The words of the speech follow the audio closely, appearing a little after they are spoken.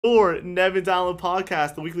Your Nevin's Island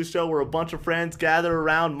podcast, the weekly show where a bunch of friends gather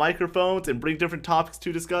around microphones and bring different topics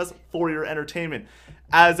to discuss for your entertainment.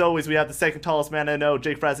 As always, we have the second tallest man I know,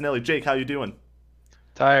 Jake Frasinelli. Jake, how you doing?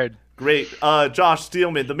 Tired. Great. Josh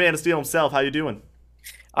Steelman, the man of steel himself. How you doing?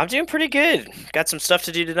 I'm doing pretty good. Got some stuff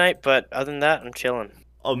to do tonight, but other than that, I'm chilling.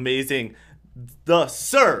 Amazing. The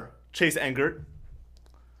Sir Chase Engert.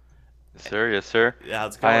 Yes, sir. Yes, sir. Yeah,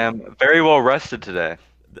 how's it going? I am very well rested today.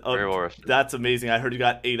 Uh, Very well rested. That's amazing. I heard you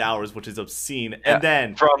got 8 hours, which is obscene. Yeah, And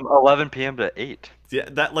then from 11 p.m. to 8. yeah,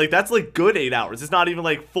 that's like good 8 hours. It's not even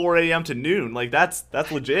like 4 a.m. to noon. Like that's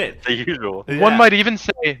legit. The usual. Yeah. One might even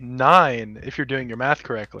say 9 if you're doing your math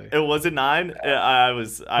correctly. It was at 9. I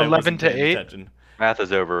was 11 wasn't to paying 8? attention. Math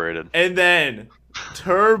is overrated. And then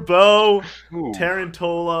Turbo Ooh.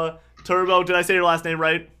 Tarantola. Turbo, did I say your last name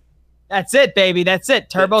right? That's it, baby. That's it.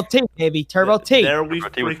 Turbo T, baby. Turbo T. There we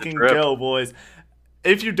Turbo T with the freaking drip. go, boys.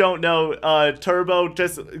 If you don't know, Turbo,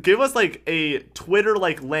 just give us like a Twitter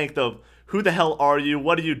like length of who the hell are you?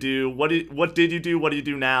 What do you do? What did you do? What do you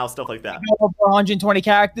do now? Stuff like that. Over 120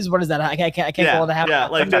 characters. What is that? I can't call it a half. Yeah,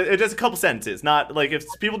 like just a couple sentences. Not like if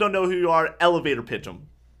people don't know who you are, elevator pitch them.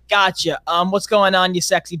 Gotcha. What's going on, you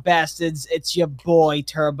sexy bastards? It's your boy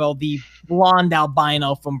Turbo, the blonde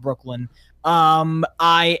albino from Brooklyn.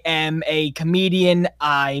 I am a comedian.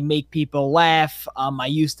 I make people laugh. I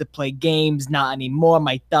used to play games, not anymore.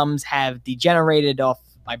 My thumbs have degenerated off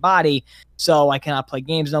my body, so I cannot play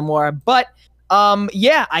games no more. But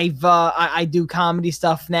yeah, I do comedy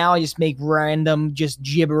stuff now. I just make random, just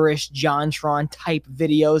gibberish, JonTron type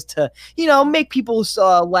videos to, make people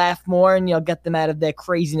laugh more and, get them out of their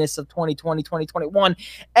craziness of 2020, 2021.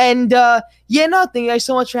 And yeah, no, thank you guys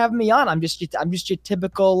so much for having me on. I'm just your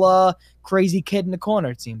typical crazy kid in the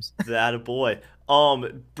corner, it seems. That a boy.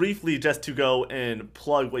 Briefly, just to go and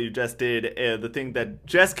plug what you just did, the thing that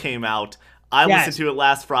just came out. I listened to it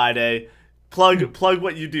last Friday. Plug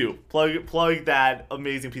what you do. Plug that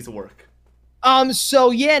amazing piece of work.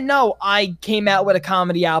 So yeah, no, I came out with a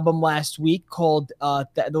comedy album last week called was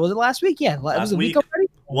it last week? Yeah, it was a week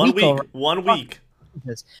already. 1 week. Already. 1 week.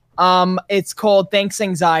 It's called Thanks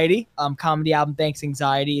Anxiety. Comedy album Thanks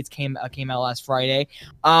Anxiety. It came out last Friday.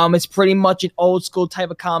 It's pretty much an old school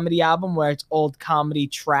type of comedy album where it's old comedy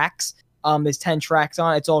tracks. There's 10 tracks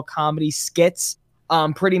on it. It's all comedy skits.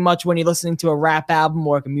 Pretty much when you're listening to a rap album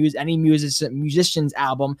or any musician's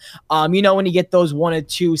album, when you get those 1 or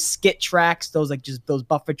 2 skit tracks, those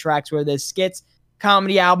buffer tracks where there's skits.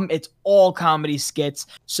 Comedy album, it's all comedy skits,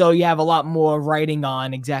 so you have a lot more writing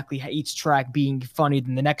on exactly each track being funnier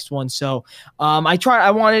than the next one. So I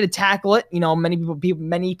wanted to tackle it.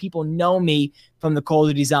 Many people know me from the Call of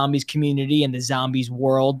Duty Zombies community and the zombies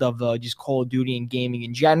world of just Call of Duty and gaming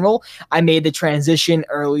in general. I made the transition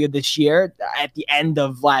earlier this year, at the end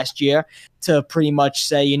of last year, to pretty much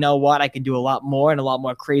say, you know what, I can do a lot more and a lot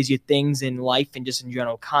more crazier things in life and just in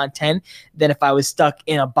general content than if I was stuck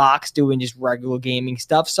in a box doing just regular gaming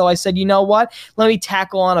stuff. So I said, you know what, let me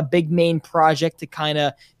tackle on a big main project to kind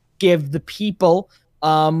of give the people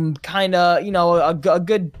a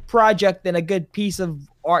good project and a good piece of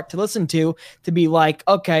art to listen to be like,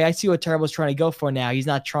 okay, I see what Turbo's trying to go for now. He's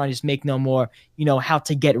not trying to just make no more, how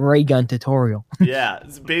to get ray gun tutorial. Yeah,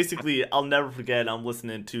 it's basically, I'll never forget, I'm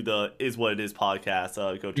listening to the Is What It Is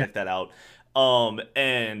podcast. Go check that out.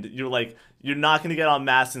 And you're like, you're not going to get on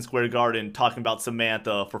Madison Square Garden talking about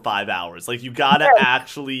Samantha for 5 hours. Like, you got to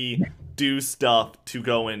actually do stuff to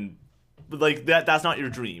go and like that's not your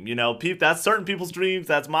dream, that's certain people's dreams.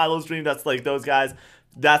 That's Milo's dream. That's like those guys.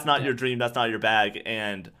 That's not your dream. That's not your bag.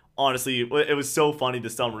 And honestly, it was so funny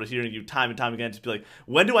this summer hearing you time and time again just be like,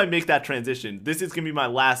 when do I make that transition? This is gonna be my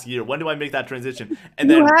last year. When do I make that transition? And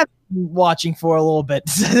then you have been watching for a little bit.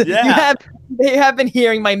 Yeah. They have been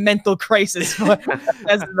hearing my mental crisis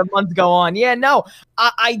as the months go on. Yeah, no,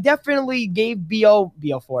 I definitely gave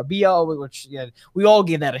BO4, which we all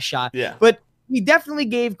gave that a shot. Yeah, but we definitely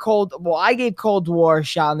gave I gave Cold War a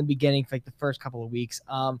shot in the beginning for like the first couple of weeks.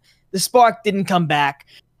 The spark didn't come back.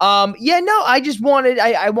 Yeah, no, I just wanted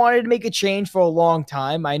to make a change for a long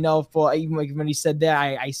time. I know even like when he said that,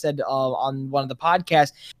 I said on one of the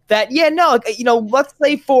podcasts that, yeah, no,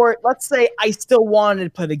 let's say I still wanted to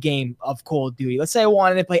play the game of Call of Duty. Let's say I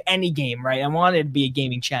wanted to play any game, right? I wanted it to be a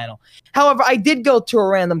gaming channel. However, I did go to a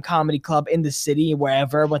random comedy club in the city,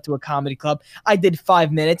 wherever. I went to a comedy club. I did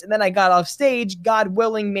 5 minutes, and then I got off stage. God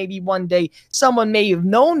willing, maybe one day someone may have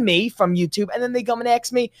known me from YouTube, and then they come and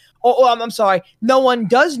ask me, I'm sorry, no one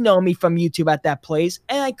does know me from YouTube at that place,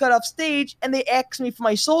 and I got off stage, and they asked me for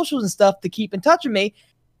my socials and stuff to keep in touch with me,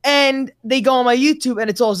 and they go on my YouTube, and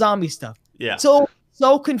it's all zombie stuff. yeah. So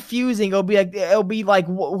so confusing. It'll be like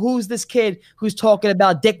who's this kid who's talking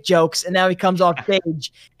about dick jokes, and now he comes off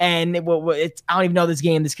stage and it's I don't even know this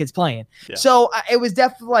game this kid's playing. Yeah. So it was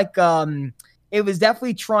definitely like it was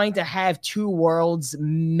definitely trying to have two worlds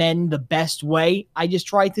mend the best way. I just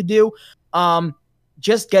tried to do.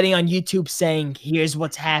 Just getting on YouTube saying, here's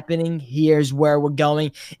what's happening, here's where we're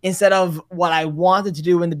going, instead of what I wanted to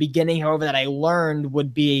do in the beginning, however, that I learned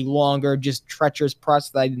would be a longer, just treacherous process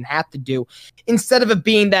that I didn't have to do. Instead of it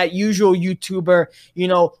being that usual YouTuber,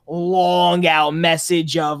 long out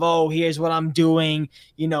message of, oh, here's what I'm doing,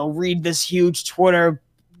 read this huge Twitter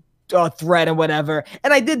thread and whatever.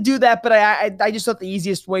 And I did do that, but I just thought the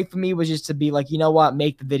easiest way for me was just to be like, you know what,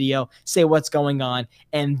 make the video, say what's going on,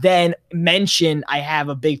 and then mention I have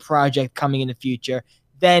a big project coming in the future,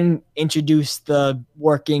 then introduce the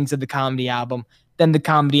workings of the comedy album. Then the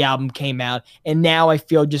comedy album came out, and now I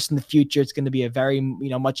feel just in the future it's going to be a very,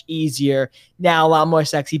 much easier. Now a lot more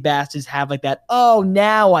sexy bastards have like that, oh,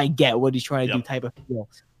 now I get what he's trying to do type of feel.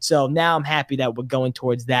 So now I'm happy that we're going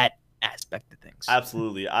towards that aspect of things.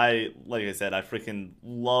 Absolutely. Like I said, I freaking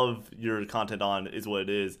love your content on Is What It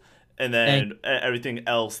Is. And then everything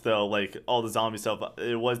else, though, like all the zombie stuff,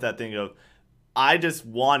 it was that thing of I just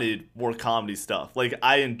wanted more comedy stuff. Like,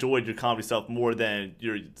 I enjoyed your comedy stuff more than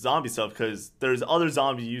your zombie stuff because there's other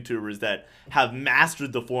zombie YouTubers that have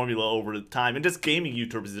mastered the formula over time, and just gaming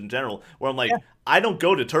YouTubers in general, where I'm like, I don't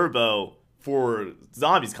go to Turbo for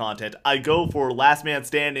zombies content. I go for Last Man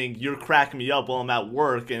Standing, you're cracking me up while I'm at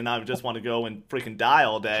work and I just want to go and freaking die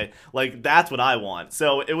all day. Like, that's what I want.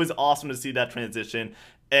 So it was awesome to see that transition,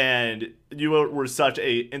 and you were such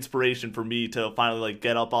a inspiration for me to finally like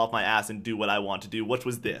get up off my ass and do what I want to do, which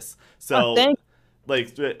was this. So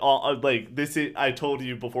like this is, I told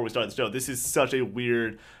you before we started the show, this is such a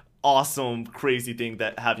weird, awesome, crazy thing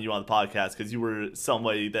that having you on the podcast, because you were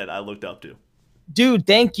somebody that I looked up to. Dude,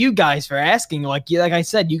 thank you guys for asking. Like I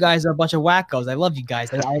said, you guys are a bunch of wackos. I love you guys.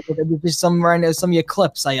 There's some of your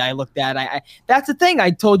clips I looked at. That's the thing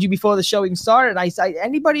I told you before the show even started. I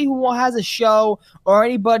anybody who has a show or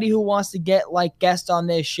anybody who wants to get like guests on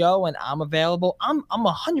their show and I'm available, I'm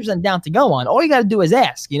 100% down to go on. All you got to do is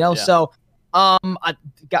ask, So I'm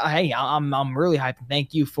really hyped.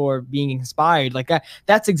 Thank you for being inspired. Like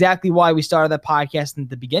that's exactly why we started that podcast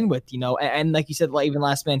to begin with, and like you said, like, even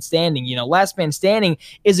Last Man Standing, Last Man Standing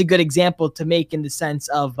is a good example to make in the sense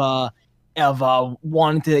of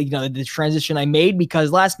wanting to, the transition I made,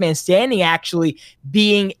 because Last Man Standing actually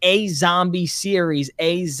being a zombie series,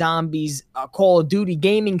 a zombies Call of Duty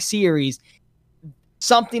gaming series,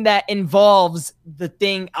 something that involves the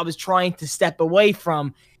thing I was trying to step away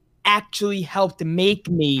from, actually helped make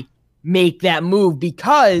me make that move,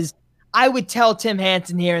 because I would tell Tim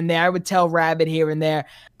Hansen here and there, I would tell Rabbit here and there,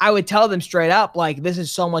 I would tell them straight up, like, this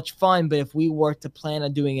is so much fun, but if we were to plan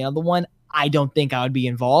on doing another one, I don't think I would be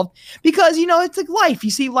involved, because, it's like life.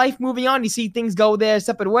 You see life moving on, you see things go their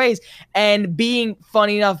separate ways, and being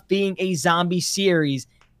funny enough, being a zombie series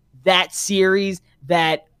that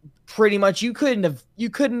pretty much you couldn't have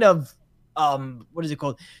what is it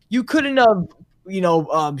called? You couldn't have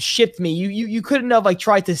shipped me. You couldn't have like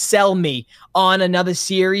tried to sell me on another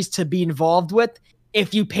series to be involved with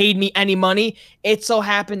if you paid me any money. It so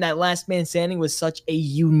happened that Last Man Standing was such a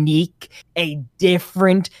unique, a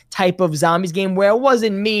different type of zombies game where it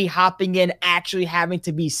wasn't me hopping in actually having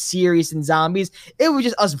to be serious in zombies. It was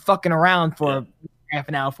just us fucking around for half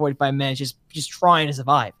an hour, 45 minutes, just trying to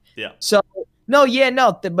survive. Yeah. So but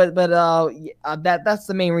that's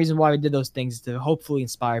the main reason why we did those things, to hopefully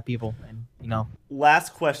inspire people. And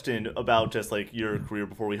last question about just like your career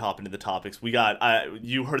before we hop into the topics. We got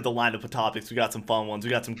you heard the lineup of topics. We got some fun ones,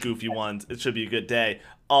 we got some goofy ones. It should be a good day.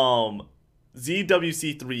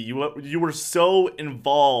 ZWC3, you were so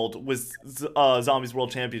involved with Zombies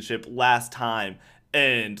World Championship last time,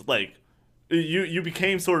 and like you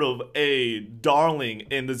became sort of a darling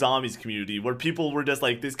in the zombies community, where people were just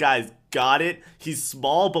like, this guy's got it. He's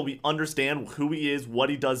small, but we understand who he is, what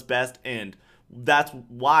he does best, and that's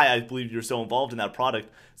why I believe you're so involved in that product.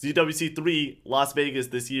 ZWC3 Las Vegas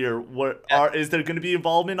this year. Is there going to be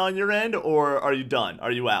involvement on your end, or are you done?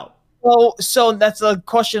 Are you out? Well, so that's a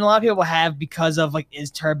question a lot of people have, because of like,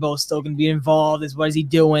 is Turbo still going to be involved? What is he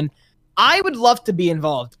doing? I would love to be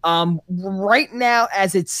involved. Right now,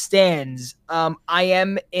 as it stands, I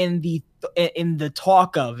am in the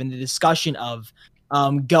discussion of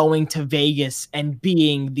going to Vegas and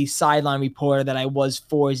being the sideline reporter that I was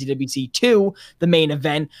for ZWC2, the main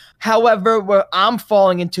event. However, where I'm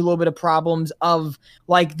falling into a little bit of problems of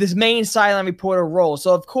like this main sideline reporter role.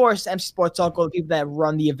 So of course, MC Sports Talk, all the people that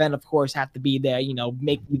run the event, of course, have to be there,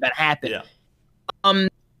 make the event happen. Yeah.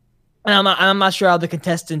 And I'm not sure how the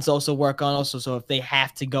contestants also work on also, so if they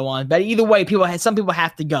have to go on. But either way, some people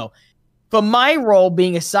have to go. For my role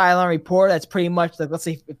being a silent reporter, that's pretty much like, let's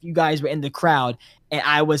say if you guys were in the crowd and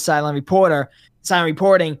I was silent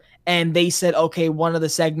reporting, and they said, okay, one of the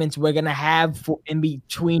segments we're going to have in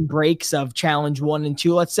between breaks of challenge 1 and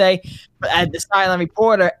 2, let's say, but as the silent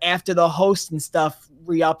reporter, after the host and stuff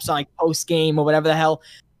re-ups on like post game or whatever the hell,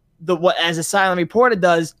 as a silent reporter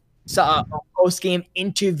does, so a post-game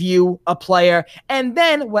interview a player. And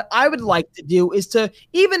then what I would like to do is to,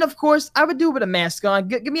 even, of course, I would do it with a mask on.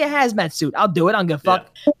 Give me a hazmat suit. I'll do it. I don't give a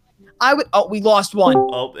fuck. Yeah. I would. Oh, we lost one.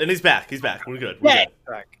 Oh, and he's back. He's back. We're good. Yeah.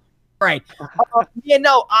 Right.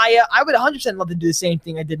 I would 100% love to do the same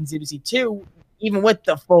thing I did in ZBC 2, even with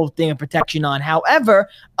the full thing of protection on. However,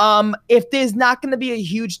 if there's not going to be a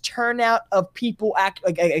huge turnout of people,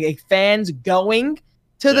 like fans going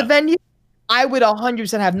to the venue, I would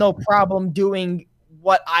 100% have no problem doing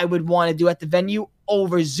what I would want to do at the venue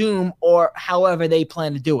over Zoom or however they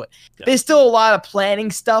plan to do it. Yeah. There's still a lot of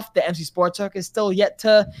planning stuff that MC Sports Talk is still yet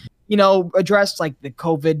to, address, like the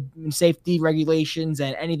COVID safety regulations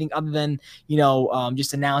and anything other than,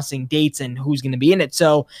 just announcing dates and who's going to be in it.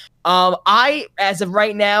 So as of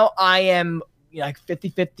right now, I am like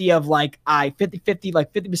 50-50 of 50-50,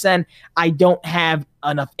 like 50%. I don't have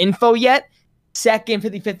enough info yet. Second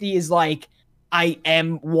 50-50 is like, I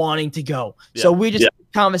am wanting to go. Yeah. So we're just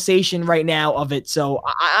conversation right now of it. So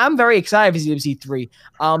I'm very excited for ZWC 3.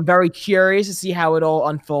 I'm very curious to see how it all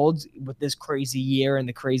unfolds with this crazy year and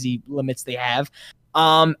the crazy limits they have.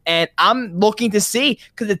 And I'm looking to see,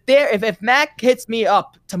 because if Mac hits me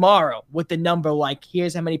up tomorrow with the number, like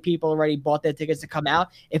here's how many people already bought their tickets to come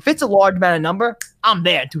out. If it's a large amount of number, I'm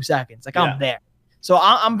there in 2 seconds. I'm there. So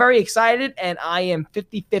I'm very excited, and I am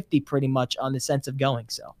 50-50 pretty much on the sense of going.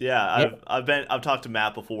 So I've talked to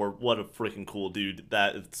Matt before. What a freaking cool dude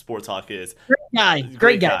that Sports Talk is.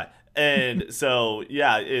 Great guy. And so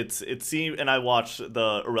it seemed, and I watched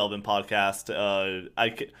the Irrelevant podcast.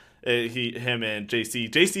 Him and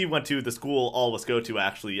JC went to the school all of us go to.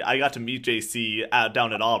 Actually, I got to meet JC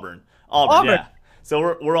down at Auburn. Yeah. So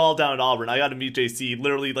we're all down at Auburn. I got to meet JC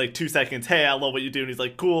literally like 2 seconds. Hey, I love what you do. And he's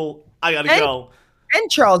like, cool. I gotta go. And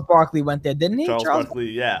Charles Barkley went there, didn't he? Charles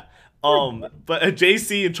Barkley, yeah. But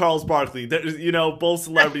JC and Charles Barkley, both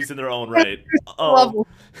celebrities in their own right.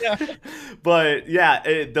 But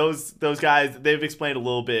those guys, they've explained a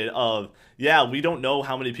little bit of we don't know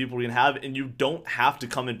how many people we're gonna have, and you don't have to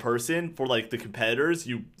come in person for like the competitors.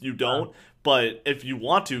 You don't. But if you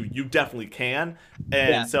want to, you definitely can.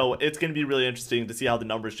 And so it's going to be really interesting to see how the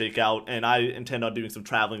numbers shake out. And I intend on doing some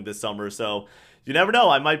traveling this summer. So you never know.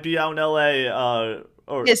 I might be out in LA.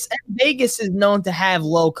 Yes, Vegas is known to have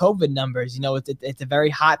low COVID numbers. It's a very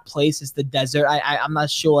hot place. It's the desert. I'm not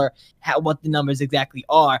sure what the numbers exactly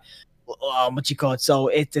are. So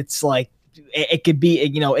it's like, it could be,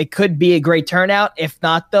 it could be a great turnout. If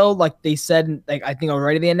not, though, like they said, like I think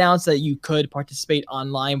already they announced that you could participate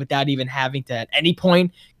online without even having to at any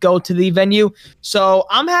point go to the venue. So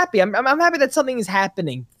I'm happy. I'm happy that something is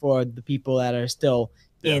happening for the people that are still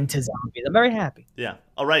into zombies. I'm very happy. Yeah.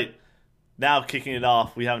 All right. Now kicking it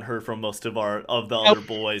off, we haven't heard from most of the other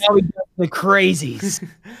boys. Now we got the crazies.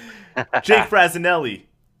 Jake Brazinelli,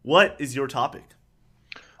 what is your topic?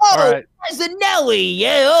 Oh, all right. Brazinelli,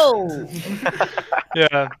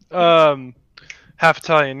 half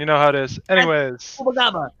Italian, you know how it is. Anyways,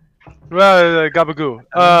 Gabba. Gabagoo.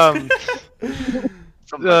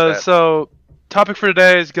 So, topic for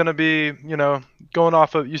today is gonna be, going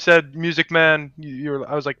off of, you said Music Man.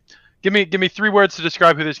 I was like, give me 3 words to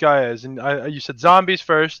describe who this guy is, and you said zombies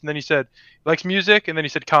first, and then you said he likes music, and then you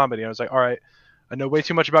said comedy. I was like, all right. I know way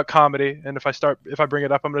too much about comedy, and if I bring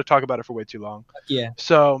it up, I'm going to talk about it for way too long. Yeah.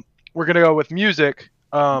 So we're going to go with music.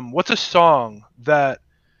 What's a song that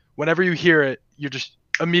whenever you hear it, you're just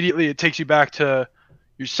immediately, it takes you back to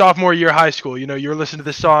your sophomore year of high school. You're listening to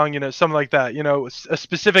this song, something like that, a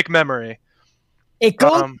specific memory. It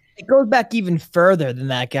goes back even further than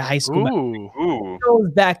that, high school. Ooh. It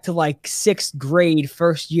goes back to like 6th grade,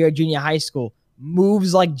 first year junior high school.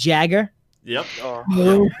 Moves like Jagger. Yep.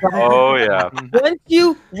 Oh yeah.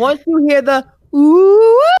 Once you hear the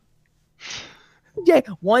ooh,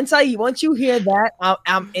 once you hear that,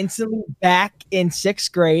 I'm instantly back in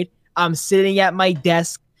 6th grade. I'm sitting at my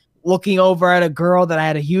desk, looking over at a girl that I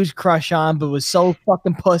had a huge crush on, but was so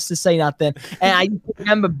fucking puss to say nothing. And I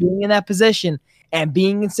remember being in that position and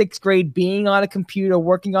being in 6th grade, being on a computer,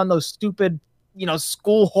 working on those stupid,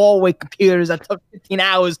 school hallway computers that took 15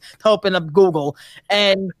 hours to open up Google.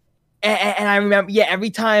 And I remember, every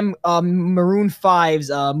time Maroon 5's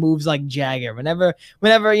moves like Jagger, whenever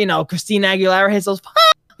Christina Aguilera hits those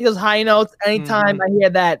He goes high notes. Anytime I hear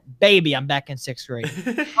that, baby, I'm back in 6th grade.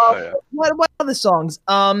 yeah. What other songs?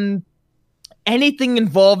 Anything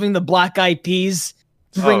involving the Black Eyed Peas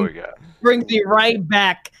brings me right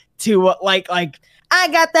back to like I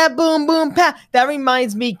got that boom boom pow. That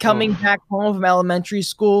reminds me coming back home from elementary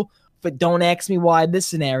school. But don't ask me why this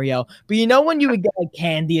scenario. But you know when you would get like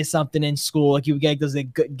candy or something in school, like you would get like, those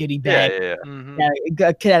like, goodie bags. Yeah,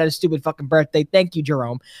 a kid had a stupid fucking birthday. Thank you,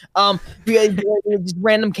 Jerome. Just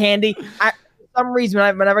random candy. For some reason,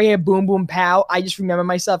 whenever I hear boom boom pow, I just remember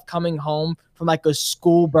myself coming home from like a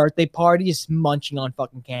school birthday party, just munching on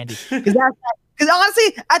fucking candy. Because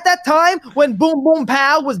honestly, at that time when Boom Boom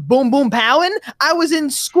Pow was Boom Boom Powing, I was in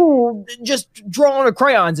school just drawing with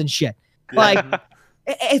crayons and shit. Like.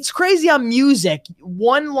 It's crazy on music.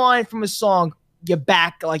 One line from a song, you're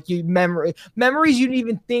back, like memories you didn't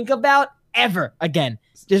even think about ever again.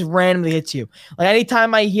 Just randomly hits you. Like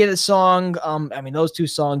anytime I hear the song, I mean those 2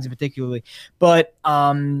 songs in particularly, but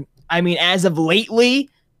I mean as of lately,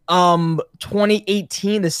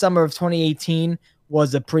 2018, the summer of 2018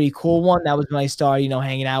 was a pretty cool one. That was when I started,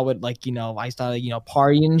 hanging out with I started,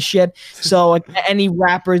 partying and shit. So like any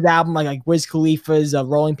rapper's album, like Wiz Khalifa's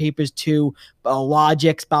Rolling Papers 2,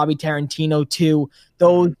 Logic's Bobby Tarantino 2,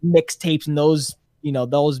 those mixtapes and those,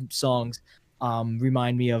 those songs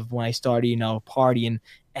remind me of when I started, partying.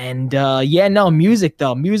 And music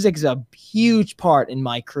though. Music's a huge part in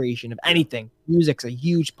my creation of anything. Music's a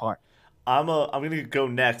huge part. I'm gonna go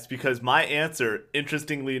next because my answer,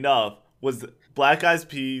 interestingly enough, was Black Eyed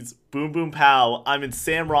Peas, Boom Boom Pow. I'm in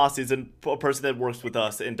Sam Rossi's, a person that works with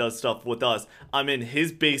us and does stuff with us. I'm in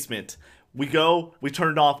his basement. We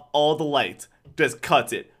turned off all the lights, just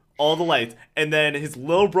cuts it, all the lights. And then his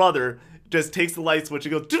little brother just takes the light switch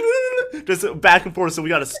and goes just back and forth. So we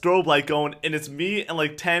got a strobe light going, and it's me and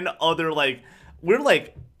like 10 other, we're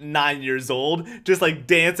like 9 years old, just like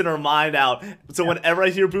dancing our mind out. So whenever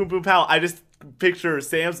I hear Boom Boom Pow, I just picture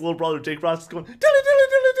Sam's little brother Jake Ross going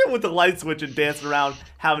with the light switch and dancing around,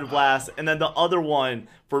 having a blast. And then the other one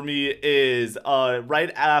for me is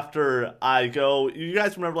right after I go. You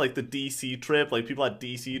guys remember like the DC trip? Like people had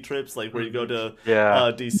DC trips, like where you go to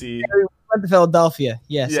DC. Went to Philadelphia.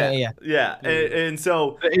 Yes. Yeah. And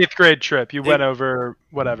so the 8th grade trip, you went over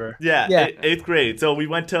whatever. Yeah. 8th grade. So we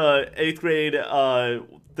went to 8th grade.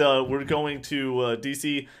 We're going to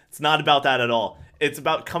DC. It's not about that at all. It's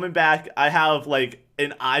about coming back. I have like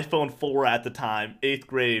an iPhone 4 at the time, 8th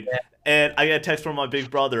grade, and I get a text from my big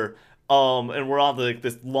brother. And we're on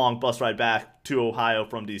this long bus ride back to Ohio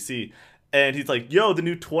from DC. And he's like, yo, the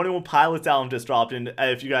new 21 Pilots album just dropped. And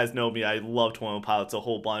if you guys know me, I love 21 Pilots a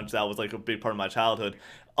whole bunch. That was like a big part of my childhood.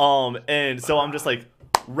 And so I'm just like,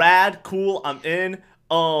 rad, cool, I'm in.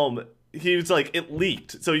 He was like, it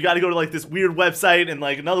leaked. So you got to go to like this weird website and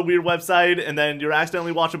like another weird website. And then you're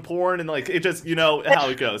accidentally watching porn. And like, it just, how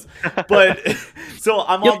it goes. But so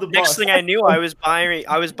I'm on the bus. Next thing I knew, I was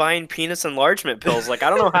buying penis enlargement pills. Like, I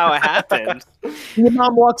don't know how it happened. Your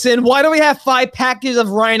mom walks in. Why do we have 5 packages of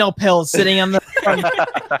Rhino pills sitting on the front?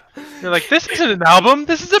 You're like, this isn't an album.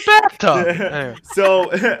 This is a bathtub. Anyway.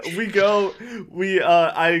 So I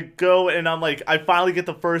go and I'm like, I finally get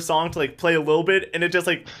the first song to like play a little bit. And it just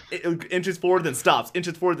like, inches forward then stops,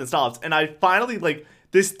 and I finally, like,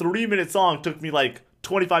 this 3-minute song took me like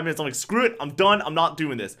 25 minutes. I'm like, screw it, I'm done, I'm not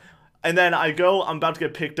doing this. And then I'm about to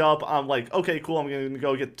get picked up. I'm like, okay, cool, I'm gonna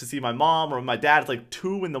go get to see my mom or my dad. It's like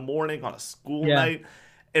 2 in the morning on a school night,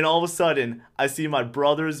 and all of a sudden I see my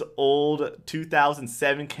brother's old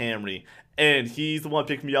 2007 Camry, and he's the one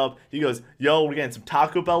picking me up. He goes, yo, we're getting some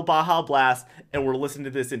Taco Bell Baja Blast, and we're listening to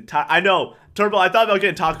this entire... I know, Turbo, I thought about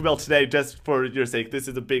getting Taco Bell today just for your sake. This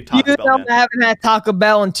is a big Taco Bell, man. I haven't had Taco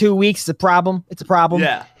Bell in 2 weeks. It's a problem. It's a problem.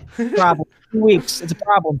 Yeah. Problem. 2 weeks. It's a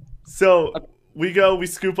problem. So we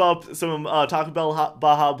scoop up some Taco Bell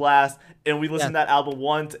Baja Blast, and we listen to that album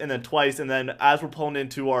once and then twice, and then as we're pulling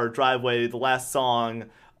into our driveway, the last song...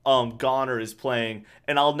 Goner is playing,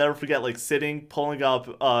 and I'll never forget like pulling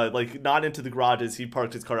up like not into the garages, he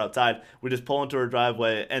parked his car outside, we just pull into our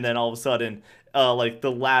driveway, and then all of a sudden like the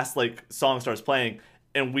last like song starts playing,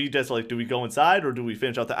 and we just like, do we go inside or do we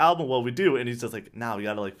finish out the album? Well, we do, and he's just like, nah, we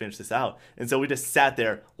gotta like finish this out. And so we just sat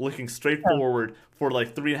there looking straight forward for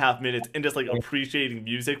like 3.5 minutes and just like appreciating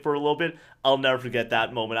music for a little bit. I'll never forget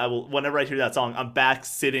that moment. I will, whenever I hear that song, I'm back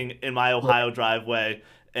sitting in my Ohio driveway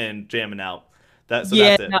and jamming out. That's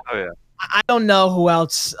it. I don't know who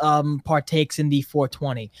else partakes in the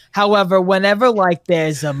 420. However, whenever like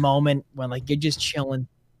there's a moment when like you're just chilling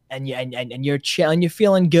and you're chilling, you're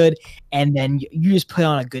feeling good, and then you just put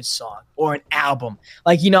on a good song or an album.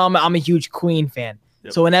 Like, I'm a huge Queen fan.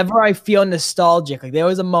 Yep. So whenever I feel nostalgic, like there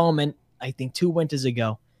was a moment, I think 2 winters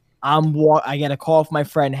ago, I get a call from my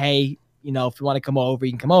friend. Hey, you know, if you want to come over,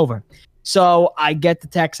 you can come over. So I get the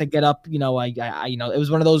text. I get up. You know, I you know, it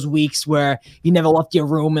was one of those weeks where you never left your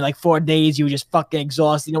room in like 4 days. You were just fucking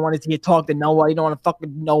exhausted. You don't want to talk to no one. You don't want to fuck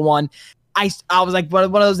with no one. I was like one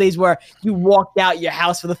of those days where you walked out your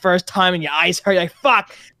house for the first time and your eyes hurt. You're like,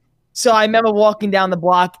 fuck. So I remember walking down the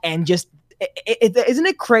block and just. Isn't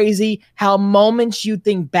it crazy how moments you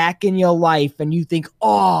think back in your life and you think,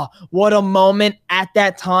 oh, what a moment at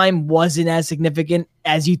that time wasn't as significant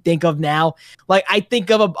as you think of now? Like, I think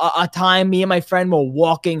of a time me and my friend were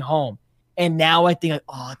walking home, and now I think, like,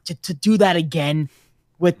 oh, to do that again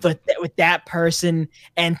with that person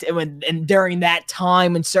and during that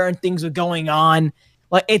time when certain things were going on.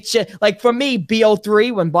 Like, it's just like for me,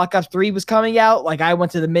 BO3, when Black Ops 3 was coming out, like I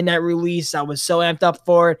went to the midnight release. I was so amped up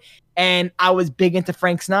for it. And I was big into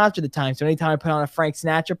Frank Sinatra at the time. So anytime I put on a Frank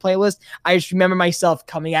Sinatra playlist, I just remember myself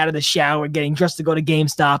coming out of the shower, getting dressed to go to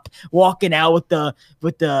GameStop, walking out with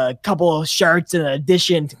the couple of shirts and an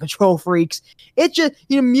addition to Control Freaks. It just,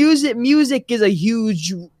 you know, music is a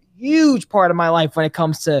huge part of my life when it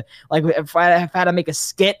comes to, like, if I had to make a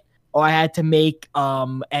skit or I had to make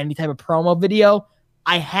any type of promo video,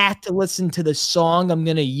 I had to listen to the song I'm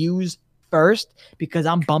going to use first because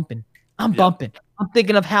I'm bumping. I'm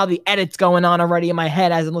thinking of how the edit's going on already in my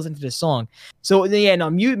head as I'm listening to the song. So yeah,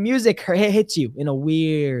 no, music hits you in a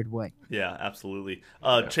weird way. Yeah, absolutely.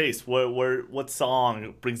 Chase, what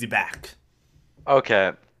song brings you back?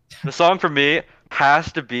 Okay, the song for me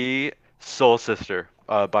has to be "Soul Sister"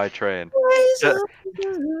 by Train.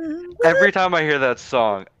 Every time I hear that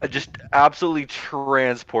song, I just absolutely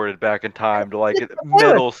transported back in time to like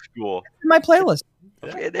middle school. My playlist.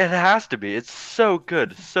 It has to be. It's so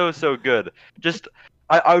good, so good. Just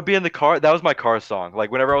I would be in the car. That was my car song. Like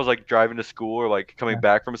whenever I was like driving to school or like coming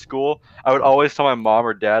back from school, I would always tell my mom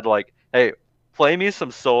or dad like, "Hey, play me some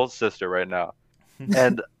Soul Sister right now,"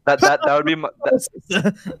 and that would be my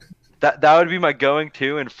that would be my going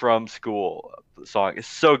to and from school song. It's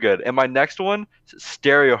so good. And my next one,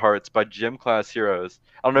 Stereo Hearts by Gym Class Heroes.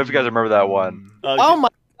 I don't know if you guys remember that one. Oh my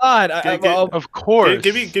God! Of course.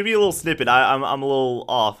 Give me a little snippet. I'm a little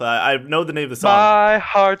off. I know the name of the song. My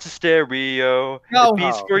heart's a stereo. No. It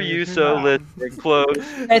beats for you, so listen close.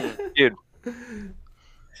 Dude,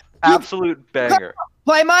 absolute banger.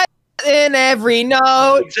 Play my in every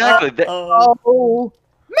note. Exactly. Oh,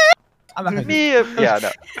 man. I'm not gonna do Yeah, no,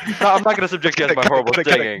 I'm not gonna subject you to my horrible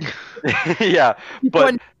singing. Yeah,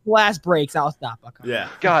 but glass breaks. I'll stop. Okay. Yeah.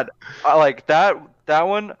 God, I like that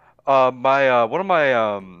one. My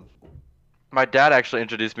dad actually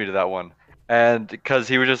introduced me to that one, and because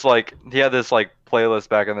he was just like he had this like playlist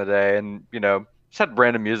back in the day, and you know just had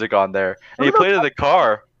random music on there, and he played it in the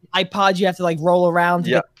car. iPod, you have to like roll around.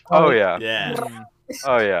 Yeah. Oh yeah. Yeah.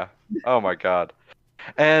 Oh yeah. Oh my God.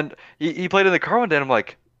 And he played it in the car one day, and I'm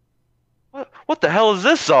like, what the hell is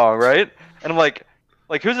this song, right? And I'm like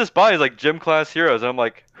who's this by? He's like Gym Class Heroes, and I'm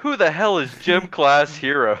like, who the hell is Gym Class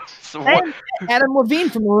Heroes? And Adam Levine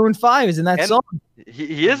from Maroon 5 is in that song.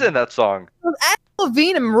 He is in that song. Adam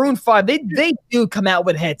Levine and Maroon 5, they do come out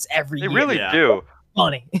with hits every year. They really do.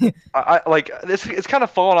 Funny. I like it's kind of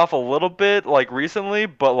fallen off a little bit like recently,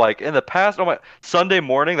 but like in the past, Sunday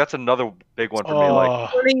Morning, that's another big one for me.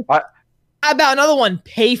 Like How about another one?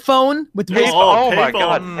 Payphone with Oh my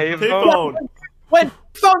God, Payphone. When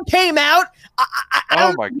Payphone came out,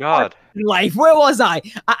 oh my God. Life, where was I?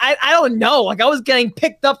 I don't know. Like I was getting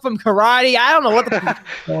picked up from karate. I don't know what the fuck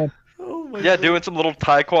was going. Oh my Yeah, God. doing some little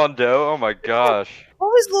taekwondo. Oh my gosh. What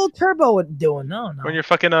was Little Turbo doing? No. When you're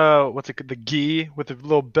fucking what's it, the gi with the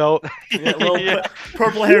little belt. Yeah, little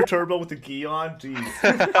purple hair turbo with the gi on.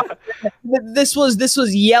 Jeez. This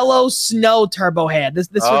was Yellow Snow Turbo hair. This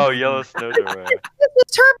Oh, was, Yellow Snow Turbo. the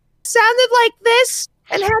turbo sounded like this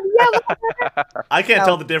and had yellow. I can't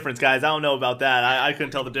tell the difference, guys. I don't know about that. I couldn't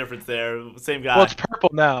tell the difference there. Same guy. Well, it's purple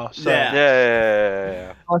now. So. Yeah.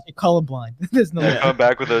 Yeah. Unless you're colorblind. There's no. Come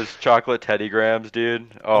back with those chocolate Teddy Grahams, dude.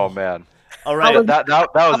 Oh man. All right. That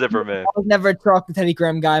was it for me. I was never a chocolate Teddy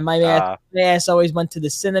Graham guy. My ass always went to the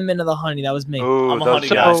cinnamon or the honey. That was me. Ooh, I'm a those honey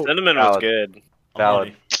so guy. Cinnamon was good.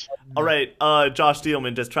 Valid. All right. Josh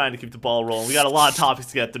Steelman just trying to keep the ball rolling. We got a lot of topics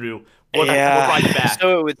to get through. What brought you back?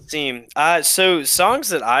 So it would seem. So songs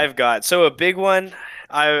that I've got. So a big one.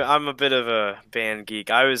 I'm a bit of a band geek.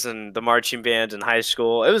 I was in the marching band in high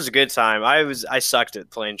school. It was a good time. I sucked at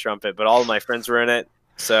playing trumpet, but all of my friends were in it.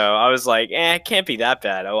 So I was like, it can't be that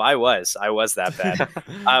bad. Oh, I was that bad.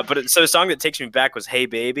 So a song that takes me back was Hey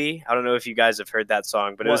Baby. I don't know if you guys have heard that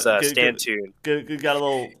song, but it was a stand tune. Good, got a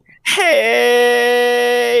little.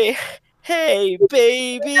 Hey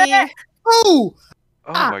baby. Ooh.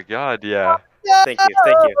 Oh my God, yeah. Thank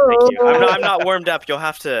you. I'm not warmed up. You'll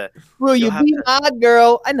have to. Will you You'll have be my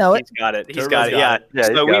girl? I know it. He's got it. He's Turbo's got it. got Yeah. it. Yeah, he's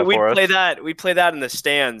So got it we'd for us. play that. We'd play that in the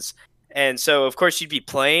stands. And so, of course, you'd be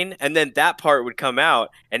playing, and then that part would come out,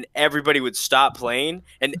 and everybody would stop playing,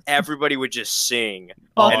 and everybody would just sing.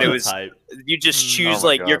 Oh, And it that's was- hype. You just choose Oh my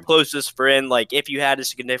like your God. closest friend. Like if you had a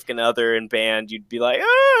significant other in band, you'd be like,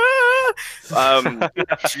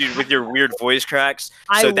 with your weird voice cracks.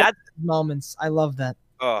 I So love that moments. I love that.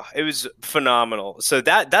 Oh, it was phenomenal. So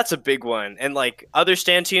that's a big one. And like other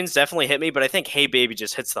stand tunes definitely hit me, but I think Hey Baby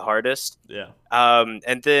just hits the hardest. Yeah.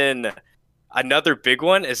 And then another big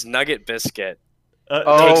one is Nugget Biscuit.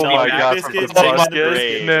 Oh Takes Me my Back god, Biscuit, from Takes Me Tobuscus. Back.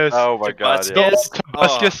 Goodness. Oh my god, The yeah. old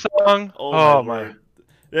Tobuscus song. Oh, my. Word.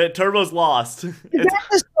 Yeah, Turbo's lost. Is It's, that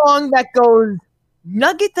the song that goes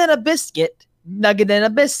nugget and a biscuit, nugget and a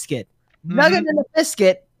biscuit, nugget and a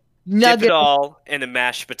biscuit, Dip nugget? it all in the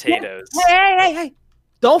mashed potatoes. Hey!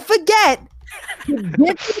 Don't forget to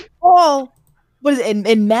dip it all. What is it?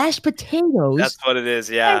 In mashed potatoes. That's what it is,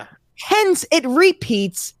 yeah. Hence, it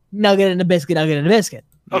repeats nugget and a biscuit, nugget and a biscuit.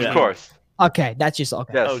 Of Yeah. course. Okay, that's just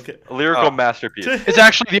okay. Yes. Okay. A lyrical Oh. masterpiece. It's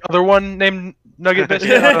actually the other one named Nugget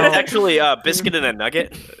Biscuit. I don't It's know. actually Biscuit and a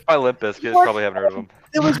Nugget. By Limp Bizkit. Probably haven't heard of them.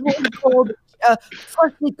 There was one called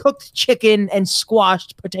freshly cooked chicken and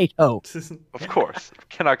squashed potato. Of course.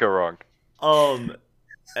 Cannot go wrong.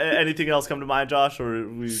 Anything else come to mind, Josh, or are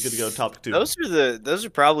we good to go to topic 2? Those are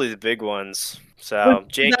probably the big ones. So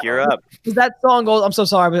Jake, you're up. Was that song? I'm so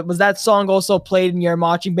sorry, but was that song also played in your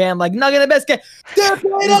marching band, like Nugget and a Biscuit? Dude,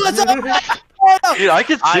 I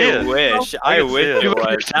could see I it. wish. I I can see wish it. it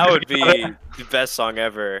was. That would be the best song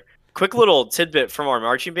ever. Quick little tidbit from our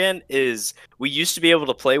marching band is we used to be able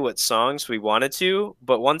to play what songs we wanted to,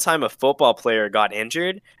 but one time a football player got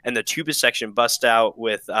injured and the tuba section bust out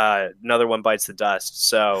with Another One Bites the Dust.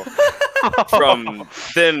 So from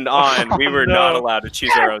then on, we were not allowed to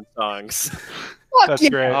choose our own songs. Fuck That's yeah,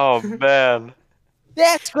 great. Oh man.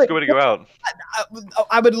 that's great. Good way to go out.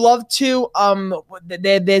 I would love to.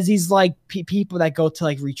 There's these like people that go to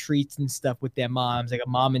like retreats and stuff with their moms, like a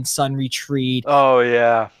mom and son retreat, Oh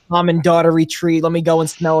yeah. mom and daughter retreat. Let me go and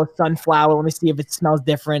smell a sunflower. Let me see if it smells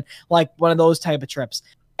different. Like one of those type of trips.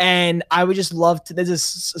 And I would just love to. There's a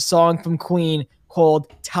song from Queen called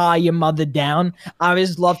 "Tie Your Mother Down." I would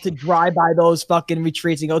just love to drive by those fucking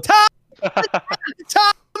retreats and go tie your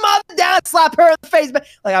mother down, slap her in the face. But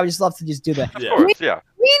like I would just love to just do that. Of Yeah. course, yeah.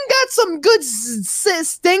 Queen got some good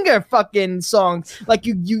stinger fucking songs. Like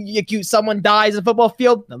you someone dies in a football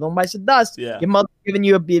field, another one bites the dust. Yeah. Your mother's giving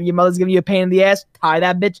you a pain in the ass. Tie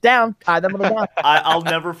that bitch down. Tie that mother down. I'll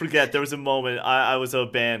never forget. There was a moment. I was a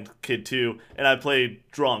band kid too, and I played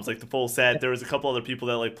drums like the full set. There was a couple other people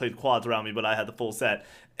that like played quads around me, but I had the full set.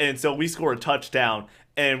 And so we scored a touchdown.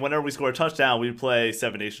 And whenever we score a touchdown, we play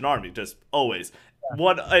Seven Nation Army, just always.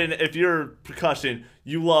 And if you're percussion,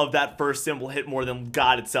 you love that first cymbal hit more than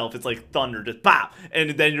God itself. It's like thunder, just bop, and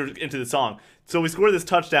then you're into the song. So we score this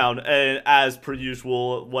touchdown, and as per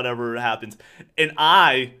usual, whatever happens, and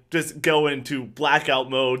I just go into blackout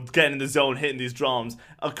mode, get in the zone, hitting these drums.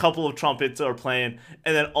 A couple of trumpets are playing,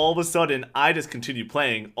 and then all of a sudden, I just continue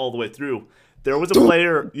playing all the way through. There was a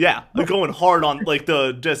player, going hard on like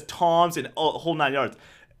the just toms and whole 9 yards,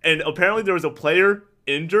 and apparently there was a player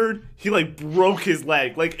injured. He like broke his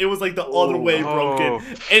leg, like it was like the other way broken.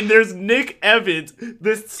 And there's Nick Evans,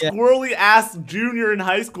 this squirrely ass junior in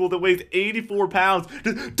high school that weighs 84 pounds,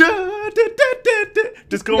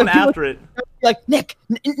 just going after it. Like Nick,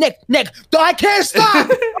 I can't stop.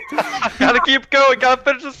 Gotta keep going. Gotta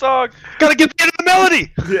finish the song. Gotta get the end of the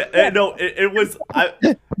melody. Yeah, no, it was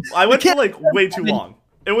I went for like way too long.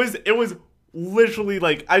 It was literally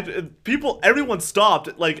like everyone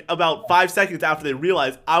stopped like about 5 seconds after they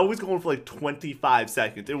realized I was going for like 25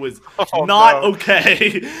 seconds. It was not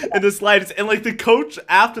okay in the slightest. And like the coach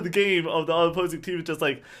after the game of the opposing team was just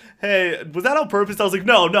like, "Hey, was that on purpose?" I was like,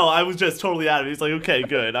 No, I was just totally out of it. He's like, "Okay,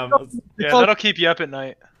 good." Yeah, that'll keep you up at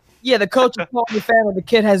night. Yeah, the coach is calling the family. The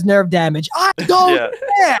kid has nerve damage. I don't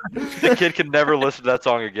care. The kid can never listen to that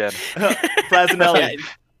song again. Brazinelli,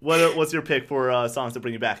 what's your pick for songs to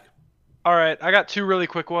bring you back? All right, I got two really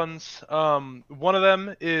quick ones. One of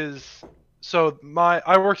them is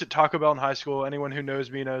I worked at Taco Bell in high school. Anyone who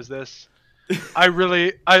knows me knows this. I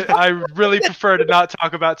really prefer to not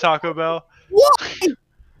talk about Taco Bell.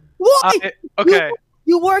 Why? Okay.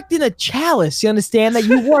 You worked in a chalice. You understand that?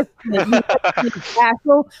 You worked in a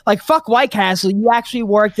castle. Like fuck White Castle. You actually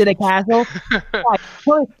worked in a castle. Like,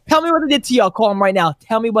 tell me what they did to you. I'll call them right now.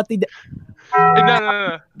 Tell me what they did.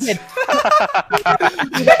 No.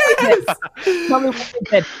 Tell me what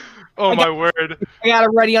they did. Oh my word. I got it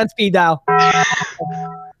ready on speed dial.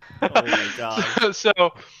 Oh my god.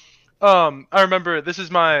 So, I remember this is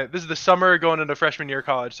the summer going into freshman year of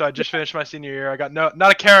college. So I just finished my senior year. I got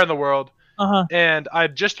not a care in the world, and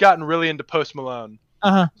I'd just gotten really into Post Malone.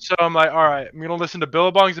 So I'm like, all right, I'm gonna listen to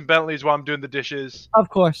Billabongs and Bentleys while I'm doing the dishes. Of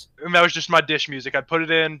course. And that was just my dish music. I'd put it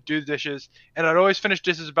in, do the dishes, and I'd always finish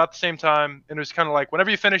dishes about the same time. And it was kind of like, whenever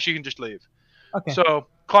you finish, you can just leave. Okay. So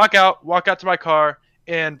clock out, walk out to my car,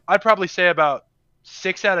 and I'd probably say about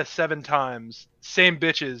 6 out of 7 times, Same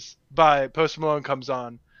Bitches by Post Malone comes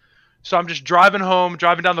on. So I'm just driving home,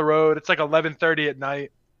 driving down the road. It's like 11:30 at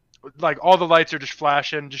night. Like all the lights are just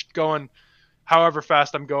flashing, just going however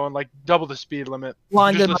fast I'm going, like double the speed limit.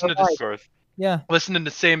 Blinded Just listening by to Of course. Yeah. listening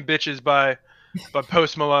to Same Bitches by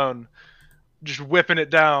Post Malone. Just whipping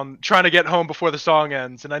it down, trying to get home before the song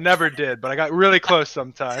ends, and I never did, but I got really close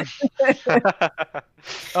sometime.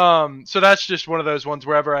 So that's just one of those ones.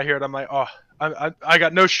 Wherever I hear it, I'm like, oh, I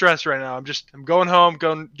got no stress right now. I'm going home,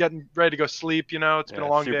 getting ready to go sleep. You know, it's been a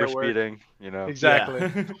long day super at work. speeding, you know.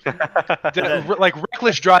 Exactly. Yeah. Like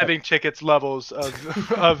reckless driving tickets levels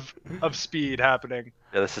of speed happening.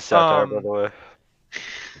 Yeah, this is satire, by Um, the way.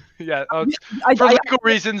 Yeah, I, for I, legal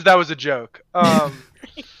reasons, that was a joke.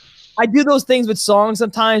 I do those things with songs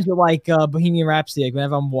sometimes, with like Bohemian Rhapsody. Like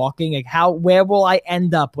whenever I'm walking, like where will I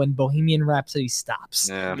end up when Bohemian Rhapsody stops?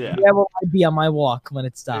 Yeah. Yeah. Where will I be on my walk when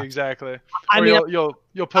it stops? Exactly. I Or mean,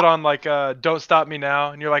 you'll put on like "Don't Stop Me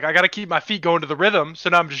Now," and you're like, I gotta keep my feet going to the rhythm, so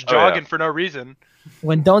now I'm just Oh, yeah. jogging for no reason.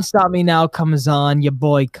 when "Don't Stop Me Now" comes on, your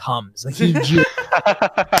boy comes. Like he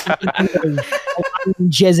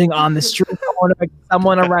jizzing on the street.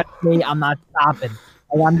 Someone arrest me. I'm not stopping.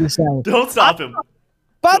 Like, I'm just saying. Don't stop him.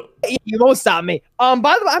 But you won't stop me. By the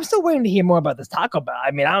way, I'm still waiting to hear more about this Taco Bell.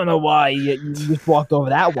 I mean, I don't know why you just walked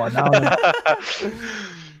over that one. I don't know.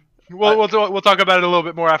 We'll talk about it a little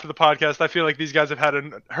bit more after the podcast. I feel like these guys have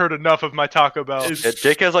heard enough of my Taco Bell. It's- Yeah,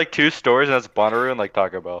 Jake has like 2 stores, and that's Bonnaroo and like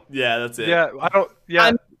Taco Bell. Yeah, that's it. Yeah, I don't.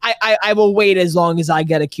 Yeah, I will wait as long as I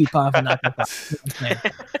get a coupon for nothing.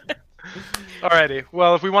 alrighty.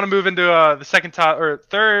 Well, if we want to move into the second or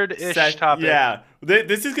third-ish topic. Yeah.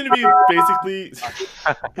 This is gonna be basically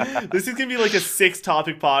this is gonna be like a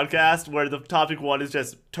 6-topic podcast where the topic 1 is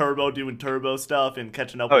just Turbo doing Turbo stuff and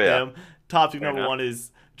catching up Oh, with yeah. him. Topic number enough. 1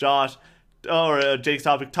 is Josh or Jake's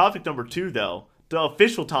topic. Topic number 2 though, the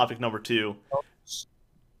official topic number 2,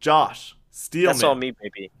 Josh Steelman. That's all me,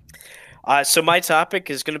 baby. So my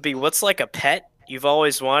topic is going to be what's like a pet you've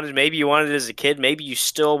always wanted. Maybe you wanted it as a kid. Maybe you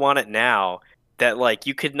still want it now. That like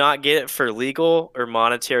you could not get it for legal or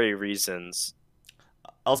monetary reasons.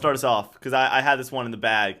 I'll start us off because I had this one in the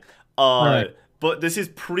bag. Alright. But this is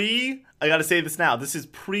I gotta say this now. This is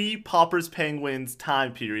pre-Poppers Penguins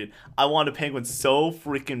time period. I wanted a penguin so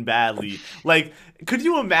freaking badly. Like, could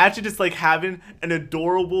you imagine just like having an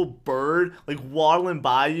adorable bird like waddling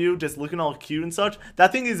by you, just looking all cute and such?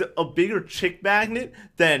 That thing is a bigger chick magnet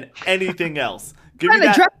than anything else. Give me Kind of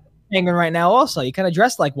that. dressed like a penguin right now. Also, you kind of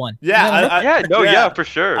dressed like one. Yeah, You know? Yeah, for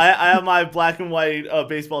sure. I have my black and white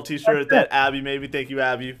baseball T-shirt that Abby made me. Thank you,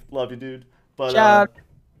 Abby. Love you, dude. But Shout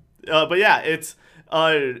but yeah, it's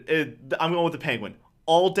I'm going with the penguin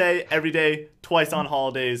all day, every day, twice on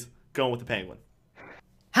holidays. Going with the penguin.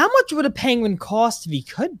 How much would a penguin cost if you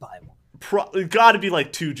could buy one? Got to be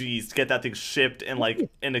like 2 G's to get that thing shipped and like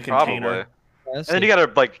in a container. Probably. And then you gotta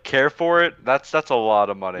like care for it. That's a lot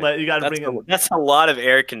of money. Like, you got to bring in. That's a lot of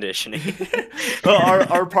air conditioning.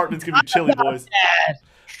 Our apartment's gonna be chilly, boys.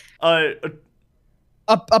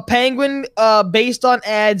 A penguin based on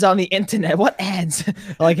ads on the internet. What ads?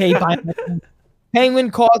 Like, hey, buy a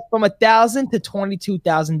penguin costs from $1,000 to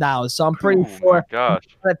 $22,000. So I'm pretty Oh sure my gosh.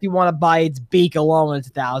 if you want to buy its beak alone, it's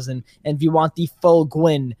 $1,000, and if you want the full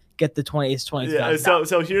Gwyn, get the 20. It's $20,000. Yeah,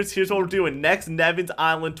 so here's what we're doing. Next Nevin's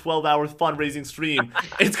Island 12-hour fundraising stream.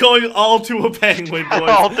 It's going all to a penguin, boys.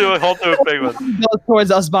 I'll do a penguin. Goes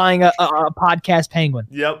towards us buying a podcast penguin.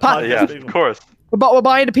 Yep. Pod- podcast Yeah, penguin. of course. We're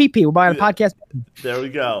buying a PP. We're buying a Yeah. podcast penguin. There we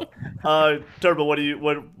go. Turbo,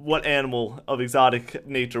 what animal of exotic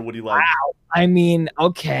nature would you like? I mean,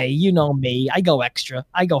 okay, you know me. I go extra.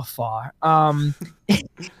 I go far. I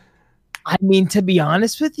mean, to be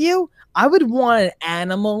honest with you, I would want an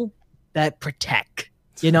animal that protect.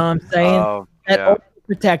 You know what I'm saying? Oh, That yeah. only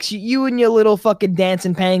protects you and your little fucking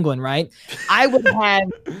dancing penguin, right? I would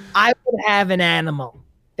have an animal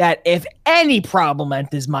that if any problem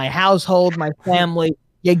enters my household, my family,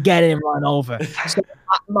 you get it and run over. So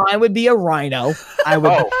mine would be a rhino. I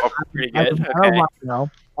would Oh, Pretty I good. would have a Okay.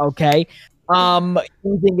 rhino. Okay.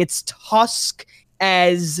 Using its tusk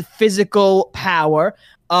as physical power.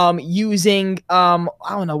 Using I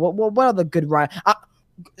don't know what other good rhino.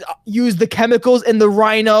 use the chemicals in the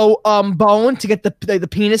rhino bone to get the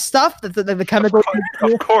penis stuff. The chemicals.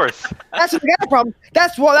 Of course. That's what they got from.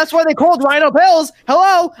 That's why they called rhino pills.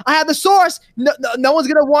 Hello, I have the source. No one's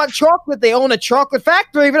gonna want chocolate. They own a chocolate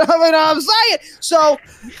factory. But you know what I'm saying. So,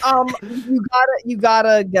 you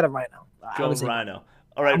gotta get a rhino. Go rhino.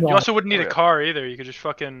 All right. You also wouldn't need a car either. You could just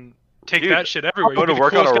fucking take that shit everywhere. Go to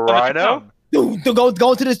work on a rhino.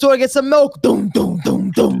 Go to the store and get some milk. Doom. Dude,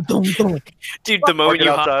 the moment you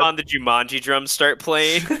hop outside. on the Jumanji drums start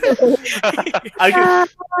playing. I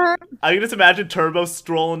can just imagine Turbo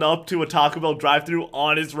strolling up to a Taco Bell drive-thru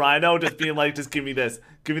on his rhino, just being like, "Just give me this,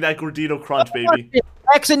 give me that gordito crunch, baby."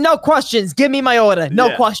 Excellent. No questions. Give me my order. No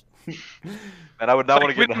Yeah. questions. And I would not Like,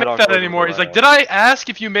 want to we get don't head on make that close anymore. with a He's like, rhino. did I ask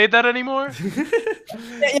if you made that anymore?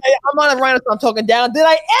 Yeah, I'm on a rhino, so I'm talking down. Did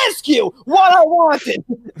I ask you what I wanted?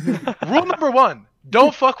 Rule number 1: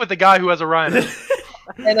 don't fuck with the guy who has a rhino.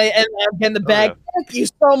 And I'm getting the bag. Thank you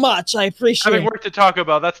so much. I appreciate Having it. worked at Taco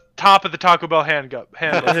Bell, that's top of the Taco Bell handle.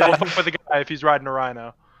 Don't fuck with the guy if he's riding a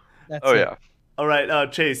rhino. That's Oh it. yeah. All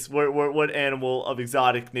right, Chase. What animal of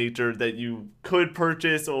exotic nature that you could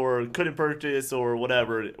purchase or couldn't purchase or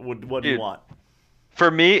whatever? What do you Dude. want? For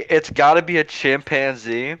me, it's got to be a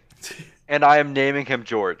chimpanzee, and I am naming him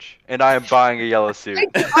George, and I am buying a yellow suit.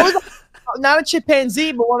 I was not a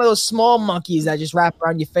chimpanzee, but one of those small monkeys that just wrap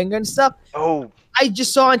around your finger and stuff. Oh, I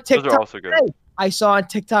just saw on those TikTok. are also good. Today. I saw on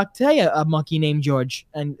TikTok today a monkey named George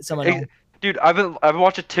and someone else. Hey, dude, I've been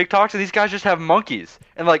watching TikToks, and these guys just have monkeys,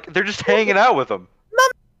 and like they're just hanging out with them.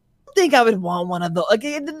 I think I would want one of those. Like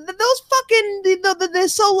those fucking, they're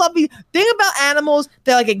so lovely. Thing about animals,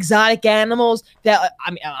 they're like exotic animals. That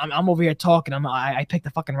I mean, I'm over here talking. I picked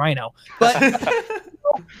the fucking rhino. But think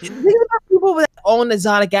about people that own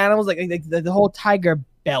exotic animals, like the whole tiger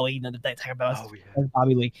belly. No, the tiger belly. Oh yeah. That's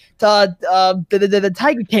Bobby Lee. The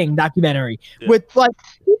Tiger King documentary Yeah. with like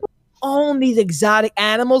people own these exotic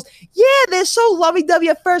animals. Yeah, they're so lovey-dovey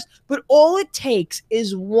at first, but all it takes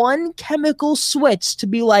is one chemical switch to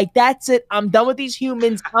be like, that's it, I'm done with these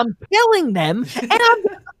humans, I'm killing them, and I'm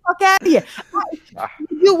getting the fuck out of here.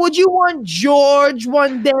 Would you want George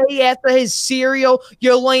one day after his cereal,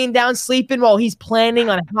 you're laying down sleeping while he's planning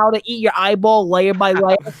on how to eat your eyeball layer by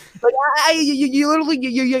layer? Like, you literally,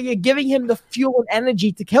 you're giving him the fuel and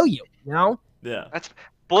energy to kill you, you know? Yeah.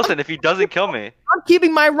 But listen, if he doesn't kill me, I'm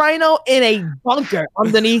keeping my rhino in a bunker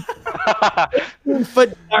underneath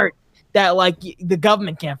 15-foot dirt that like the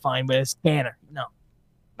government can't find with a scanner. No.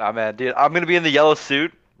 nah, man, dude, I'm gonna be in the yellow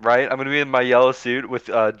suit, right? I'm gonna be in my yellow suit with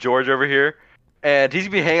George over here, and he's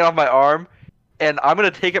gonna be hanging off my arm, and I'm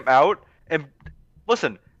gonna take him out. And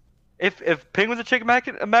listen, if Penguin's a chicken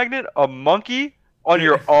magnet, a monkey on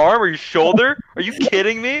your arm or your shoulder, are you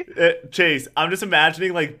kidding me? Chase, I'm just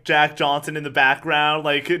imagining like Jack Johnson in the background,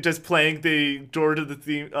 like just playing the George of the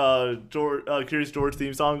theme, Curious George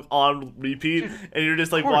theme song on repeat, and you're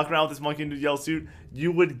just like walking around with this monkey in the yellow suit.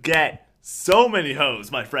 You would get so many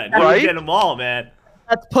hoes, my friend. You would Right? get them all, man.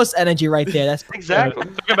 That's puss energy right there. That's Exactly.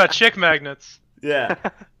 Talking about chick magnets. Yeah.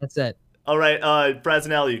 That's it. All right,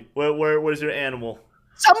 Brazinelli, where's your animal?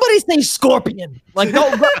 Somebody say scorpion. Like,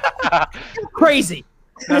 no, crazy.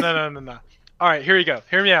 No. All right, here you go.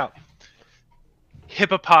 Hear me out.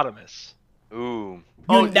 Hippopotamus. Ooh.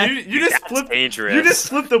 Oh, That's- you just flipped. Dangerous. You just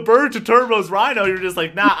flipped the bird to Turbo's rhino. You're just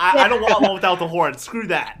like, nah, I don't want one without the horn. Screw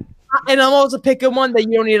that. And I'm also picking one that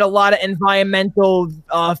you don't need a lot of environmental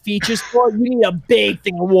features for. You need a big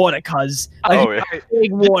thing of water, cuz. Like, Oh yeah.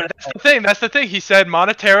 big water. That's the thing. He said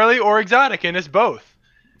monetarily or exotic, and it's both.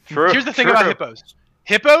 True. Here's the thing true. about hippos.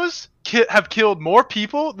 Hippos have killed more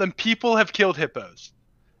people than people have killed hippos.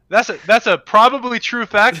 That's a probably true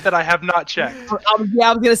fact that I have not checked. Yeah,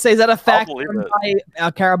 I was gonna say, is that a fact believe from it.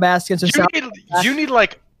 by Carol Baskins or something? You need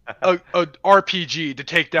like a RPG to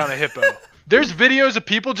take down a hippo. There's videos of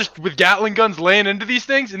people just with Gatling guns laying into these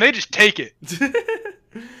things, and they just take it.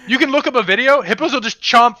 You can look up a video. Hippos will just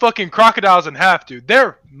chomp fucking crocodiles in half, dude.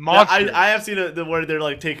 They're Yeah, monsters. I have seen the where they're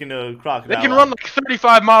like taking a They crocodile. can out. run like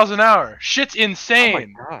 35 miles an hour. Shit's Oh my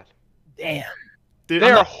insane. god. Damn. Dude, They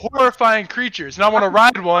I'm are not- horrifying creatures, and I want to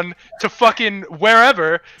ride one to fucking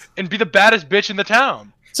wherever and be the baddest bitch in the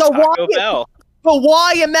town. So why? Taco Bell. But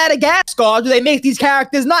why in Madagascar do they make these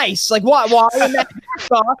characters nice? Like, why in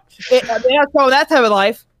Madagascar? They're not showing that type of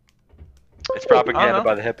life. It's propaganda know.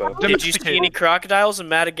 by the hippo. Did you see any crocodiles in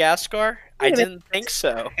Madagascar? I didn't think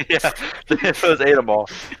so. Yeah, the hippos ate them all.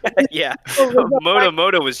 Yeah. We're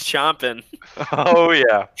Moto was chomping. Oh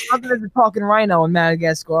yeah. talking rhino in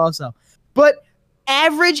Madagascar also. But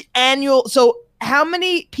average annual. So how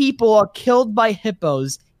many people are killed by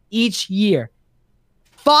hippos each year?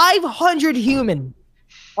 500 humans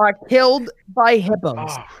are killed by hippos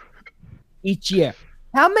Oh, each year.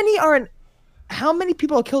 How many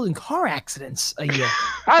people are killed in car accidents a year?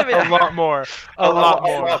 I mean, A lot more. A lot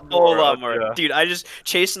more. A whole lot more. Yeah. Dude,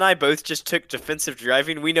 Chase and I both just took defensive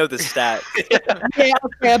driving. We know the stat. Yeah,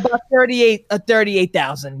 okay, about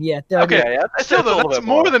 38,000. Yeah, 38. Okay, yeah, Still, a though, little that's bit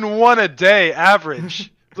more than one a day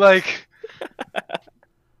average. Like,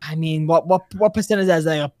 I mean, what percentage is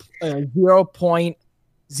that? A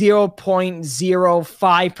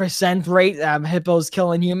 0.05% rate of hippos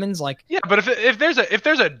killing humans? Like, yeah, but if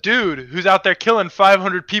there's a dude who's out there killing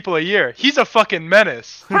 500 people a year, he's a fucking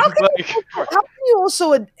menace. How can Like, how can you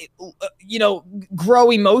also,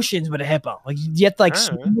 grow emotions with a hippo? Like, do you have to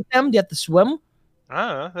swim with them? Do you have to swim?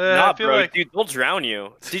 I Nah, feel bro, like dude, they'll drown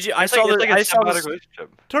you. Did you? I it's saw like, the. it's like a I saw symbiotic this.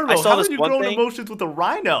 relationship. Turbo, I saw how this are you one growing thing- emotions with a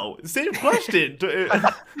rhino? Same question.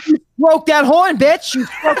 Broke that horn, bitch! You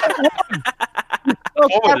broke that horn. You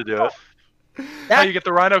broke One way that to do horn. it. how you get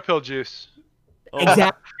the rhino pill juice. Oh, Exactly.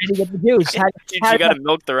 How do you get the juice? Dude, you gotta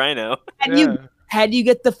milk the rhino. How do you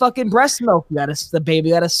get the fucking breast milk? The baby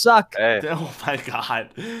gotta suck. Hey, Oh my god!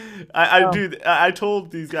 Oh. Dude, I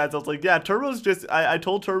told these guys, I was like, yeah, Turbo's just. I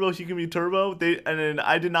told Turbo he can be Turbo. And then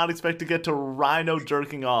I did not expect to get to Rhino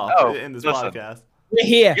jerking off Oh, in this listen. podcast. We're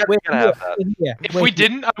here. You We're gotta here. have that. We're here. If We're we here.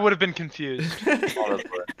 didn't, I would have been confused. honestly.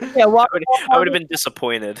 Yeah, why I would have been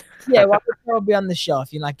disappointed. why would Turbo be on the show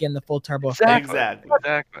if you're not getting the full Turbo? Exactly. Exactly.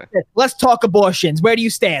 Exactly. Let's talk abortions. Where do you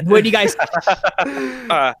stand? Where do you guys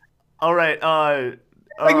All right.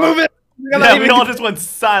 move it? Yeah, we all just went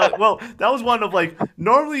silent. Well, that was one of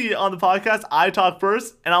normally on the podcast I talk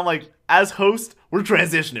first, and I'm like, as host, we're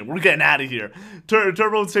transitioning. We're getting out of here.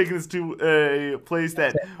 Turbo's taking us to a place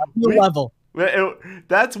that New level.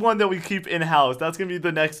 that's one that we keep in house. That's gonna be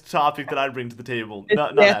the next topic that I bring to the table.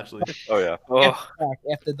 Not Yeah. actually. Oh yeah. Oh,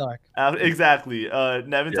 After dark. Exactly.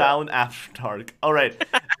 Nevin's Yeah. Island after dark. All right.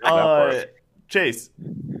 part. Chase,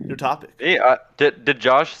 your topic. Hey, did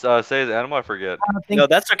Josh say his animal? I forget. I don't think no,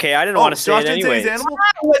 that's okay. I didn't want to say Josh it didn't say anyway. his animal?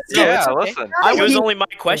 Yeah, it's okay. listen. It was only my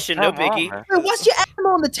question. No Come on, biggie. man. Wait, what's your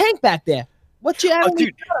animal in the tank back there? What's your animal?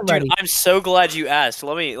 dude, already? I'm so glad you asked.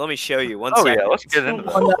 Let me show you. One Oh second. yeah, let's get into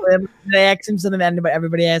Oh, this. no, they ask him something,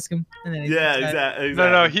 everybody ask him. And then he Yeah, says, exactly.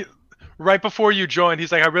 No, he right before you joined,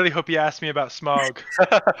 he's like, I really hope you asked me about smog.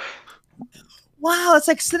 Wow, it's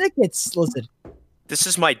like syndicates. Listen, This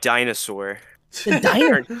is my dinosaur. the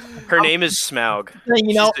diner. Her name is Smaug.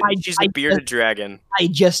 You know, She's a bearded dragon. I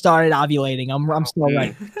just started ovulating. I'm still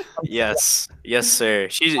right. Yes, yes, sir.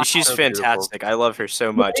 She's So beautiful. fantastic. I love her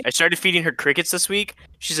so much. I started feeding her crickets this week.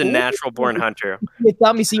 She's a natural born hunter. Your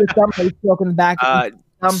thumb, you see your thumb, you stroking the back. Uh,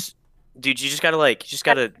 Um, dude, you just gotta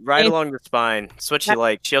ride along the spine. That's what she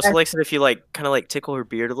likes. She also likes it if you kind of tickle her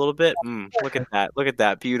beard a little bit. Look at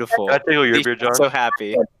that, beautiful. Can I tickle your She's beard, Josh? so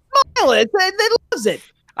happy. They loves it.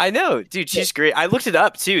 I know, dude. She's great. I looked it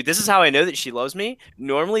up too. This is how I know that she loves me.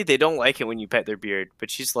 Normally, they don't like it when you pet their beard, but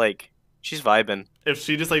she's vibing. If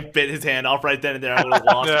she just bit his hand off right then and there, I would have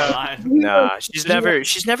lost my Yeah. mind. Nah, she's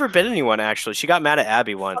never been anyone actually. She got mad at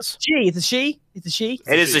Abby once. It's a she. It's a she.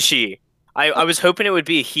 It is a she. I was hoping it would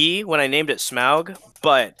be a he when I named it Smaug,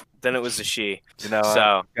 but then it was a she. You know,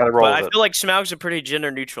 So, gotta roll but I with it. feel like Smaug's a pretty gender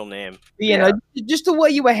neutral name. You know, just the way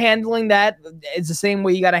you were handling that is the same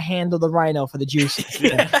way you got to handle the rhino for the juice.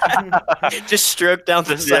 Just stroke down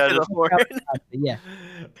the side of just- the horn. Yeah.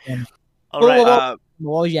 All right. Uh,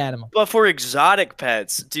 What was your animal? but for exotic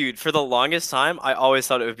pets, dude, for the longest time, I always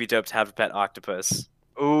thought it would be dope to have a pet octopus.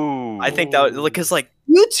 Ooh. I think that would, because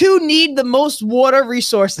You two need the most water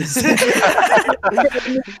resources. Your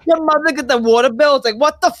mother get the water bill. It's like,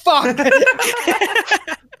 what the fuck?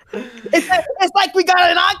 it's like we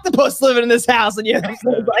got an octopus living in this house, and you're like,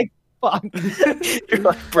 fuck. you're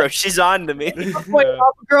like, bro, she's on to me. Wait,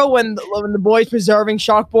 girl, when the boy's preserving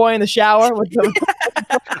Shark Boy in the shower. With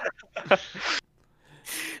the,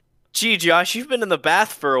 Gee, Josh, you've been in the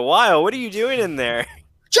bath for a while. What are you doing in there?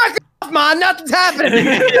 Jerk off, man. Nothing's happening.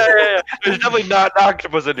 yeah. There's definitely not an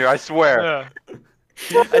octopus in here. I swear.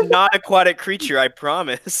 Yeah. A non-aquatic creature, I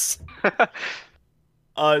promise.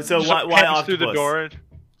 So Just why heads octopus? through the door.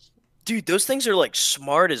 Dude, those things are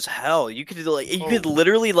smart as hell. You could could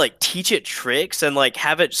literally teach it tricks and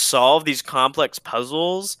have it solve these complex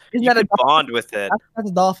puzzles. Isn't You that a could bond with it. That's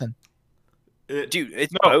a dolphin. Dude,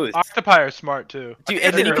 it's No, both. octopi are smart too. Dude,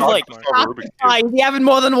 and then you They're could octopus. Octopi. Is he having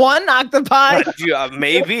more than one octopi?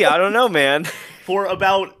 maybe, I don't know, man. For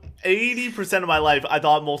about 80% of my life, I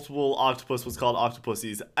thought multiple octopus was called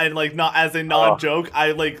octopussies, and not as a non-joke.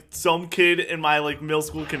 I some kid in my middle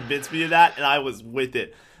school convinced me of that, and I was with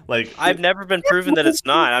it. I've never been proven that it's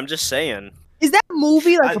not. I'm just saying. Is that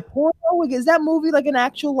movie like a porno? Like, is that movie like an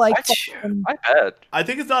actual like? I bet. I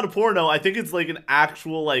think it's not a porno. I think it's like an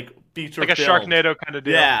actual like feature Like a film. Sharknado kind of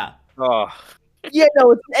deal. Yeah. Oh, Yeah,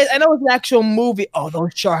 no, I know it's an actual movie. Oh,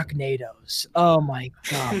 those Sharknadoes! Oh my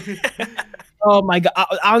god! Oh my god!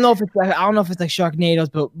 I don't know if it's like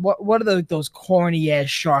Sharknadoes, but what are those corny ass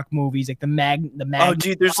shark movies like the oh,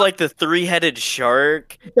 dude, there's like the 3-headed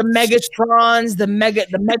shark. the Megatrons, the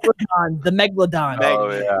Megalodons, the Megalodon. Oh,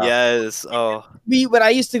 yeah. Yes. Oh. When I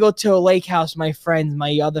used to go to a lake house, my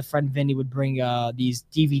other friend Vinny would bring these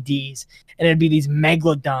DVDs, and it'd be these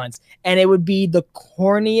Megalodons, and it would be the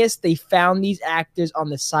corniest. They found these actors on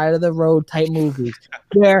the side of the road type movies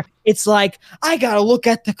where it's like, I gotta look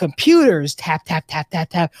at the computers, tap tap tap tap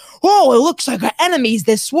tap. Oh, it looks like our enemy's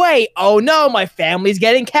this way. Oh no, my family's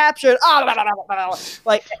getting captured. Oh,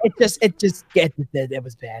 like it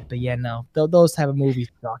was bad. But yeah, no, those type of movies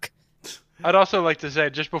suck. I'd also like to say,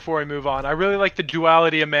 just before we move on, I really like the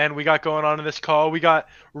duality of man we got going on in this call. We got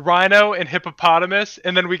rhino and hippopotamus,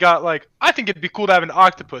 and then we got like, I think it'd be cool to have an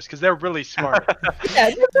octopus because they're really smart. Yeah,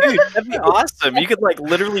 Dude, that'd be awesome. You could like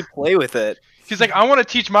literally play with it. He's like, I want to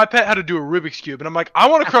teach my pet how to do a Rubik's Cube. And I'm like, I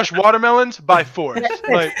want to crush watermelons by force.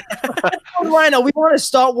 Like, Rhino, we want to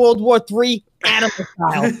start World War III animal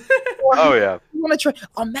style. Oh, yeah. We want to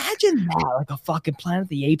try. Imagine that, like a fucking Planet of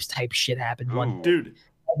the Apes type shit happened one Ooh. Dude,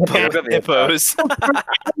 Hippos.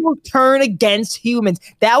 will turn against humans.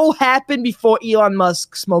 That will happen before Elon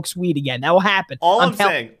Musk smokes weed again. That will happen. all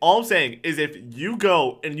I'm saying is if you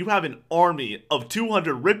go and you have an army of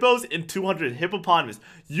 200 Rippos and 200 hippopotamus,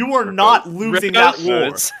 you are not losing that war.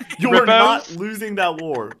 Rippos? You are Rippos? not losing that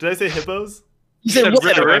war. Did I say hippos? You said, said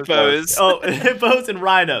what? Rippos. Oh, hippos and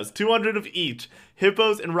rhinos, 200 of each.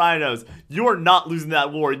 Hippos and rhinos. You are not losing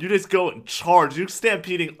that war. You just go and charge. You're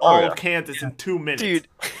stampeding all of Kansas in 2 minutes. Dude,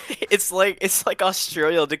 it's like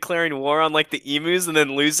Australia declaring war on like the emus and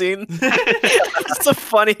then losing. That's the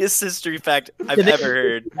funniest history fact I've Did they- ever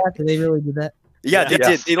heard. Did they really do that? Yeah, they Yeah.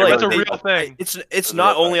 did. They, like, that's a they- real thing. It's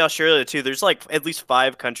not only Australia too. There's like at least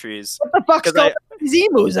 5 countries. What the fuck's 'Cause going on with these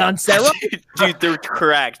emus on Sarah? Dude, they're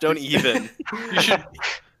cracked. Don't even. you should.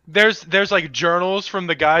 There's like journals from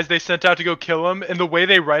the guys they sent out to go kill him, and the way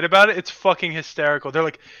they write about it, it's fucking hysterical. They're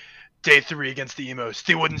like, day 3 against the emos.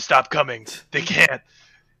 They wouldn't stop coming. They can't.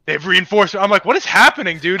 They've reinforced. I'm like, what is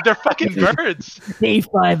happening, dude? They're fucking birds. Day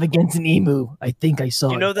 5 against an emu. I think I saw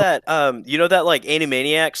You it. know that like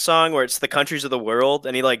Animaniacs song where it's the countries of the world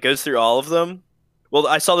and he like goes through all of them? Well,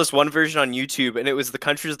 I saw this one version on YouTube and it was the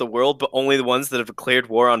countries of the world, but only the ones that have declared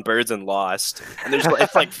war on birds and lost. And there's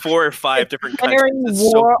it's like 4 or 5 different countries. Declaring It's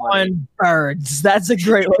so war funny. on birds. That's a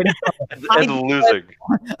great way to put it. And losing.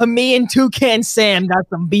 Me and Toucan Sam got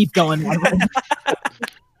some beef going on.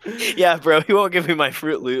 Yeah, bro, he won't give me my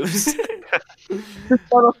Fruit Loops. This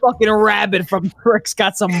motherfucking rabbit from Tricks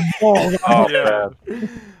got some balls. Oh, Yeah. man.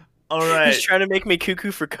 All right. He's trying to make me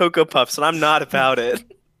cuckoo for Cocoa Puffs, and I'm not about it.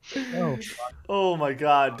 Oh, Oh my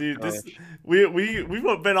god, dude! This we've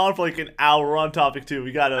been on for like an hour. We're on topic 2.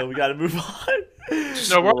 We gotta move on. Just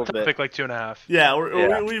No, a we're on little bit. topic like 2.5. Yeah,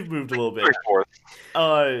 Yeah. we've moved a little bit.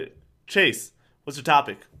 3/4. Chase, what's your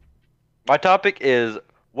topic? My topic is,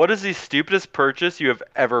 what is the stupidest purchase you have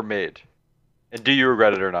ever made? And do you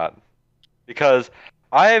regret it or not? Because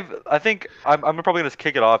I think I'm probably going to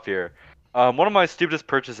kick it off here. One of my stupidest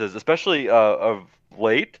purchases, especially of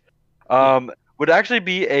late, would actually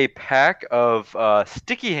be a pack of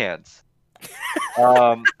sticky hands.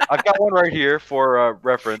 I've got one right here for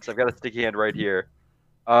reference. I've got a sticky hand right here.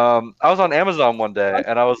 I was on Amazon one day,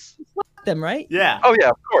 and I was... them, right? Yeah. Oh yeah,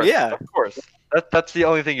 of course. Yeah. Of course. That's the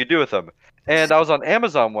only thing you do with them. And I was on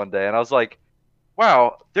Amazon one day and I was like,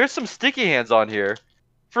 wow, there's some sticky hands on here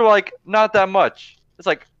for like not that much. It's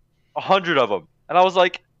like 100 of them. And I was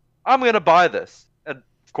like, I'm going to buy this. And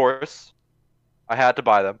of course, I had to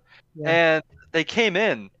buy them. Yeah. And they came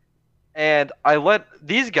in and I let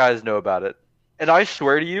these guys know about it. And I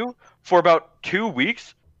swear to you, for about 2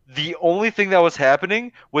 weeks, the only thing that was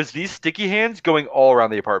happening was these sticky hands going all around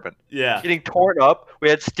the apartment. Yeah. Getting torn up. We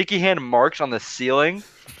had sticky hand marks on the ceiling.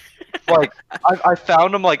 Like I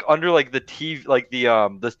found them like under like the TV, like the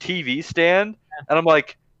TV stand, and I'm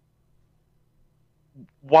like,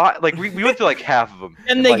 why? Like we went through like half of them.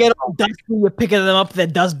 And they like, get all dusty. You're picking them up. They're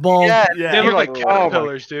dust balls. yeah, Yeah. They you're look like like, oh my-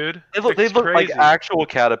 caterpillars, dude. They look It's like crazy. actual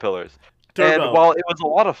caterpillars. Turbo. And while it was a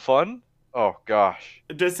lot of fun, oh gosh,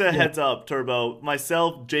 Just a heads up, Turbo.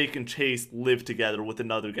 Myself, Jake, and Chase live together with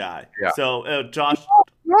another guy. Yeah. So, Josh,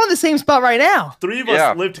 We're on the same spot right now. 3 of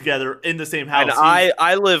Yeah. us live together in the same house. And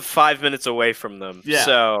I live 5 minutes away from them. Yeah.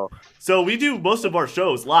 So So we do most of our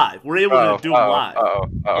shows live. We're able to do them live.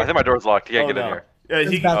 I think my door's locked. You can't get in no. here. Yeah, he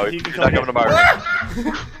It's about- can he's come not coming to my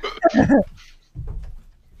room.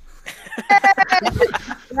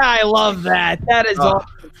 Yeah, I love that. That is Oh.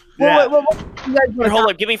 awesome. Yeah. What you guys go Here, to hold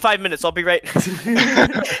up. Give me 5 minutes. I'll be right. you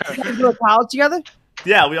guys go to college together?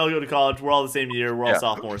 Yeah, we all go to college. We're all the same year. We're all Yeah.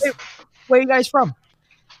 sophomores. Where are you guys from?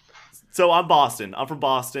 So I'm Boston. I'm from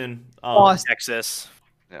Boston. Boston. Texas.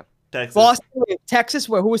 Texas. Boston, Texas.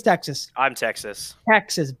 Where? Who was Texas? I'm Texas.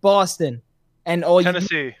 Texas, Boston, and all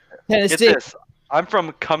Tennessee. You, Get Tennessee. this. I'm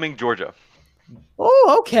from Cumming, Georgia.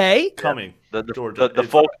 Oh, okay. Coming. The Georgia. the It's-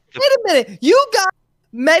 folk. Wait a minute. You guys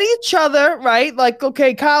met each other, right? Like,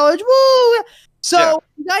 okay, college. Woo. So Yeah.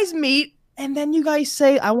 you guys meet, and then you guys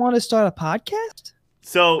say, "I want to start a podcast."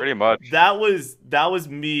 So Pretty much. that was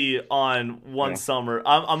me on one Yeah. summer.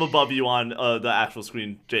 I'm above you on the actual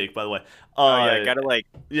screen, Jake. By the way. Oh yeah, gotta like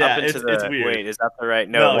yeah, up into it's the. weird. Wait, is that the right?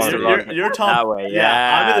 No, it's the wrong- you're that top. way.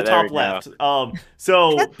 Yeah, I'm in the there top we go. left.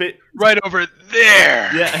 So, Right over there.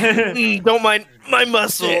 yeah. Don't mind my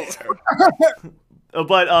muscles.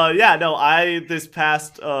 But yeah, no. This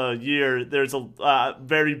past year, there's a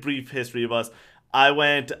very brief history of us.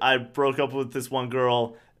 I broke up with this one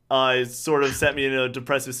girl. It sort of set me in a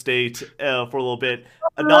depressive state for a little bit.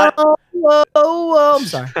 Not I'm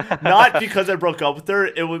sorry. not because I broke up with her.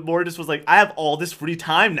 It was more just was like I have all this free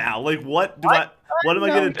time now. Like what am I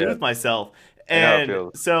gonna do Yeah. with myself? I know how it And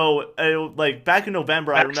feels. so like back in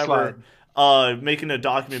November, I remember making a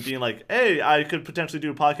document being like, hey, I could potentially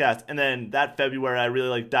do a podcast. And then that February, I really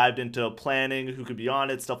like dived into planning who could be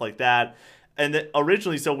on it, stuff like that. And then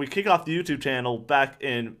originally, so we kick off the YouTube channel back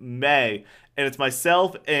in May, and it's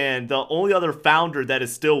myself and the only other founder that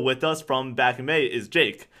is still with us from back in May is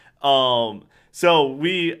Jake. So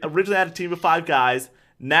we originally had a team of 5 guys.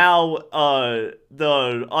 Now,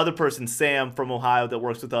 the other person, Sam from Ohio, that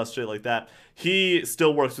works with us, shit like that, he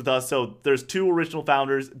still works with us. So there's 2 original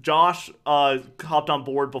founders. Josh hopped on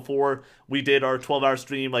board before we did our 12-hour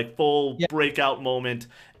stream, like full breakout moment.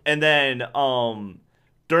 And then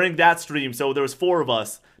during that stream, so there was 4 of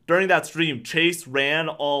us. During that stream, Chase ran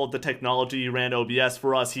all the technology, ran OBS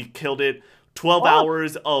for us. He killed it. 12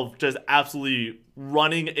 hours of just absolutely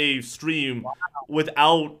running a stream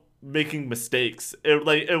without making mistakes. It would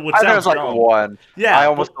I think sound it was like wrong. one. Yeah, I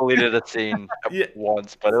almost deleted a scene Yeah.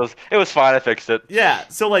 once, but it was fine. I fixed it. Yeah,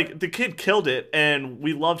 so like the kid killed it, and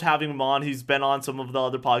we loved having him on. He's been on some of the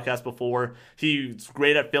other podcasts before. He's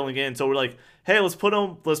great at filling in. So we're like, hey, let's put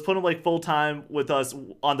him like full time with us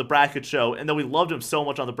on the Bracket Show. And then we loved him so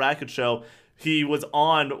much on the Bracket Show. He was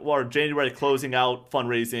on our January closing out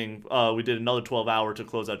fundraising. We did another 12-hour to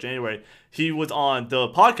close out January. He was on the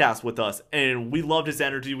podcast with us, and we loved his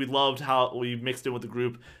energy. We loved how we mixed in with the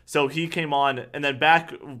group. So he came on, and then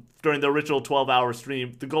back during the original 12-hour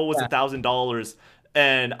stream, the goal was $1,000.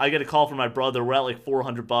 And I get a call from my brother. We're at like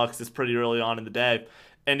 $400. It's pretty early on in the day.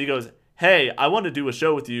 And he goes, hey, I want to do a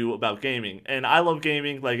show with you about gaming. And I love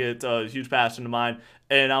gaming. Like, it's a huge passion of mine.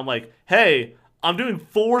 And I'm like, hey, I'm doing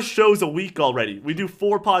 4 shows a week already. We do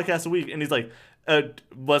 4 podcasts a week. And he's like,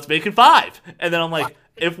 let's make it 5. And then I'm like,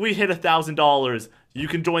 if we hit $1,000, you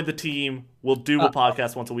can join the team. We'll do a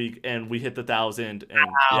podcast once a week. And we hit the 1,000.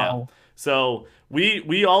 And yeah. So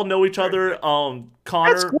we all know each other. That's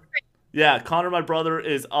Connor. great. Yeah, Connor, my brother,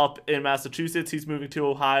 is up in Massachusetts. He's moving to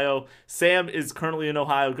Ohio. Sam is currently in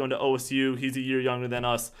Ohio going to OSU. He's a year younger than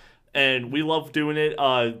us. And we love doing it.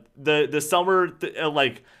 The summer,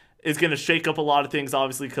 is going to shake up a lot of things,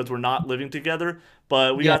 obviously, because we're not living together.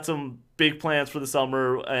 But we got some big plans for the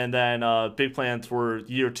summer, and then big plans for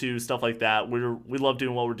year 2, stuff like that. We love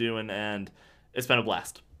doing what we're doing, and it's been a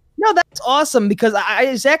blast. No, that's awesome because I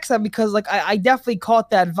just asked that because like I definitely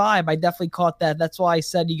caught that vibe. I definitely caught that. That's why I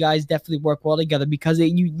said you guys definitely work well together because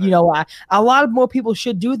you know a lot of more people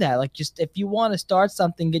should do that. Like just if you want to start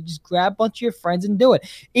something, just grab a bunch of your friends and do it.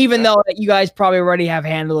 Even though you guys probably already have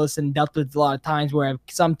handled this and dealt with a lot of times where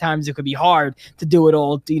sometimes it could be hard to do it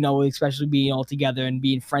all. You know, especially being all together and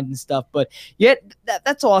being friends and stuff. But yet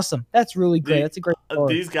that's awesome. That's really great. That's a great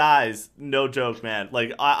story. These guys, no joke, man.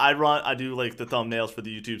 Like I do like the thumbnails for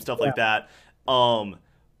the YouTube stuff like that.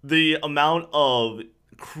 The amount of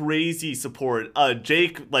crazy support.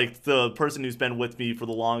 Jake, like the person who's been with me for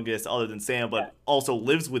the longest, other than Sam, but also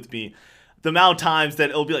lives with me. The amount of times that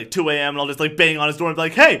it'll be like 2 a.m. and I'll just like bang on his door and be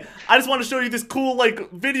like, "Hey, I just want to show you this cool like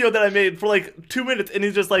video that I made for like 2 minutes," and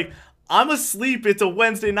he's just like, "I'm asleep. It's a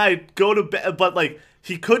Wednesday night. Go to bed." But like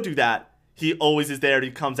he could do that. he always is there.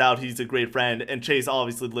 He comes out. He's a great friend. And Chase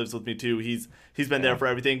obviously lives with me too. He's been there for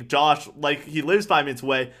everything. Josh, like, he lives 5 minutes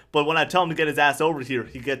away, but when I tell him to get his ass over here,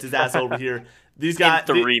 he gets his ass over here. These guys,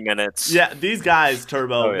 in 3 minutes. Yeah, these guys,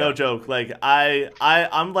 Turbo, Oh, yeah. no joke. Like,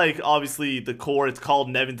 I'm like, obviously the core. It's called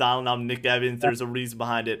Nevins Island. I'm Nick Evans. There's a reason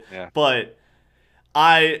behind it. Yeah. But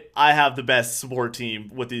I have the best support team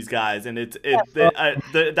with these guys, and that's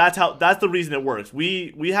the reason it works.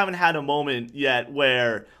 We haven't had a moment yet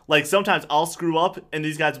where, like, sometimes I'll screw up and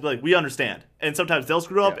these guys will be like, we understand, and sometimes they'll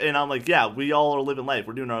screw up and I'm like, yeah, we all are living life,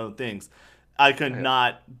 we're doing our own things. I could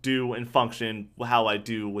not do and function how I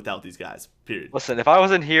do without these guys. Period. Listen, if I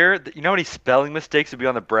wasn't here, you know how many spelling mistakes would be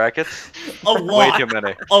on the brackets? A lot. Way too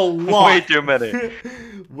many. A lot. Way too many.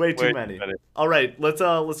 Way too many. All right, let's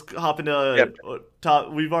hop into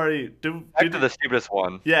top. We've already Back to the stupidest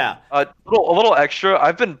one. Yeah. A little extra.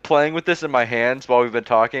 I've been playing with this in my hands while we've been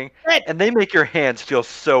talking, and they make your hands feel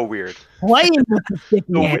so weird. Playing with the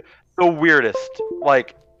sticky hand. The weirdest.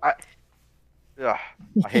 Like, I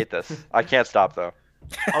hate this. I can't stop though.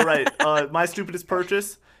 All right, my stupidest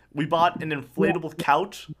purchase. We bought an inflatable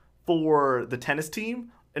couch for the tennis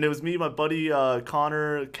team, and it was me, my buddy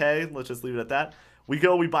Connor K. Let's just leave it at that.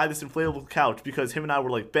 We buy this inflatable couch because him and I were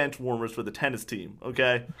like bench warmers for the tennis team,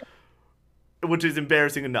 okay? Which is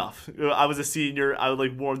embarrassing enough. I was a senior. I would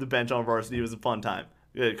like warm the bench on varsity. It was a fun time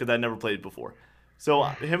because I never played before. So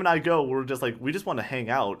him and I we're just like, we just want to hang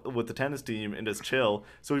out with the tennis team and just chill.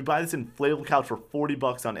 So we buy this inflatable couch for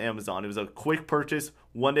 $40 on Amazon. It was a quick purchase.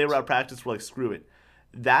 One day we're at practice. We're like, screw it.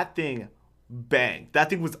 That thing bang.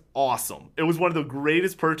 That thing was awesome. It was one of the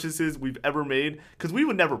greatest purchases we've ever made because we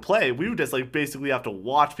would never play. We would just like basically have to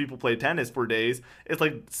watch people play tennis for days. It's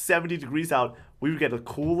like 70 degrees out. We would get a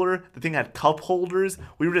cooler. The thing had cup holders.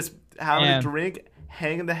 We were just having a drink,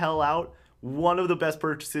 hanging the hell out. One of the best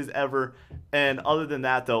purchases ever. And other than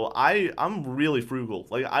that, though, I'm really frugal.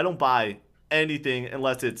 Like, I don't buy anything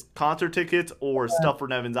unless it's concert tickets or stuff for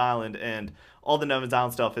Nevins Island, and all the Nevins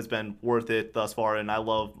Island stuff has been worth it thus far, and I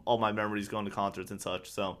love all my memories going to concerts and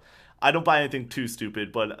such. So I don't buy anything too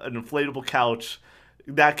stupid, but an inflatable couch,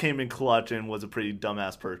 that came in clutch and was a pretty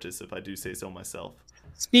dumbass purchase, if I do say so myself.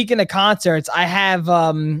 Speaking of concerts, I have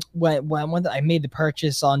when I made the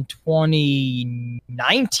purchase on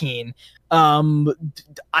 2019.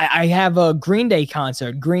 I have a Green Day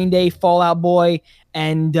concert, Green Day, Fall Out Boy,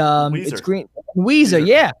 and it's Weezer,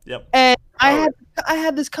 yeah. Yep. And I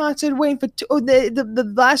had this concert waiting for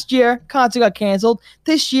the last year concert got canceled.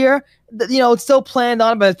 This year, it's still planned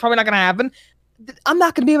on, but it's probably not gonna happen. I'm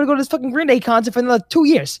not gonna be able to go to this fucking Green Day concert for another 2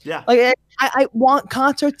 years. Yeah. Like I want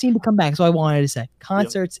concerts need to come back. So I wanted to say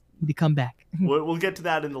concerts need to come back. We'll get to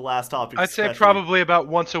that in the last topic. I'd say especially. probably about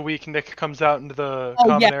once a week, Nick comes out into the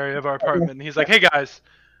common area of our apartment, and he's like, "Hey guys,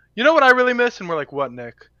 you know what I really miss?" And we're like, "What,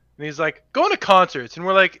 Nick?" And he's like, "Going to concerts." And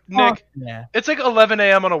we're like, "Nick, it's like 11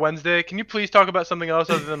 a.m. on a Wednesday. Can you please talk about something else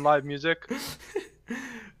other than live music?"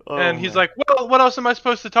 And he's like, "Well, what else am I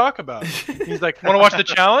supposed to talk about?" He's like, "Want to watch the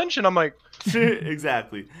challenge?" And I'm like,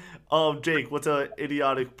 exactly. Jake, what's a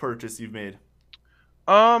idiotic purchase you've made?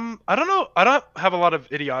 I don't know. I don't have a lot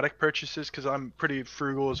of idiotic purchases because I'm pretty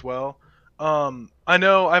frugal as well. I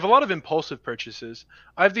know I have a lot of impulsive purchases.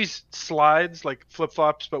 I have these slides, like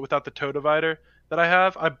flip-flops, but without the toe divider that I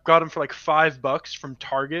have. I got them for like $5 from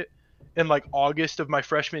Target in like August of my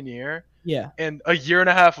freshman year. Yeah. And a year and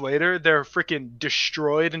a half later, they're freaking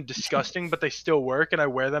destroyed and disgusting, but they still work, and I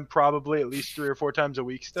wear them probably at least 3 or 4 times a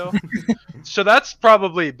week still. So that's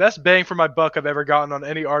probably best bang for my buck I've ever gotten on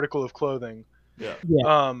any article of clothing. Yeah.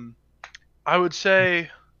 I would say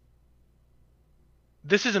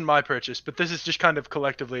this isn't my purchase, but this is just kind of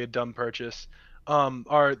collectively a dumb purchase.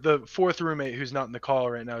 The fourth roommate who's not in the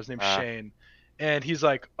call right now, his name's Shane, and he's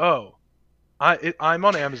like, "Oh, I'm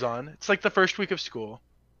on Amazon. It's like the first week of school.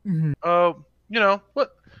 Mhm.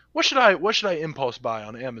 What should I impulse buy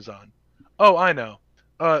on Amazon? Oh, I know.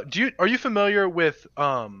 Are you familiar with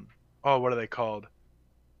what are they called?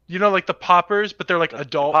 Like the poppers, but they're like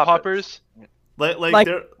adult poppers. Like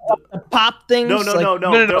they're the pop things. no.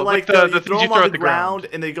 They're like the you throw them on the ground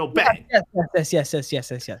and they go bang. Yes.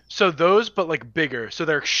 So those, but like bigger. So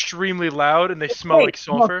they're extremely loud and they smell like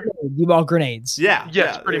sulfur. You bought grenades. Yeah.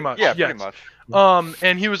 Yes, pretty much. Yeah, yes. pretty much.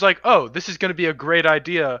 And he was like, "Oh, this is going to be a great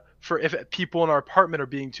idea for if people in our apartment are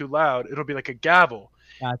being too loud. It'll be like a gavel."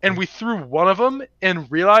 Gotcha. And we threw one of them and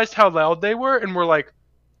realized how loud they were, and we're like,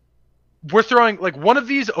 "We're throwing like one of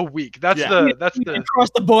these a week. That's the across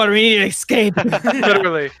the border. We need to escape.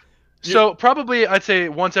 literally." So probably I'd say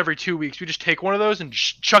once every 2 weeks we just take one of those and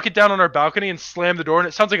chuck it down on our balcony and slam the door, and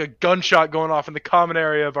it sounds like a gunshot going off in the common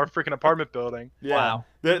area of our freaking apartment building. Yeah. Wow.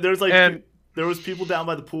 There's like And There was people down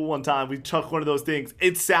by the pool one time. We chucked one of those things.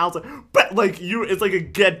 It sounds like it's like a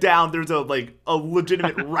get down. There's a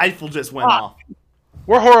legitimate rifle just went off.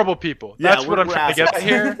 We're horrible people. Yeah, That's what I'm we're trying to get at assholes.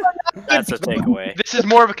 here. That's a takeaway. This is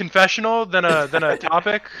more of a confessional than a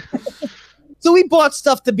topic. So we bought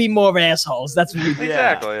stuff to be more assholes. That's what we did.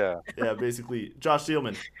 Exactly. Yeah. Yeah, basically. Josh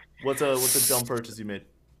Steelman, what's a dumb purchase you made?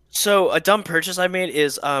 So a dumb purchase I made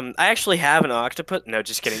is I actually have an octopus. No,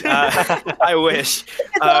 just kidding. I wish.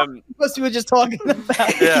 What we were just talking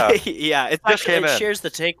about. Yeah. Yeah, it Just came in. shares the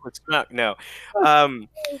tank with Snuck. No.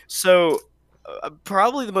 So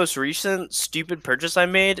probably the most recent stupid purchase I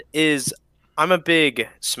made is I'm a big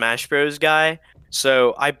Smash Bros guy.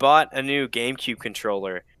 So I bought a new GameCube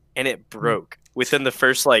controller and it broke within the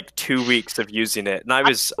first 2 weeks of using it, and I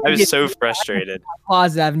was so frustrated.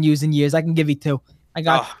 Pause that I haven't used in years. I can give you 2. I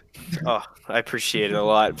got. Oh, I appreciate it a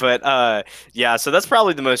lot. But yeah, so that's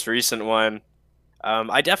probably the most recent one.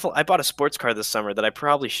 I bought a sports car this summer that I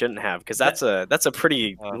probably shouldn't have because that's a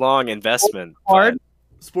pretty long investment. Hard?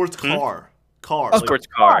 Sports car. Car. Oh, like- Sports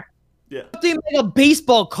car. yeah. Do you make a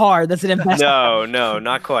baseball card? That's an investment. No,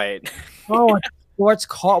 not quite. Oh, a sports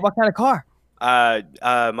car. What kind of car?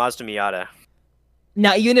 Mazda Miata.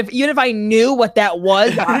 Now, even if I knew what that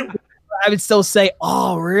was, I would still say,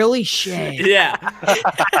 "Oh, really? Shame." Yeah.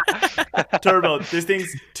 Turbo. This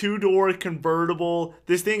thing's 2-door convertible.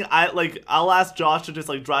 This thing, I'll ask Josh to just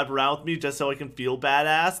drive around with me just so I can feel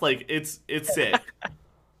badass. It's sick.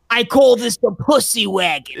 I call this the pussy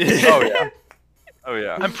wagon. Oh yeah. Oh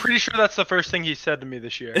yeah. I'm pretty sure that's the first thing he said to me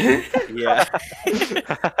this year. Yeah.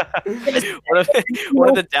 One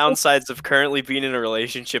of the downsides of currently being in a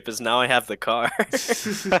relationship is now I have the car.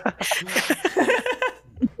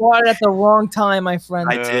 Bought it at the wrong time, my friend.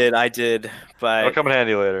 I did, It'll but come in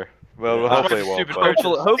handy later. Well, hopefully it won't. Stupid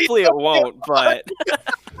But, hopefully it won't. But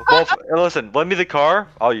well, listen, lend me the car.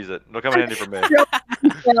 I'll use it. It'll come in handy for me.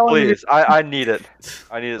 Please, I need it.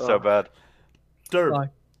 I need it so bad.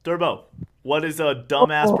 Turbo. What is a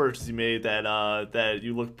dumbass purchase you made that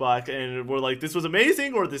you look back and were like, this was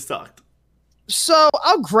amazing or this sucked? So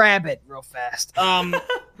I'll grab it real fast.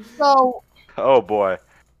 So Oh boy.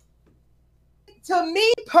 to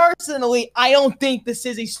me personally, I don't think this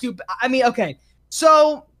is a stupid. I mean, okay.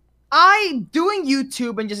 So I doing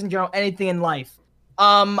YouTube and just in general anything in life.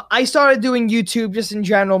 I started doing YouTube just in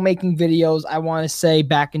general, making videos. I want to say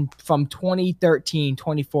back from 2013,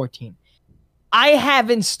 2014. I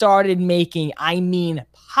haven't started making,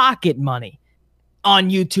 pocket money on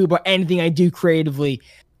YouTube or anything I do creatively,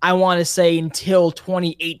 I want to say until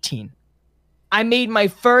 2018. I made my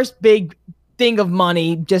first big thing of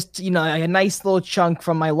money, just, a nice little chunk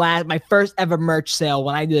from my first ever merch sale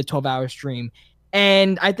when I did a 12-hour stream.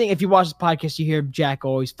 And I think if you watch this podcast, you hear Jack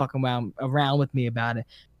always fucking around with me about it.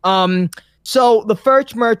 So the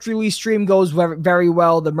first merch release stream goes very, very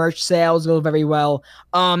well. The merch sales go very well.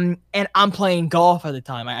 And I'm playing golf at the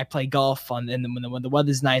time. I play golf and when the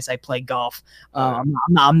weather's nice, I play golf. I'm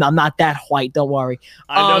not that white. Don't worry.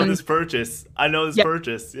 I know this purchase.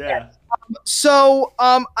 Purchase. Yeah. So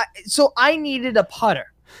I needed a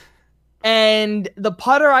putter, and the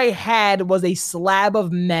putter I had was a slab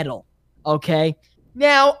of metal. Okay.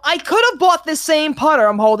 Now I could have bought the same putter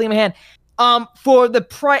I'm holding in my hand. For the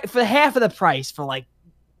price, for half of the price, for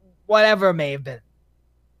whatever it may have been.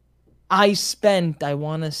 I spent, I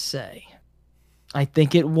want to say, I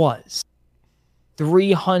think it was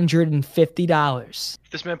 $350 If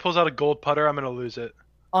this man pulls out a gold putter, I'm gonna lose it.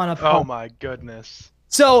 on a putter. Oh my goodness.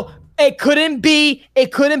 So it couldn't be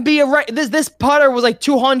this putter was like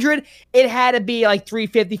 200. It had to be like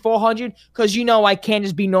 350, 400 because I can't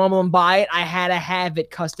just be normal and buy it. I had to have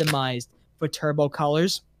it customized for turbo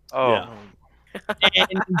colors. Oh. Yeah.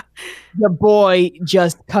 And the boy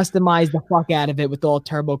just customized the fuck out of it with all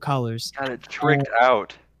turbo colors. Got it tricked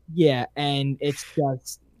out. Yeah, and it's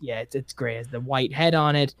just it's great. It's the white head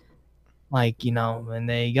on it, and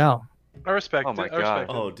there you go. I respect Oh my it. I respect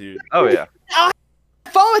Oh, it. dude. Oh yeah.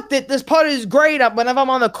 Fun with it. This putter is great. Whenever I'm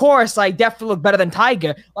on the course, I definitely look better than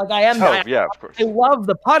Tiger. I am. Oh yeah, of course. I love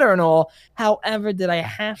the putter and all. However, did I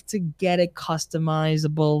have to get it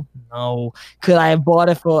customizable? No. Could I have bought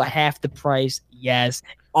it for half the price? Yes.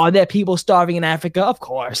 Are there people starving in Africa? Of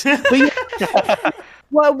course. But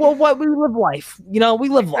what we live life. We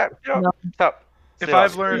live life. Stop. If Stay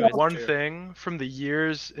I've off. learned Yeah. one thing from the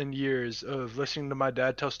years and years of listening to my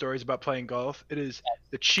dad tell stories about playing golf, it is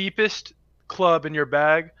the cheapest club in your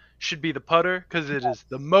bag should be the putter because it is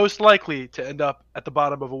the most likely to end up at the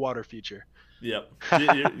bottom of a water feature. Yep.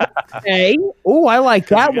 Hey. Oh, I like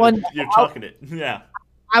that one. You're chucking it. Yeah.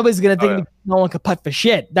 I was gonna think Oh, yeah. no one could putt for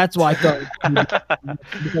shit. That's why I thought.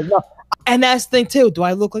 Because, no, And that's the thing too. Do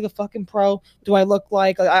I look like a fucking pro? Do I look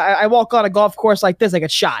like I walk on a golf course like this, I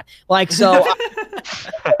get shot. Like so.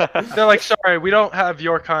 They're like, sorry, we don't have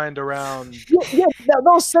your kind around. Yeah,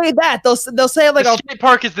 they'll say that. They'll say it like The a skate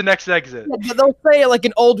park is the next exit. they'll say it like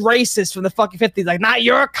an old racist from the fucking 50s, like not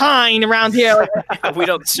your kind around here. Like, We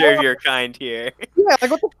don't serve your kind here. yeah,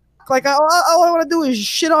 like what the fuck? Like all I want to do is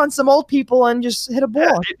shit on some old people and just hit a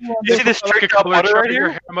ball. You see this Like a trick color butter chart, right your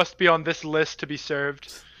here? hair must be on this list to be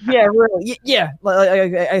served. Yeah, really. Yeah,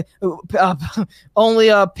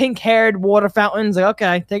 only pink-haired water fountains. Like,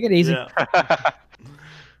 okay, take it easy. Yeah.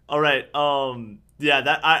 All right. Yeah.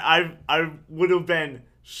 That I would have been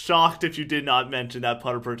shocked if you did not mention that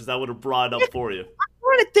putter purchase. I would have brought it up for you. I'm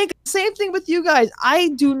trying to think. Same thing with you guys. I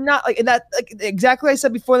do not like that. Like exactly what I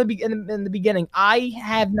said before in the beginning. I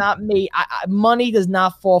have not made money does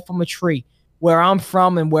not fall from a tree where I'm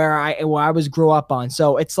from and where I was grew up on.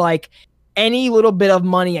 So it's like any little bit of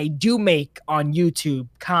money I do make on YouTube,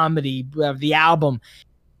 comedy, the album,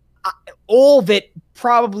 all of it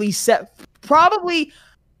probably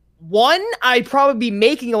one, I'd probably be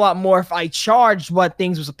making a lot more if I charged what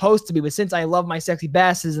things were supposed to be. But since I love my sexy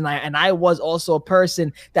bastards and I was also a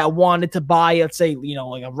person that wanted to buy, let's say, you know,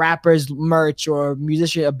 like a rapper's merch or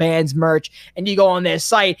a band's merch, and you go on their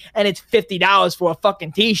site and it's $50 for a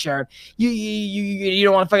fucking t-shirt, you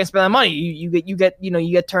don't want to fucking spend that money. You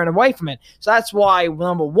get turned away from it. So that's why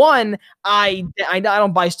number one, I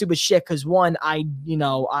don't buy stupid shit because one, I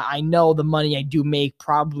know the money I do make,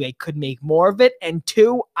 probably I could make more of it, and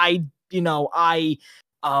two, I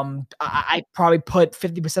probably put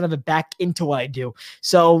 50% of it back into what I do.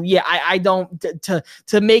 So yeah, I don't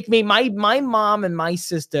to make me my mom and my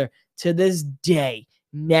sister to this day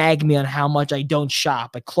nag me on how much I don't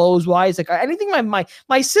shop, like clothes wise, like anything.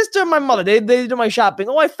 My sister and my mother, they do my shopping.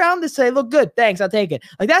 Oh, I found this today, look good, thanks, I'll take it.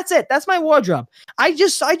 Like that's it. That's my wardrobe. I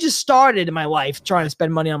just started in my life trying to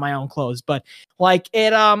spend money on my own clothes, but like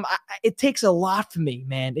it takes a lot for me,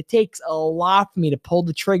 man. It takes a lot for me to pull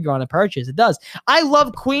the trigger on a purchase. It does. I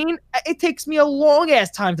love Queen. It takes me a long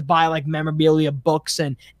ass time to buy like memorabilia, books,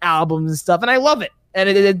 and albums and stuff, and I love it. And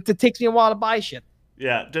it takes me a while to buy shit.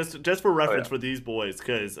 Yeah, just for reference for these boys,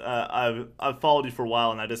 because I've followed you for a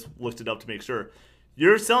while and I just looked it up to make sure.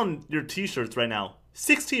 You're selling your T-shirts right now,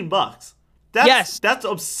 $16. That's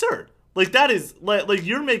absurd. Like that is like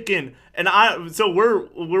you're making, and so we're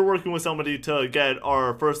working with somebody to get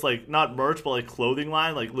our first like not merch but like clothing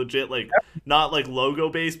line, like legit, like not like logo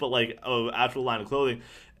based but like actual line of clothing.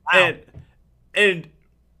 Wow. And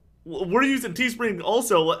we're using Teespring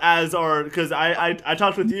also as our, because I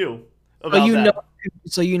talked with you about that.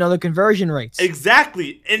 So you know the conversion rates.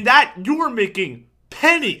 Exactly. And that you are making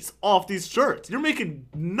pennies off these shirts. You're making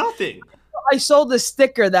nothing. I sold a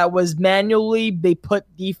sticker that was manually, they put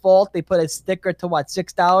a sticker to what,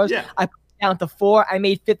 $6? Yeah. I put it down to $4. I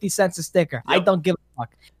made 50 cents a sticker. Yep. I don't give a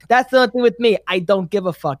fuck. That's the other thing with me. I don't give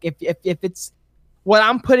a fuck. If it's what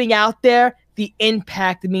I'm putting out there, the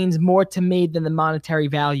impact means more to me than the monetary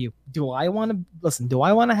value. Do I want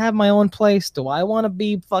to have my own place? Do I want to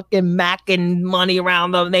be fucking macking money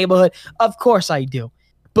around the neighborhood? Of course I do.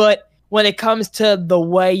 But when it comes to the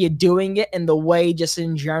way you're doing it and the way just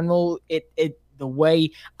in general, the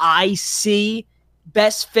way I see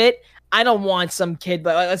best fit, I don't want some kid,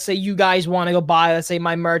 but let's say you guys want to go buy, let's say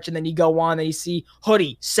my merch, and then you go on and you see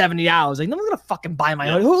hoodie, $70. Like, no one's going to fucking buy my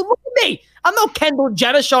hoodie. Look at me. I'm no Kendall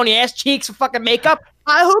Jenner showing your ass cheeks for fucking makeup.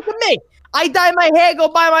 Look at me. I dye my hair, go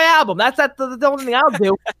buy my album. That's the only thing I'll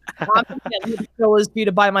do. I'm getting fillers for you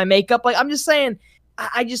to buy my makeup. Like, I'm just saying,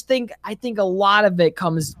 I think a lot of it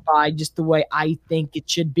comes by just the way I think it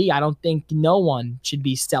should be. I don't think no one should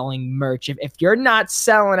be selling merch. If you're not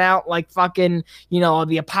selling out like fucking,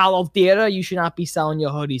 the Apollo Theater, you should not be selling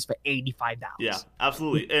your hoodies for $85. Yeah,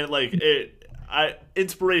 absolutely. And like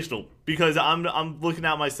inspirational, because I'm looking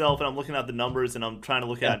at myself and I'm looking at the numbers and I'm trying to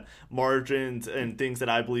look at margins and things that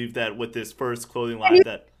I believe that with this first clothing line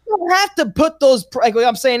that you don't have to put those, like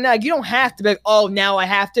I'm saying now, you don't have to be like, oh, now I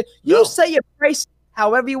have to. You say your price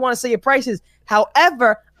however you want to say your prices.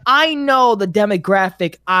 However, I know the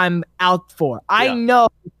demographic I'm out for. I know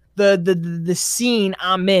the scene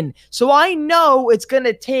I'm in. So I know it's going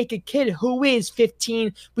to take a kid who is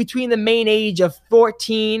 15, between the main age of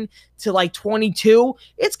 14 to like 22.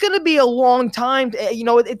 It's going to be a long time.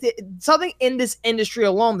 Something in this industry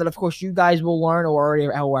alone that, of course, you guys will learn or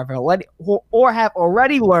have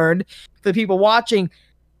already learned for the people watching.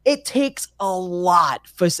 It takes a lot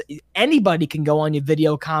for anybody can go on your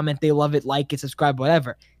video, comment, they love it, like it, subscribe,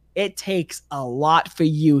 whatever. It takes a lot for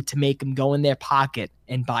you to make them go in their pocket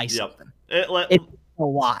and buy something. It's a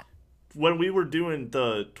lot. When we were doing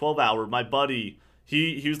the 12-hour, my buddy,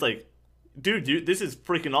 he was like, dude, this is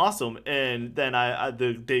freaking awesome. And then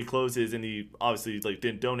the day closes and he obviously like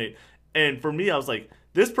didn't donate. And for me, I was like,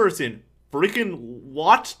 this person freaking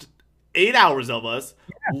watched 8 hours of us,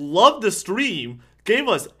 loved the stream, gave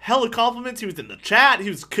us hella compliments. He was in the chat. He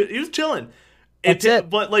was chilling.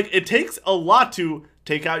 But like, it takes a lot to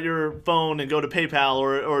take out your phone and go to PayPal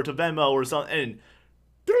or to Venmo or something, and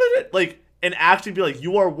like, and actually be like,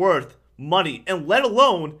 you are worth money, and let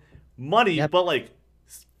alone money, but like,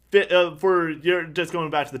 for you're just going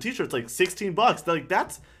back to the t-shirts, like $16. Like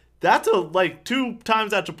that's a like 2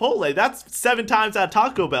 times at Chipotle. That's 7 times at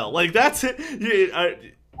Taco Bell. Like that's it.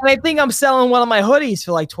 And I think I'm selling one of my hoodies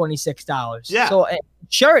for like $26. Yeah. So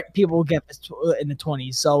shirt people will get this in the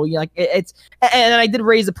 20s. So like it's, and I did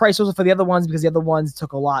raise the price also for the other ones because the other ones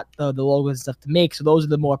took a lot, the logos and stuff to make. So those are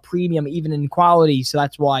the more premium, even in quality. So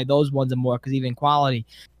that's why those ones are more, because even in quality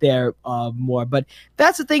they're more. But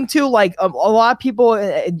that's the thing too. Like a lot of people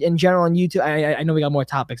in general on YouTube. I know we got more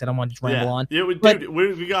topics. I don't want to just ramble on. Yeah,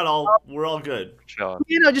 we're all good.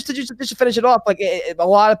 You know, just to finish it off, like a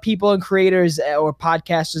lot of people and creators or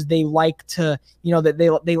podcasters, they like to, you know, that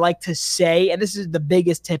they like to say, and this is the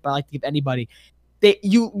biggest tip I like to give anybody.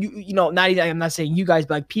 You know, I'm not saying you guys,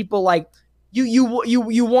 but like people like you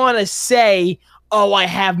want to say, oh, I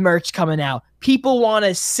have merch coming out. People want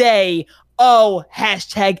to say, oh,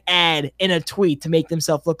 #ad in a tweet to make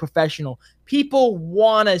themselves look professional. People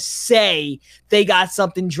want to say they got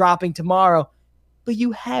something dropping tomorrow. But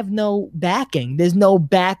you have no backing. There's no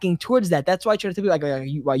backing towards that. That's why I try to tell people,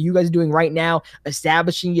 like what you guys are doing right now,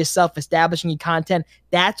 establishing yourself, establishing your content.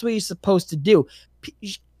 That's what you're supposed to do.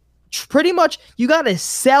 Pretty much, you got to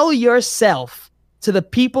sell yourself to the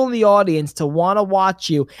people in the audience to want to watch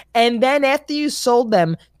you. And then after you sold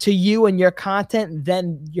them to you and your content,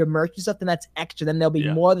 then your merch and stuff, then that's extra. Then they'll be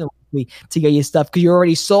more than likely to get your stuff because you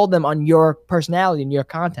already sold them on your personality and your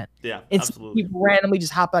content. Yeah, it's absolutely. People randomly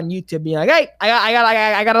just hop on YouTube being like, hey,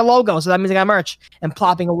 I got a logo, so that means I got merch, and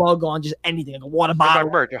plopping a logo on just anything, like a water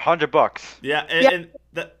bottle. Merch, $100. Yeah, and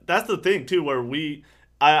that's the thing too, where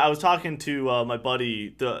I was talking to my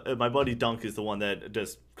buddy. My buddy Dunk is the one that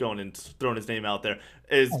just going and throwing his name out there,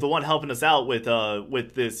 is the one helping us out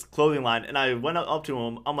with this clothing line. And I went up to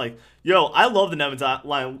him. I'm like, yo, I love the Nevins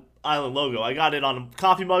Island logo. I got it on a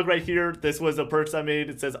coffee mug right here. This was a purchase I made.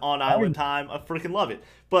 It says On Island Time. I freaking love it.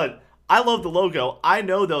 But I love the logo. I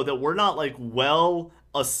know though that we're not like well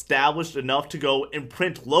established enough to go and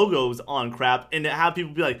print logos on crap and to have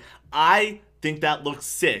people be like, I think that looks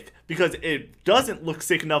sick, because it doesn't look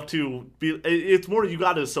sick enough to be. It's more, you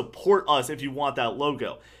got to support us if you want that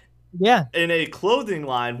logo. Yeah. In a clothing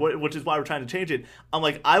line, which is why we're trying to change it, I'm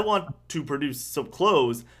like, I want to produce some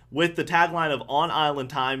clothes with the tagline of On Island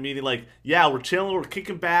Time, meaning like, yeah, we're chilling, we're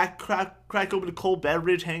kicking back, crack open a cold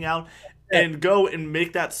beverage, hang out, and go and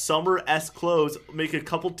make that summer-esque clothes, make a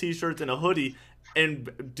couple t-shirts and a hoodie,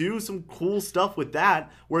 and do some cool stuff with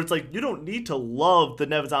that, where it's like, you don't need to love the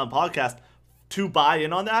Nevins Island podcast to buy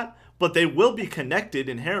in on that, but they will be connected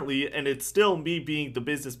inherently, and it's still me being the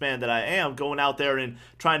businessman that I am, going out there and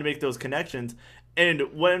trying to make those connections. And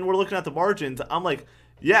when we're looking at the margins, I'm like,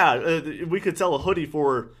 yeah, we could sell a hoodie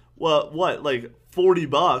for what like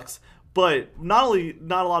 $40, but not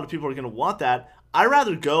a lot of people are going to want that. I'd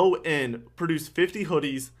rather go and produce 50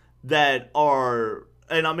 hoodies that are,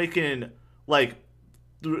 and I'm making like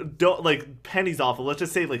pennies off of, let's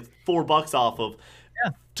just say like $4 off of,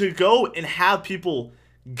 to go and have people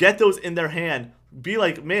get those in their hand, be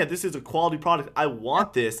like, man, this is a quality product, I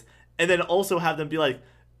want this, and then also have them be like,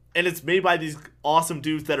 and it's made by these awesome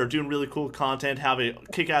dudes that are doing really cool content, have a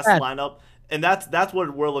kick-ass lineup, and that's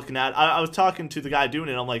what we're looking at. I was talking to the guy doing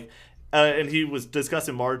it, I'm like, and he was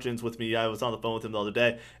discussing margins with me. I was on the phone with him the other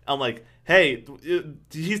day. I'm like, hey,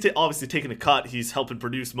 he's obviously taking a cut. He's helping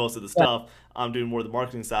produce most of the stuff. I'm doing more of the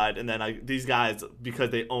marketing side. And then these guys, because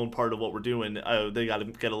they own part of what we're doing, they got to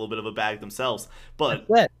get a little bit of a bag themselves. But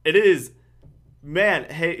it is,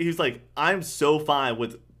 man, hey, he's like, I'm so fine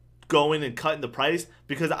with going and cutting the price,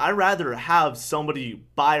 because I'd rather have somebody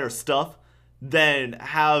buy our stuff than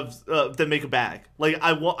make a bag. Like,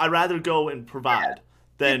 I'd rather go and provide.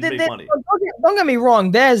 Make money. Don't get me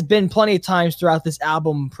wrong. There's been plenty of times throughout this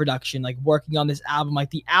album production, like working on this album,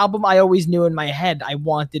 like the album, I always knew in my head I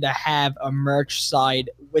wanted to have a merch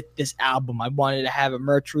side with this album. I wanted to have a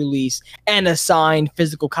merch release and a signed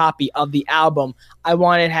physical copy of the album. I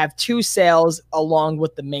wanted to have 2 sales along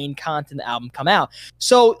with the main content of the album come out.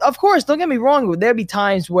 So, of course, don't get me wrong. There'd be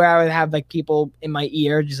times where I would have like people in my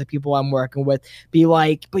ear, just like people I'm working with, be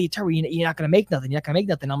like, but Terry, you're not going to make nothing. You're not going to make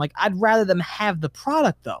nothing. I'm like, I'd rather them have the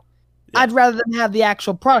product, though. Yeah. I'd rather them have the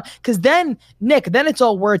actual product, because then, Nick, then it's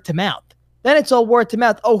all word to mouth. Then it's all word to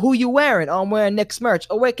mouth. Oh, who you wearing? Oh, I'm wearing Nick's merch.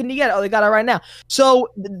 Oh, where can you get it? Oh, they got it right now. So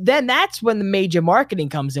then that's when the major marketing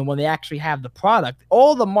comes in, when they actually have the product.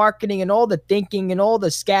 All the marketing and all the thinking and all the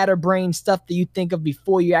scatterbrain stuff that you think of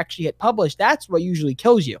before you actually hit publish, that's what usually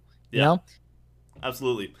kills you. You know?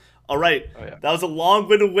 Absolutely. All right. Oh, yeah. That was a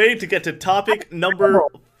long-winded way to get to topic number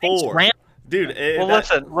 4. Thanks, Dude, Well,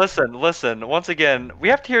 listen. Once again, we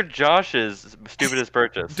have to hear Josh's stupidest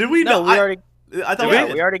purchase. did we No, know? we already. I thought Yeah,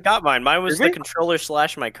 we we already got mine. Mine was Did the we? controller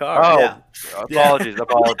 / my car. Oh, Yeah. apologies. I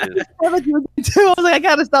was like, I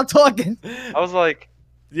gotta stop talking. I was like,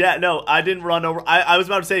 Yeah, no, I didn't run over. I was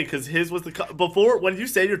about to say, because his was before, when you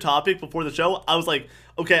say your topic before the show, I was like,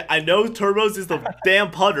 okay, I know Turbo's is the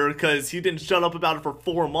damn putter because he didn't shut up about it for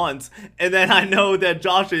 4 months. And then I know that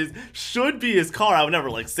Josh's should be his car. I would never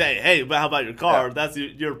like say, hey, but how about your car? Yeah. That's your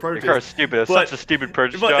your purchase. car's stupid. It's But- such a stupid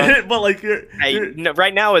purchase, John. But like, Hey, no,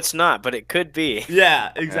 right now it's not, but it could be.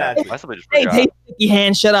 yeah, exactly. I simply just Hey, forgot. hey, sticky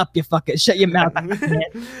hand, shut up, you fucking, shut your mouth.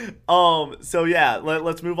 So yeah,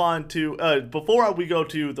 let's move on to before we go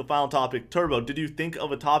to the final topic. Turbo, did you think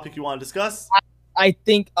of a topic you want to discuss? I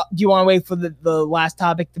think. Do you want to wait for the last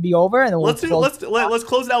topic to be over, and then Let's we'll let's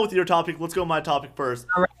close it out with your topic. Let's go my topic first.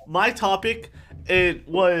 All right. My topic, it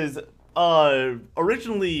was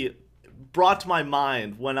originally brought to my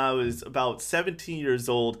mind when I was about 17 years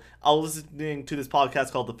old. I was listening to this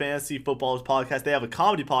podcast called the Fantasy Footballers Podcast. They have a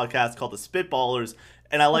comedy podcast called the Spitballers,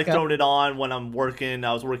 and I like Okay. throwing it on when I'm working.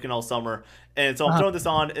 I was working all summer. And so I'm throwing this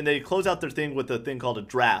on, and they close out their thing with a thing called a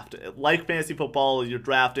draft. Like fantasy football, you're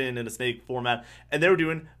drafting in a snake format, and they were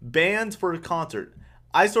doing bands for a concert.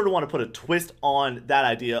 I sort of want to put a twist on that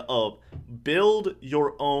idea of build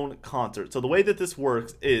your own concert. So the way that this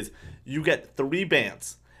works is you get 3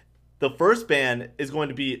 bands. The first band is going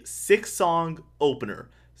to be 6-song opener.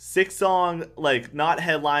 6-song, like, not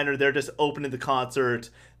headliner, they're just opening the concert.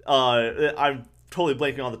 I'm totally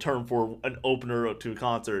blanking on the term for an opener to a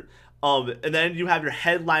concert. And then you have your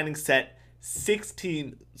headlining set,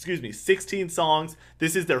 16 songs.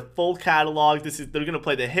 This is their full catalog. They're gonna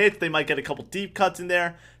play the hits. They might get a couple deep cuts in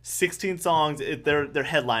there. 16 songs. They're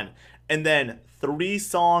headline, and then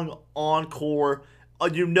 3-song encore.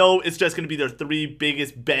 It's just gonna be their 3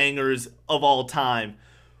 biggest bangers of all time.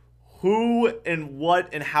 Who and what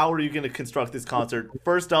and how are you gonna construct this concert?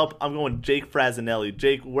 First up, I'm going Jake Frasinelli.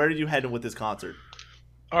 Jake, where are you heading with this concert?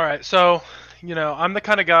 All right, so I'm the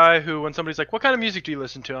kind of guy who, when somebody's like, "What kind of music do you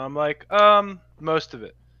listen to?" I'm like, most of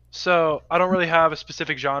it. So I don't really have a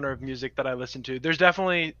specific genre of music that I listen to. There's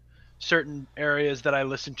definitely certain areas that I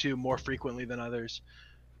listen to more frequently than others.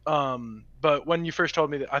 But when you first told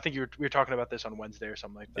me that, I think we were talking about this on Wednesday or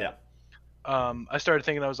something like that. Yeah. I started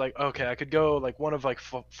thinking, I was like, okay, I could go like one of like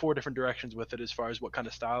 4 different directions with it as far as what kind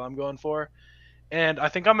of style I'm going for. And I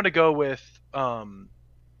think I'm going to go with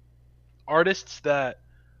artists that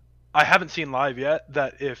I haven't seen live yet,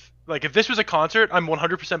 that if this was a concert, I'm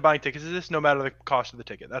 100% buying tickets to this no matter the cost of the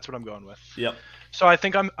ticket. That's what I'm going with. Yep. So I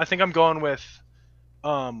think I'm going with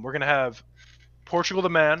we're going to have Portugal the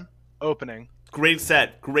Man opening. Great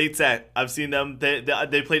set. I've seen them.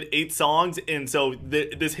 They played 8 songs, and so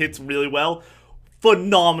this hits really well.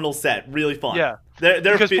 Phenomenal set. Really fun. Yeah. They're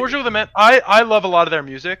Because Portugal the Man, I love a lot of their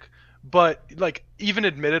music, but like even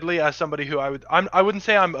admittedly as somebody who I wouldn't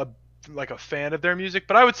say I'm a fan of their music,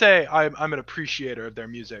 but I would say I'm an appreciator of their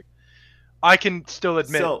music. I can still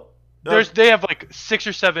admit they have like 6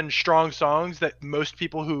 or 7 strong songs that most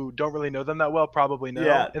people who don't really know them that well probably know.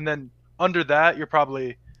 Yeah. And then under that you're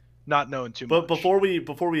probably not known too much. But before we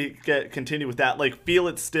continue with that, like, Feel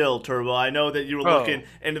It Still, Turbo. I know that you were looking,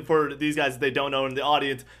 and for these guys that they don't know in the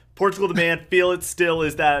audience, Portugal the Man, Feel It Still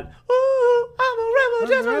is that. Ooh, I'm a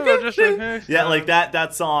rebel, just like yeah, like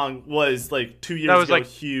that song was like 2 years was ago, like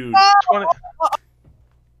huge. 20,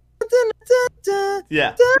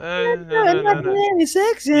 Yeah,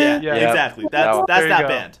 Yeah. yeah, exactly. That's There you that go.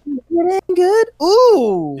 band. Getting good.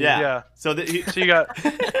 Ooh. Yeah. So that So you got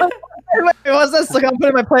What's that song? I'm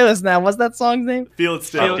putting my playlist now. What's that song's name? Feel It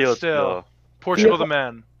Still. Feel It Still. Portugal the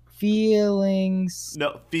Man. Feelings.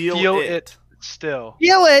 No, Feel Feel It. It Still.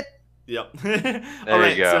 Feel it. Yep. All you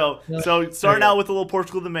right. go. So starting out with a little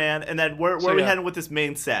Portugal the Man, and then where are we heading with this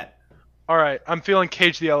main set? All right, I'm feeling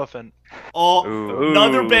Cage the Elephant. Oh, Ooh.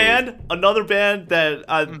 another band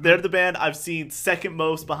that they're the band I've seen second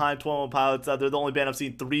most behind 21 Pilots. They're the only band I've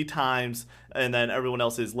seen 3 times, and then everyone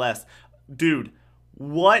else is less. Dude,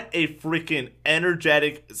 what a freaking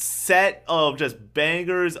energetic set of just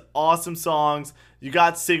bangers, awesome songs. You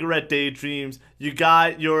got Cigarette Daydreams. You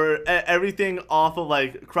got your everything off of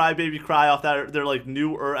like Cry Baby Cry off their like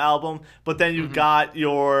newer album. But then you got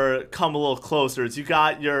your Come a Little Closer. You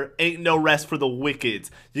got your Ain't No Rest for the Wickeds.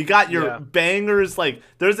 You got your bangers. Like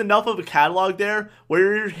there's enough of a catalog there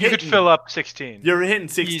where you're hitting. You could fill up 16. You're hitting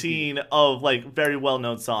 16 of like very well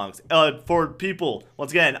known songs. For people,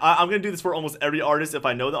 once again, I'm gonna do this for almost every artist if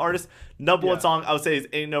I know the artist. Number one song I would say is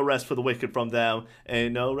Ain't No Rest for the Wicked from them.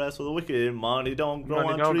 Ain't no rest for the wicked. Money don't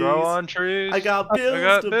grow on trees. I got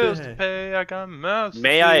bills to pay. I got mouths.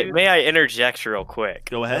 May I interject real quick?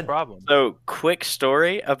 Go ahead. No problem. So, quick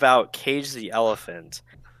story about Cage the Elephant.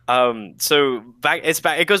 So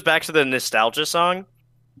it goes back to the nostalgia song.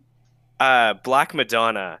 Black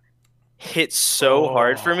Madonna hit so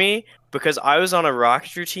hard for me because I was on a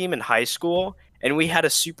rocketry team in high school. And we had a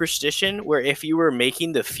superstition where if you were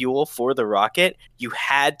making the fuel for the rocket, you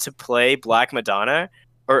had to play Black Madonna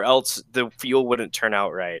or else the fuel wouldn't turn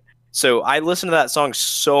out right. So I listened to that song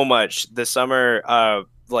so much the summer,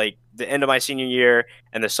 like the end of my senior year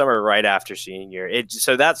and the summer right after senior year.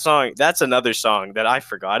 So that song, that's another song that I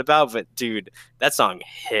forgot about, but dude, that song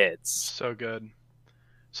hits. So good.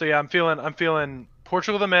 So yeah, I'm feeling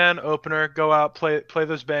Portugal the Man opener, go out, play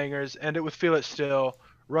those bangers, end it with Feel It Still.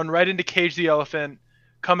 Run right into Cage the Elephant,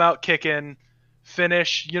 come out kicking,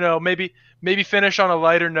 finish, maybe finish on a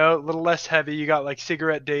lighter note, a little less heavy. You got like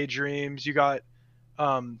Cigarette Daydreams, you got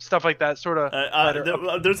stuff like that, sort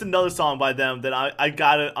of. There's another song by them that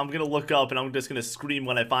I'm gonna look up and I'm just gonna scream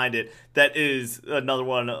when I find it. That is another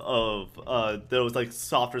one of those like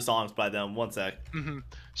softer songs by them. One sec. Mm-hmm.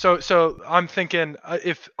 So I'm thinking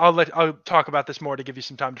if I'll talk about this more to give you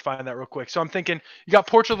some time to find that real quick. So I'm thinking you got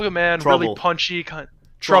Portugal the Man, really punchy.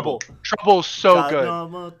 Trouble's so got good. No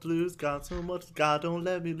much to lose, got so much, God don't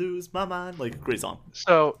let me lose my mind. Like great song.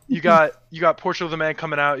 So you got Portugal the Man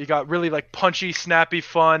coming out. You got really like punchy, snappy,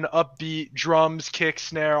 fun, upbeat drums, kick,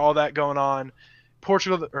 snare, all that going on. Cage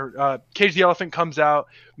the Elephant comes out,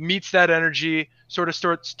 meets that energy, sort of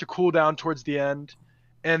starts to cool down towards the end,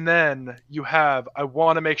 and then you have I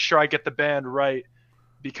want to make sure I get the band right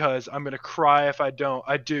because I'm gonna cry if I don't.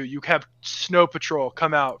 I do. You have Snow Patrol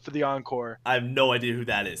come out for the encore. I have no idea who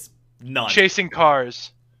that is. None. Chasing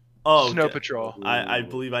Cars. Oh, Snow okay. Patrol. I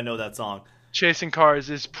believe I know that song. Chasing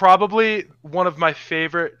Cars is probably one of my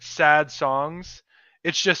favorite sad songs.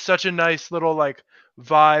 It's just such a nice little like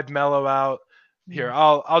vibe, mellow out. Here,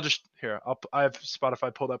 I have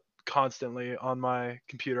Spotify pulled up constantly on my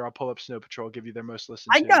computer. I'll pull up Snow Patrol, give you their most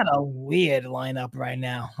listened I to. got a weird lineup right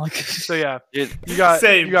now. So yeah, Dude, you got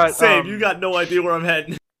same. You got You got no idea where I'm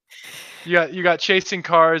heading. You got Chasing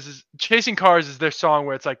Cars. Chasing Cars is their song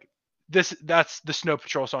where it's like this. That's the Snow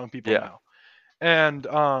Patrol song people know, and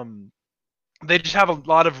they just have a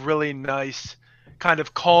lot of really nice, kind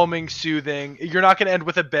of calming, soothing. You're not gonna end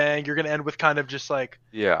with a bang. You're gonna end with kind of just like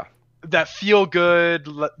that feel good,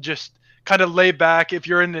 just kind of lay back. If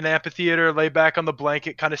you're in an amphitheater, lay back on the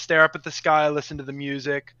blanket, kind of stare up at the sky, listen to the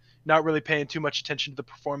music, not really paying too much attention to the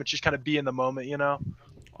performance, just kind of be in the moment,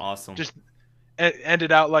 Awesome. Just end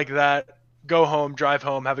it out like that. Go home, drive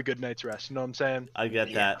home, have a good night's rest. You know what I'm saying? I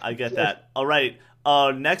get that. All right.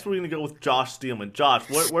 Next we're gonna go with Josh Steelman. Josh,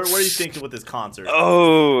 what are you thinking with this concert?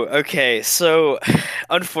 Oh, okay. So,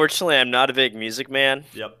 unfortunately, I'm not a big music man.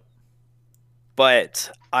 Yep.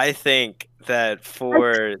 But I think that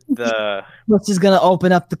for the This is gonna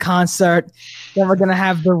open up the concert. Then we're gonna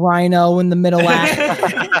have the Rhino in the middle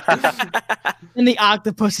act, and the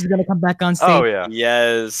Octopus is gonna come back on stage. Oh yeah.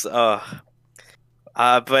 yes, but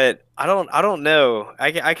I don't know.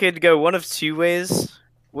 I could go one of two ways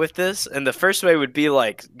with this, and the first way would be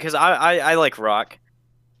like because I like rock,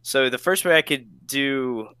 so the first way I could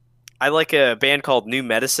do I like a band called New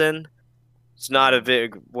Medicine. It's not a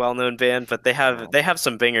big, well-known band, but they have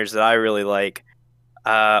some bangers that I really like.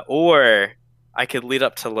 Or I could lead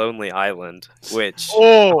up to Lonely Island, which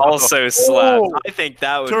also slaps. I think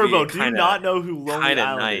that would Turbo, be do you not know who Lonely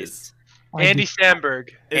Island is? Andy Samberg.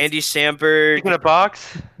 Andy Samberg. In a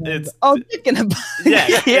box. It's Dick in a box.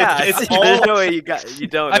 yeah. It's all. There's no way you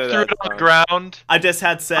don't I know threw that it on the song. ground. I just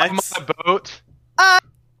had I'm sex. on a boat.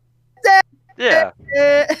 Yeah.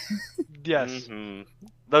 Yes. Mhm.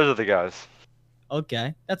 Those are the guys.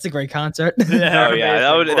 Okay, that's a great concert. Yeah. Oh yeah,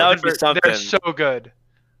 that would be something. They're so good.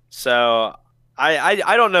 So I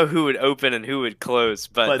don't know who would open and who would close,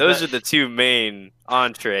 but those are the two main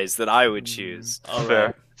entrees that I would choose. All Fair.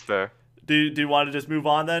 right. Fair. Do you want to just move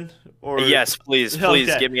on then? Or Yes, please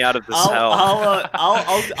Okay. get me out of this hell.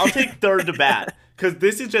 I'll take third to bat because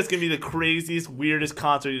this is just gonna be the craziest, weirdest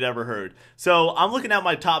concert you've ever heard. So I'm looking at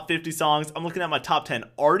my top 50 songs. I'm looking at my top 10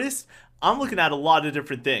 artists. I'm looking at a lot of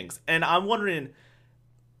different things, and I'm wondering,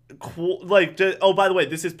 oh, by the way,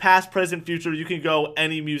 this is past, present, future. You can go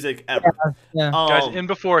any music ever. Yeah. Guys, in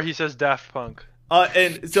before he says Daft Punk.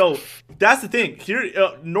 And so that's the thing. Here,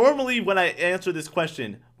 normally when I answer this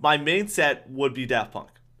question, my main set would be Daft Punk.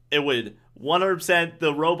 It would 100%.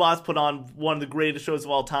 The Robots put on one of the greatest shows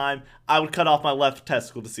of all time. I would cut off my left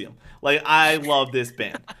testicle to see them. Like, I love this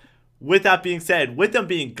band. With that being said, with them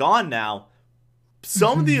being gone now,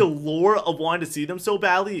 some of the allure of wanting to see them so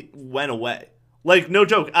badly went away. Like, no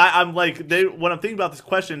joke. I'm like, when I'm thinking about this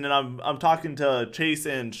question, and I'm talking to Chase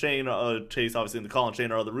and Shane, Chase obviously in the call, and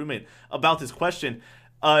Shane, our other roommate, about this question,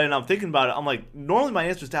 and I'm thinking about it. I'm like, normally my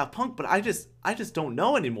answer is Daft Punk, but I just don't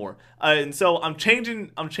know anymore. And so I'm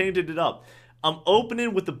changing it up. I'm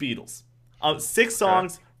opening with the Beatles. 6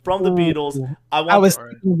 songs from the Beatles.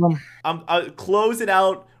 I close it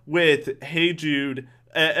out with Hey Jude.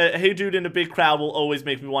 Hey Jude in a big crowd will always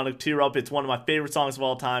make me want to tear up. It's one of my favorite songs of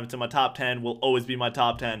all time. It's in my top 10. Will always be my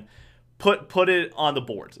top 10. Put it on the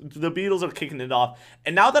board. The Beatles are kicking it off.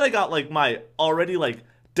 And now that I got like my already like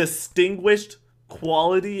distinguished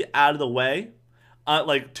quality out of the way,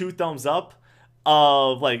 like 2 thumbs up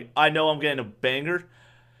of like I know I'm getting a banger.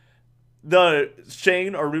 The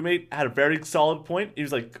Shane, our roommate, had a very solid point. He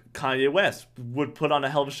was like, Kanye West would put on a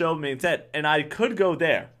hell of a show, main set, and I could go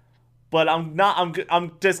there. But I'm not.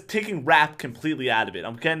 I'm just taking rap completely out of it.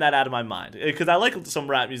 I'm getting that out of my mind because I like some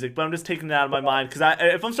rap music, but I'm just taking it out of my mind because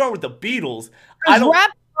if I'm starting with the Beatles, I don't.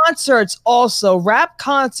 Rap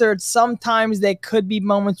concerts. Sometimes there could be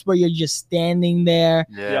moments where you're just standing there.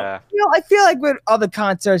 Yeah. You know, I feel like with other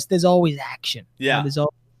concerts, there's always action. Yeah. You know,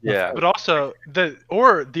 Yeah. But also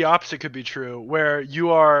the opposite could be true, where you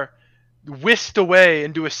are whisked away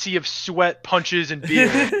into a sea of sweat, punches, and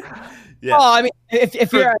beer. Yeah. Oh, I mean,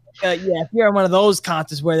 if you're if you're at one of those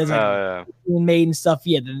concerts where there's like being made and stuff,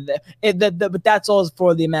 but that's all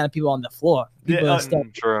for the amount of people on the floor. People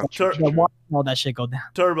watching all that shit go down.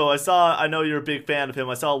 Turbo, I know you're a big fan of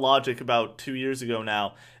him. I saw Logic about 2 years ago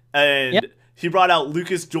now, and he brought out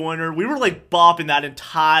Lucas Joyner. We were like bopping that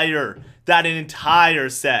entire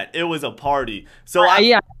set. It was a party. So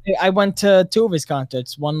I went to 2 of his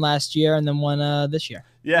concerts, one last year and then one this year.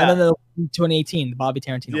 Yeah. And then 2018, the Bobby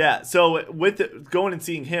Tarantino. Yeah. So with going and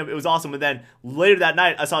seeing him, it was awesome. And then later that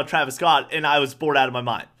night, I saw Travis Scott, and I was bored out of my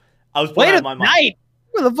mind. Where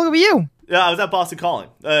the fuck were you? Yeah, I was at Boston Calling.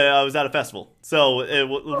 I was at a festival. So it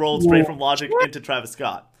rolled straight from Logic into Travis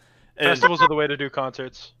Scott. And festivals are the way to do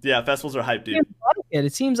concerts. Yeah, festivals are hype, dude.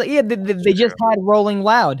 It seems like they just had Rolling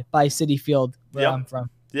Loud by Citi Field where I'm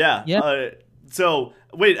from. Yeah. So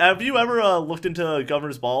wait, have you ever looked into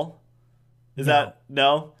Governor's Ball? Is that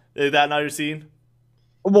not your scene?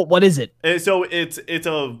 What is it? So it's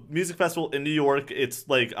a music festival in New York. It's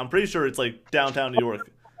like I'm pretty sure it's like downtown New York.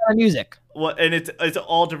 Music. Well, and it's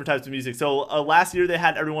all different types of music. So last year they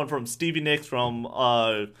had everyone from Stevie Nicks, from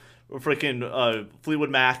freaking Fleetwood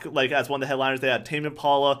Mac, like as one of the headliners. They had Tame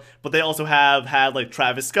Impala, but they also have had like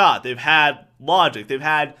Travis Scott. They've had Logic. They've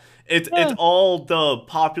had it's all the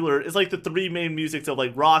popular. It's like the 3 main musics of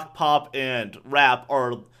like rock, pop, and rap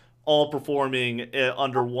are all performing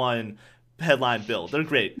under one headline bill. They're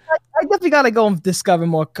great. I definitely gotta go and discover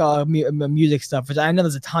more music stuff, which I know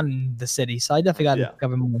there's a ton in the city, so I definitely gotta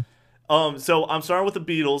discover more. So I'm starting with the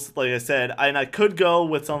Beatles, like I said, and I could go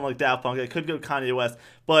with something like Daft Punk. I could go Kanye West,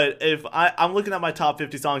 but if I'm looking at my top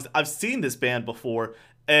 50 songs, I've seen this band before,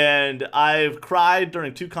 and I've cried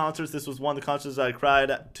during 2 concerts. This was one of the concerts I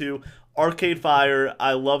cried to. Arcade Fire,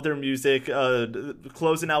 I love their music.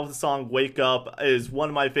 Closing out with the song Wake Up is one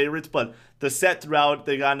of my favorites, but the set throughout,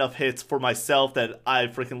 they got enough hits for myself that I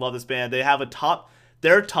freaking love this band. They have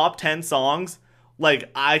their top 10 songs,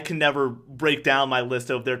 like I can never break down my list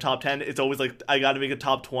of their top 10. It's always like I got to make a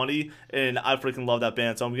top 20, and I freaking love that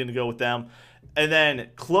band, so I'm going to go with them. And then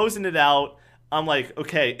closing it out, I'm like,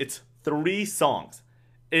 okay, it's 3 songs.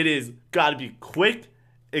 It is got to be quick.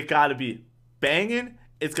 It got to be banging.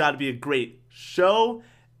 It's got to be a great show.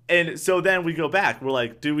 And so then we go back. We're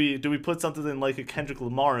like, do we put something in like a Kendrick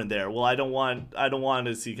Lamar in there? Well, I don't want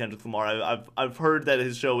to see Kendrick Lamar. I've heard that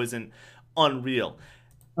his show isn't unreal.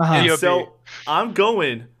 And so I'm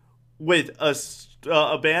going with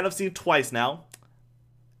a band I've seen twice now.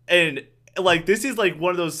 And like this is like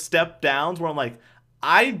one of those step downs where I'm like,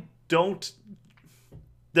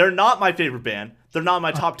 they're not my favorite band. They're not in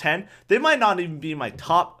my top 10. They might not even be in my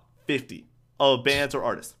top 50 of bands or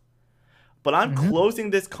artists. But I'm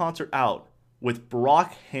closing this concert out with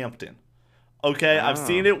Brockhampton. Okay, I've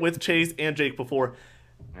seen it with Chase and Jake before.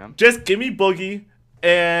 Yeah. Just give me Boogie.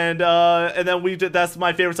 and then we did. That's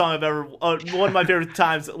my favorite song I've ever. One of my favorite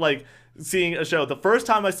times, like seeing a show. The first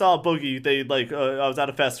time I saw Boogie, they like I was at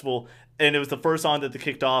a festival, and it was the first song that they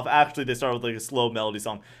kicked off. Actually, they started with like a slow melody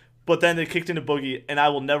song, but then they kicked into Boogie, and I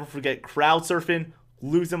will never forget crowd surfing,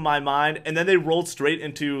 losing my mind, and then they rolled straight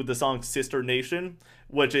into the song Sister Nation,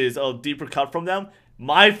 which is a deeper cut from them.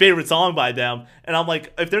 My favorite song by them, and I'm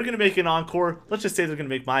like, if they're gonna make an encore, let's just say they're gonna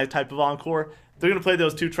make my type of encore. They're gonna play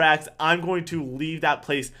those 2 tracks. I'm going to leave that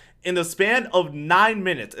place in the span of 9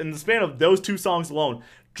 minutes, in the span of those 2 songs alone,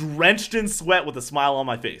 drenched in sweat with a smile on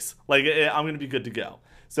my face. Like I'm gonna be good to go.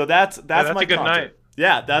 So that's that's my a good concert. night.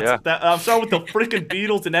 Yeah, that. I'm starting with the freaking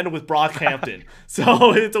Beatles and ending with Brockhampton.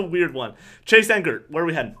 So it's a weird one. Chase Engert, where are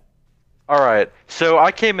we heading? All right, so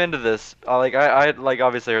I came into this I like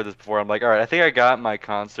obviously heard this before. I'm like, all right, I think I got my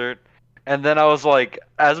concert, and then I was like,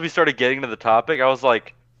 as we started getting to the topic, I was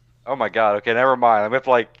like, oh my god, okay, never mind. I'm gonna have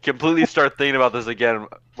to like completely start thinking about this again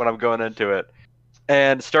when I'm going into it.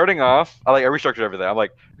 And starting off, I restructured everything. I'm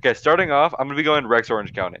like, okay, starting off, I'm gonna be going Rex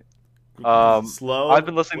Orange County. Slow. I've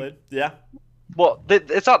been listening. Yeah. Well,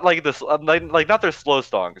 it's not like this, like not their slow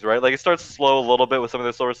songs, right? Like it starts slow a little bit with some of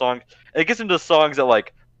their slower songs, and it gets into songs that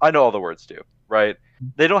like I know all the words to, right?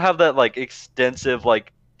 They don't have that like extensive,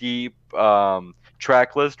 like deep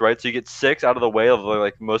track list, right? So you get 6 out of the way of the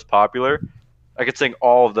like most popular. I could sing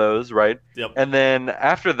all of those, right? Yep. And then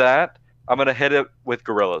after that, I'm gonna hit it with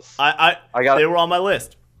Gorillaz. I got they were on my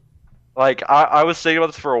list. Like I was thinking about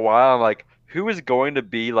this for a while. I'm like, who is going to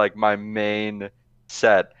be like my main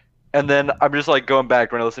set? And then I'm just like going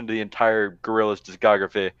back when I listen to the entire Gorillaz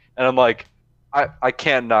discography, and I'm like, I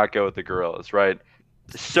can't not go with the Gorillaz, right?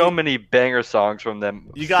 So many banger songs from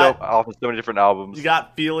them. You got off of so many different albums. You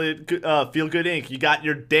got Feel Good Inc. You got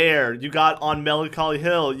your Dare. You got On Melancholy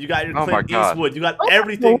Hill. You got your Oh my Clint God. Eastwood. You got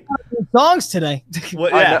everything. Songs today.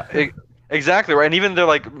 Well, I yeah. know, exactly right. And even their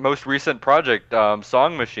like most recent project,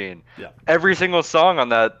 Song Machine. Yeah. Every single song on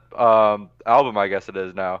that album, I guess it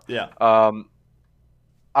is now. Yeah.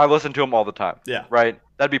 I listen to them all the time. Yeah. Right.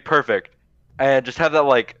 That'd be perfect, and just have that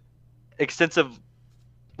like extensive,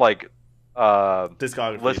 like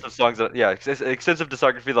Discography. list of songs that extensive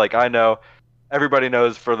discography like I know everybody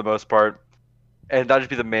knows for the most part, and that'd just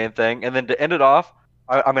be the main thing. And then to end it off,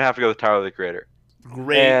 I'm gonna have to go with Tyler the Creator.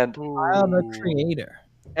 Great. And I'm a creator.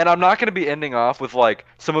 I'm not gonna be ending off with like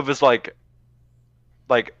some of his like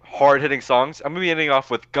hard hitting songs. I'm gonna be ending off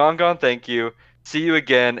with Gone Gone Thank You, See You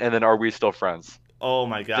Again, and then Are We Still Friends? Oh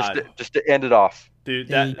my God. Just to end it off. Dude,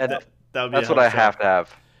 that would be That's what I have to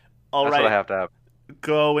have. All That's right. what I have to have.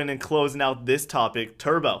 Going and closing out this topic,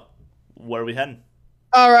 Turbo. Where are we heading?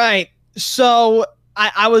 All right. So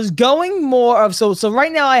I was going more of so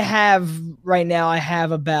right now I have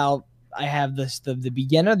about I have this the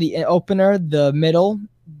beginner, the opener, the middle,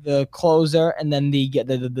 the closer, and then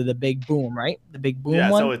the big boom, right? The big boom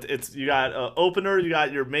one. So it's you got opener, you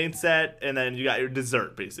got your main set, and then you got your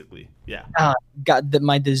dessert, basically. Yeah. Got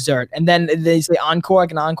my dessert, and then they say encore,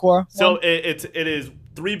 like an encore. So one? it is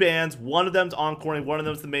 3 bands. One of them's encoring, one of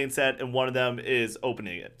them's the main set, and one of them is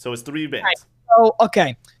opening it. So it's 3 bands. Right. Oh,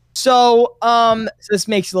 okay. So this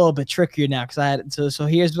makes it a little bit trickier now because I had so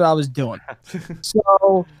here's what I was doing.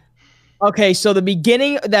 So okay, so the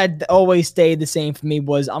beginning that always stayed the same for me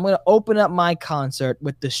was I'm gonna open up my concert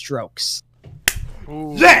with The Strokes.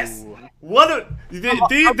 Ooh. Yes.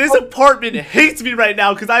 This apartment hates me right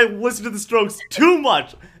now because I listen to the Strokes too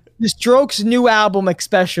much. The Strokes' new album,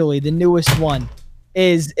 especially the newest one,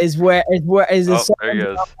 is where is Oh, the song. there he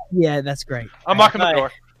goes. Yeah, that's great. I'm locking the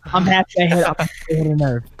door. I'm happy I hit a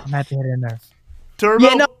nerve. I'm happy I hit a nerve. Turbo.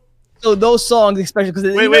 Yeah, no. So those songs, especially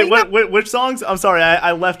because Wait, which songs? I'm sorry,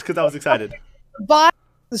 I left because I was excited. But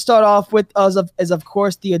to start off with, as of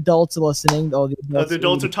course the adults are listening. Oh, The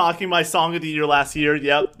adults are talking. My song of the year last year.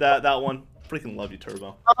 Yep, that one. Freaking love you,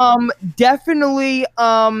 Turbo. Definitely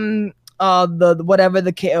the whatever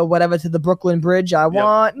to the Brooklyn Bridge. I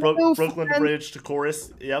want new Brooklyn friends. Bridge to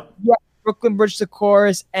chorus. Yep. Brooklyn Bridge to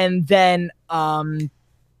chorus, and then I'm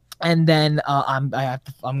drawing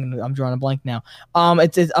a blank now.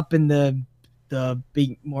 It's up in the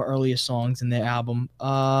big more earlier songs in their album.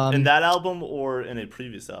 In that album or in a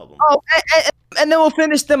previous album? Oh, and then we'll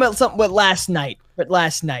finish them with something with Last Night.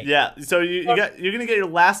 Yeah. So you're gonna get your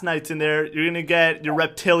Last Nights in there. You're gonna get your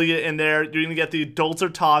Reptilia in there. You're gonna get the Adults Are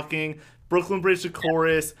Talking, Brooklyn Bridge to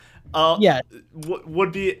chorus. Yeah.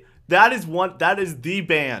 Would be. That is the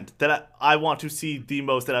band that I want to see the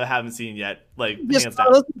most that I haven't seen yet. Like hands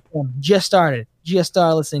down. Just started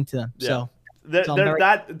listening to them. Yeah. So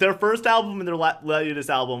their first album and their latest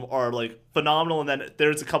album are like phenomenal, and then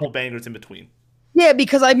there's a couple bangers in between. Yeah,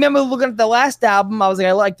 because I remember looking at the last album, I was like,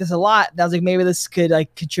 I like this a lot. And I was like, maybe this could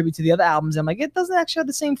like contribute to the other albums. I'm like, it doesn't actually have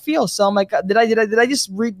the same feel. So I'm like, did I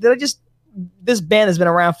just this band has been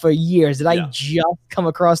around for years. Did I just come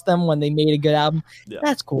across them when they made a good album? Yeah.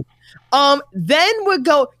 That's cool. Then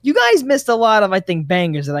you guys missed a lot of, I think,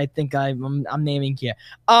 bangers that I think I'm naming here.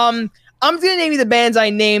 I'm gonna name you the bands I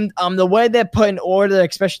named. The way they're put in order,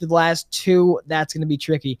 especially the last two, that's gonna be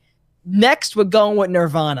tricky. Next, we're going with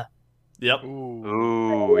Nirvana. Yep.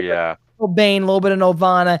 Ooh, yeah. Bane, a little bit of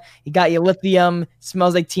Nirvana. You got your Lithium,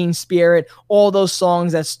 Smells Like Teen Spirit. All those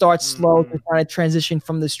songs that start slow, they kind of transition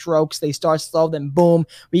from the Strokes. They start slow, then boom,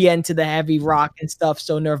 we get into the heavy rock and stuff.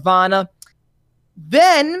 So Nirvana.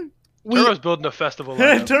 Then Turbo's building a festival.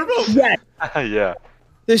 lineup. Turbo. Yeah.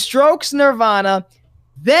 The Strokes, Nirvana.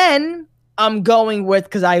 Then I'm going with,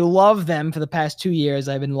 because I love them for the past 2 years.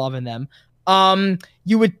 I've been loving them.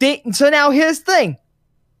 You would think. So now here's the thing.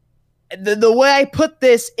 The way I put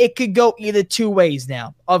this, it could go either two ways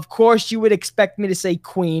now. Of course, you would expect me to say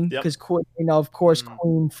Queen, because Queen, of course,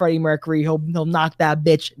 Queen, Freddie Mercury, he'll knock that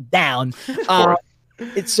bitch down.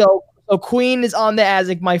 So Queen is on there as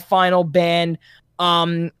like my final band.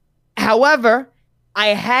 However, I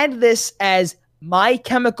had this as My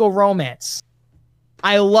Chemical Romance.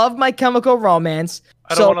 I love My Chemical Romance.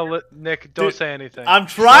 I don't want to Nick. Don't say anything. I'm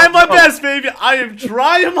trying my best, baby. I am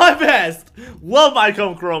trying my best. Love My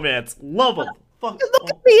Chemical Romance. Love them. Fuck. Look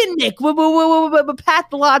at me and Nick. We're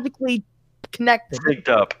pathologically connected. Synced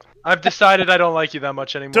up. I've decided I don't like you that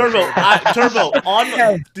much anymore. Turbo.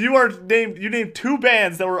 You named two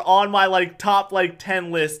bands that were on my like top like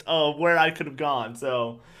 10 list of where I could have gone.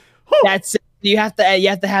 So that's it. You have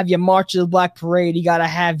to have your March of the Black Parade. You gotta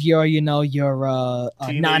have your teenagers.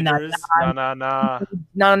 Helena.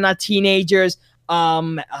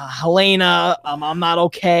 I'm Not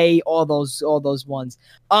Okay. All those ones.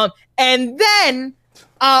 And then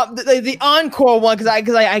the encore one, because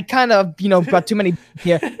I kind of got too many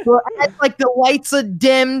here. So like The Lights Are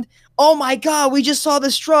Dimmed. Oh my God, we just saw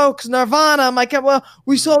the Strokes, Nirvana. I'm like, well,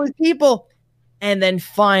 we saw these people, and then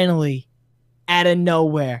finally, out of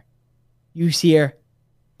nowhere, you hear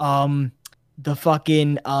the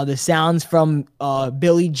fucking the sounds from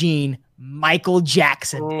Billie Jean, Michael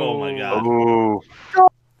Jackson. Oh my God. Ooh.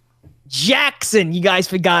 Jackson, you guys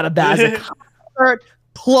forgot about as a concert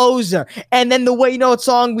closer. And then the way what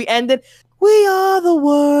song we ended, We Are the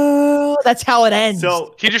World. That's how it ends.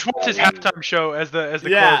 So he just wants his halftime show as the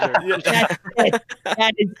closer. That's it.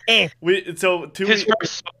 That is it. His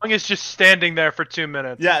first song is just standing there for 2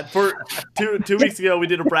 minutes. Yeah, for two weeks ago we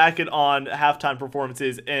did a bracket on halftime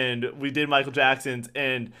performances, and we did Michael Jackson's,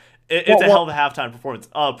 and it's a hell of a halftime performance.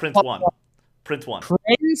 Prince won.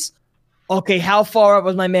 Prince? Okay, how far up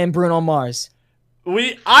was my man Bruno Mars?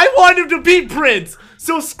 I wanted him to beat Prince,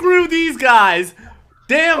 so screw these guys.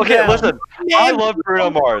 Damn. Okay, listen. I love Bruno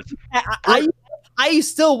Mars. I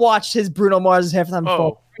still watched his Bruno Mars halftime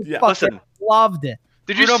performance. Yeah, listen. Loved it.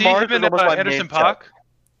 Did you Bruno see Mars him and is almost my Anderson main .Paak?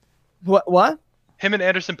 What? Him and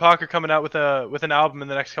Anderson .Paak are coming out with an album in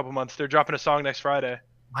the next couple months. They're dropping a song next Friday.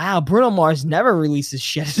 Wow, Bruno Mars never releases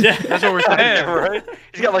shit. Yeah. That's what we're saying. Right?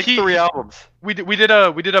 He's got like 3 albums. We did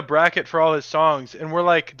a bracket for all his songs, and we're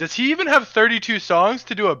like, does he even have 32 songs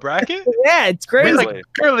to do a bracket? Yeah, it's crazy. We like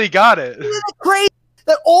barely got it. Isn't it crazy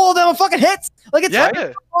that all of them are fucking hits? Like it's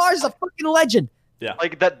Yeah. Mars is a fucking legend. Yeah.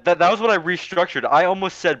 Like that was what I restructured. I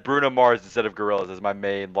almost said Bruno Mars instead of Gorillaz as my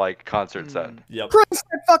main like concert set. Yep. Prince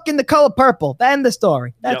said fucking The Color Purple. End the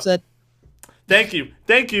story. That's it. Thank you.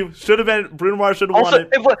 Should have been Bruno Mars. Should have won it.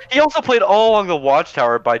 He also played All Along the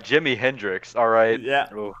Watchtower by Jimi Hendrix. All right. Yeah.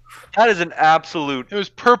 That is an absolute. It was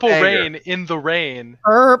Purple banger. Rain in the Rain.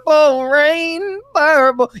 Purple rain,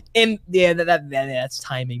 purple. And yeah, that's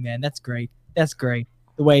timing, man. That's great.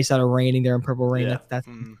 The way it started raining there in Purple Rain. Yeah.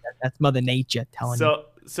 That's Mother Nature telling you.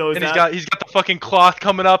 So And he's got the fucking cloth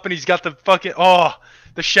coming up, and he's got the fucking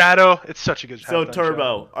the shadow. It's such a good. So halftime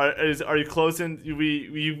Turbo, are you closing?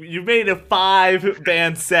 You made a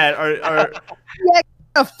 5-band set. Yeah,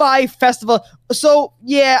 a 5 festival. So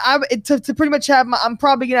yeah, to pretty much have I'm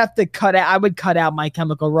probably gonna have to cut out. I would cut out My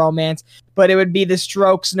Chemical Romance, but it would be the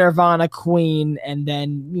Strokes, Nirvana, Queen, and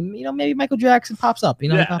then maybe Michael Jackson pops up.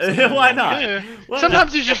 Yeah. Pops up. Why not? Yeah.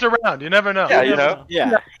 Sometimes he's just around. You never know. Yeah, you know.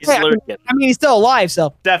 Yeah, he's Yeah, lurking. I mean, he's still alive,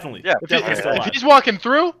 so Definitely. Yeah, Definitely still If alive. he's walking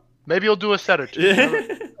through, maybe he'll do a set or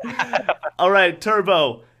two. All right,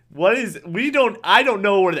 Turbo. I don't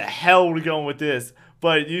know where the hell we're going with this,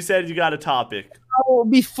 but you said you got a topic.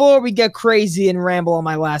 before we get crazy and ramble on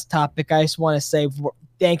my last topic, I just want to say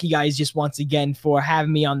thank you guys just once again for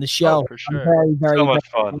having me on the show. For sure. I'm very, very, So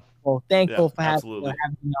much very fun. thankful Yeah, for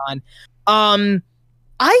having me on.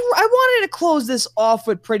 I wanted to close this off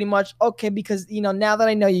with pretty much okay because now that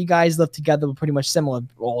I know you guys live together, we're pretty much similar.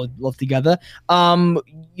 All live together.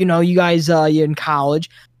 You guys you're in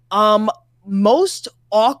college. Most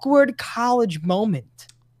awkward college moment.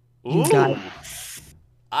 You guys.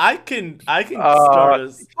 I can start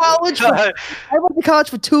us. College. I went to college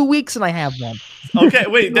for 2 weeks and I have one. Okay,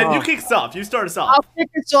 wait. Then you kick us off. You start us off. I'll kick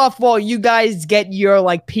us off while you guys get your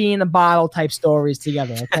like pee in a bottle type stories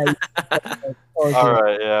together. Okay. All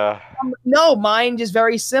right, yeah. No, mine just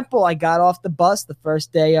very simple. I got off the bus the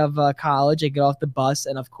first day of college. I get off the bus,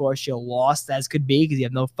 and of course, you're lost as could be because you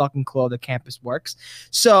have no fucking clue how the campus works.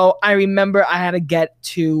 So I remember I had to get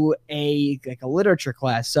to a literature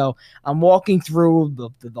class. So I'm walking through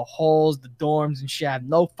the halls, the dorms, and shit. I have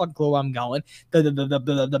no fucking clue where I'm going.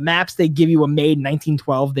 The maps they give you were made in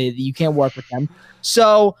 1912. You can't work with them.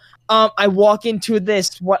 So I walk into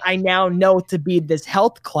this, what I now know to be this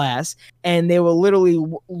health class, and they were literally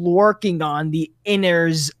working on the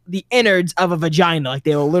innards of a vagina. Like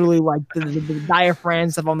they were literally like the diaphragm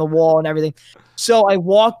stuff on the wall and everything. So I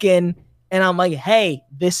walk in and I'm like, hey,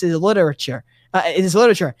 this is literature. It's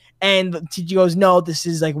literature. And the teacher goes, no, this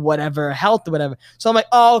is like whatever, health or whatever. So I'm like,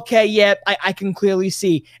 oh, okay, yeah, I can clearly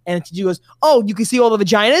see. And the teacher goes, oh, you can see all the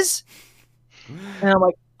vaginas? And I'm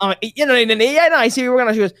like, I see where we're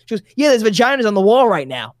gonna. She goes, yeah, there's vaginas on the wall right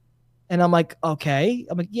now, and I'm like, okay.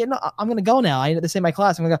 I'm like, yeah, no, I'm gonna go now. I this ain't my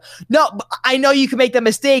class. I'm gonna go. No, but I know you can make that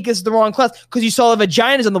mistake. This is the wrong class because you saw the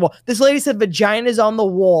vaginas on the wall. This lady said vaginas on the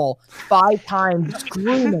wall 5 times,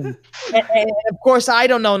 screaming. and of course, I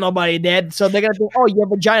don't know nobody dead, so they're gonna think, oh, you're a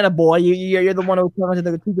vagina boy. You're the one who was talking to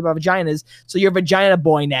the teacher about vaginas, so you're a vagina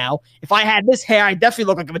boy now. If I had this hair, I definitely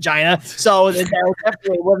look like a vagina. So that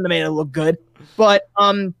definitely wouldn't have made it look good. But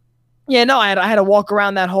yeah, no, I had to walk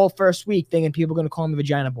around that whole first week thinking people were gonna call me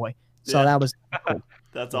vagina boy. So that was cool.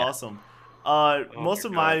 That's awesome. Most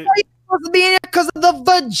of my supposed to be in here because of the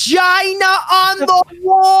vagina on the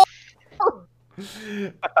wall.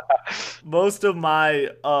 Most of my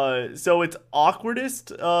so it's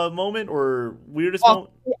awkwardest moment or weirdest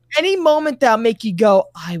moment. Any moment that'll make you go,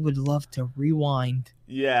 I would love to rewind.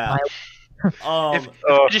 Yeah. If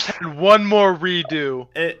I just had one more redo.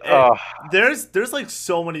 There's like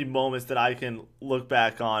so many moments that I can look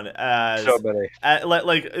back on as So many.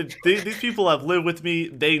 These people have lived with me.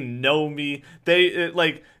 They know me.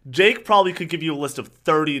 Like Jake probably could give you a list of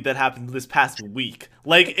 30 that happened this past week.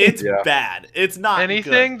 Like it's bad. It's not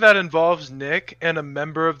anything good. that involves Nick and a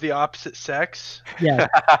member of the opposite sex. Yeah.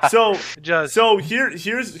 So let's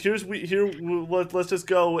just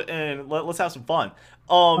go and let's have some fun.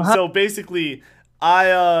 So basically,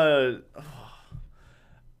 I'm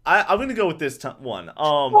gonna go with this one.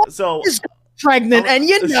 So pregnant, and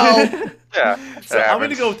you know. Yeah. So I'm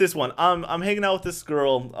gonna go with this one. I'm hanging out with this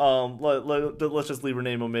girl. Let's just leave her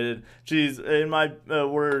name omitted. She's in my.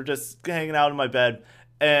 We're just hanging out in my bed,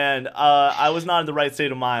 and I was not in the right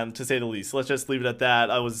state of mind, to say the least. Let's just leave it at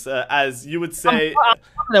that. I was, as you would say, I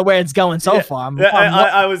don't know where it's going so far.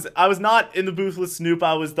 I was not in the booth with Snoop.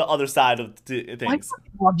 I was the other side of things.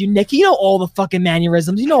 I love you, Nick. You know all the fucking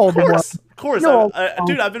mannerisms. You know all the words. Of course,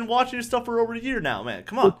 dude. I've been watching your stuff for over a year now, man.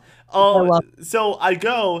 Come on. So I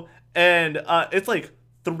go. And it's like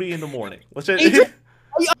 3 in the morning. Let's just.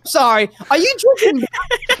 I'm sorry. Are you drinking?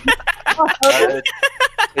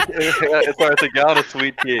 It's a gallon of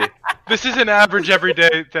sweet tea. This is an average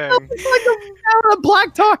everyday thing. It's like a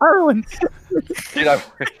black tar heroin. Dude,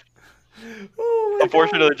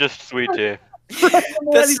 unfortunately, just sweet tea.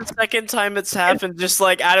 That's the second time it's happened. Just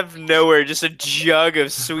like out of nowhere, just a jug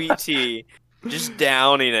of sweet tea, just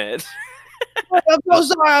downing it. I'm so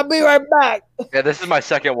sorry. I'll be right back. Yeah, this is my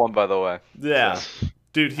second one, by the way. Yeah,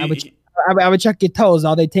 dude. I would check your toes.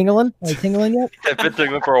 Are they tingling? Are they tingling yet? I've been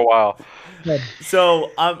tingling for a while. Good.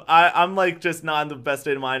 So I'm like just not in the best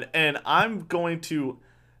state of mind, and I'm going to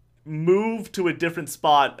move to a different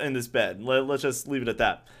spot in this bed. Let's just leave it at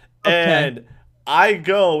that. Okay. And I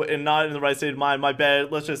go and not in the right state of mind. My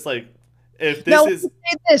bed. Let's just like. If this now, is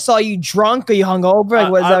this, are you drunk? Are you hungover?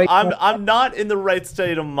 Like, I'm not in the right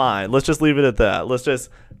state of mind. Let's just leave it at that. Let's just.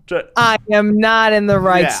 I am not in the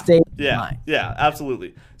right state of mind. Yeah,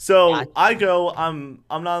 absolutely. So I go. I'm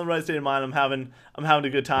not in the right state of mind. I'm having a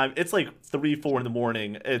good time. It's like 3, 4 in the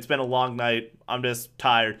morning. It's been a long night. I'm just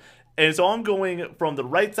tired. And so I'm going from the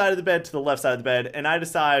right side of the bed to the left side of the bed, and I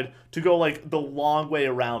decide to go like the long way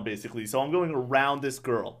around, basically. So I'm going around this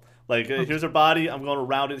girl. Like, here's her body, I'm going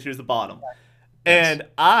around it, here's the bottom. And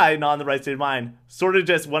I, not in the right state of mind, sort of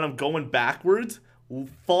just, when I'm going backwards,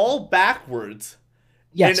 fall backwards.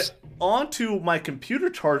 Yes. And onto my computer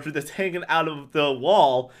charger that's hanging out of the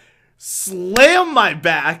wall, slam my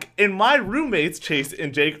back, and my roommates Chase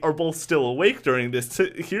and Jake are both still awake during this,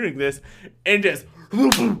 hearing this, and just.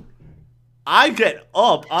 I get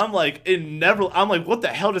up. I'm like, what the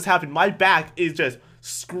hell just happened? My back is just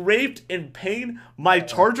scraped in pain. My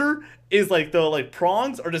charger is like the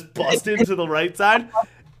prongs are just busted to the right side.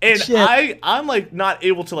 And I'm like not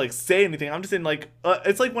able to like say anything. I'm just in like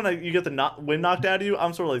it's like when you get the wind knocked out of you.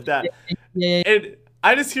 I'm sort of like that. Yeah. And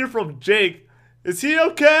I just hear from Jake, "Is he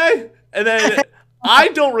okay?" And then I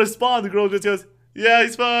don't respond. The girl just goes, "Yeah,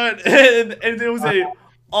 he's fine." And it was a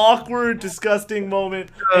awkward, disgusting moment.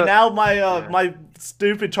 And now my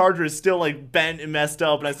stupid charger is still like bent and messed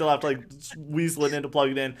up, and I still have to like weasel it in to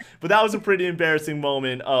plug it in. But that was a pretty embarrassing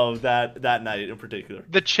moment of that night in particular.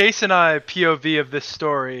 The Chase and I POV of this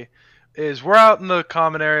story is we're out in the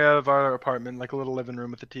common area of our apartment, like a little living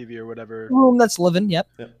room with a TV or whatever. Room that's living. Yep.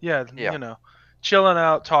 Yeah, you know, chilling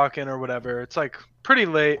out, talking or whatever. It's like pretty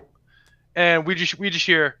late, and we just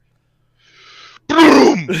hear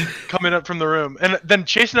boom coming up from the room, and then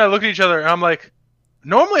Chase and I look at each other, and I'm like,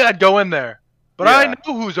 normally I'd go in there, but I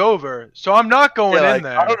know who's over, so I'm not going in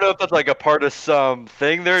there. I don't know if that's like a part of some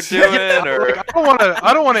thing they're doing, or like,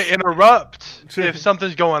 I don't want to interrupt if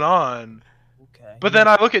something's going on. Okay. But then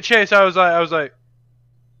I look at Chase. I was like,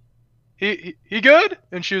 he good?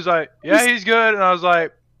 And she was like, yeah, he's good. And I was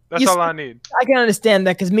like, that's all I need. I can understand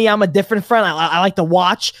that because I'm a different friend. I like to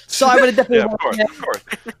watch, so I would have definitely. of course.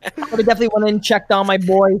 I would have definitely went in, checked on my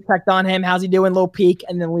boy, checked on him. How's he doing? Little peek,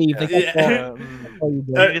 and then leave. Like,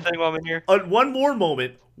 Anything while I'm in here? One more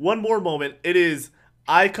moment. It is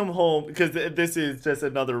I come home because this is just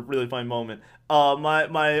another really fun moment.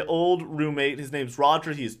 My old roommate, his name's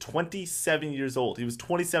Roger. He is 27 years old. He was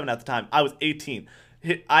 27 at the time. I was 18.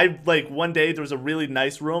 One day there was a really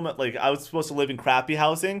nice room. Like I was supposed to live in crappy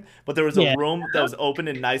housing, but there was a room that was open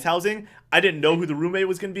in nice housing. I didn't know who the roommate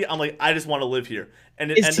was gonna be. I'm like, I just want to live here.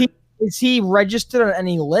 And is he registered on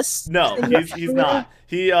any lists? No, he's not.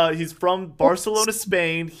 He's from Barcelona,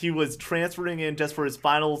 Spain. He was transferring in just for his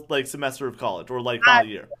final semester of college or final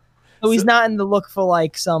year. So he's not in the look for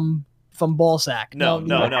like some from Ballsack. No.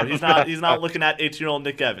 He's not looking at 18-year-old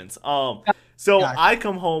Nick Evans. So I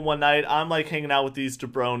come home one night. I'm like hanging out with these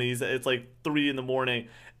jabronis. It's like 3 a.m,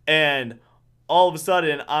 and all of a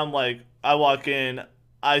sudden I'm like, I walk in.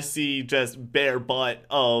 I see just bare butt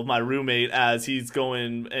of my roommate as he's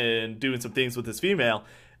going and doing some things with his female.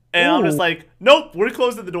 And I'm just like, nope, we're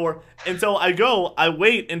closing the door. And so I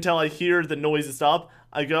wait until I hear the noises stop.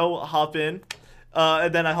 I go, hop in,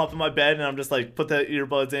 and then I hop in my bed and I'm just like, put the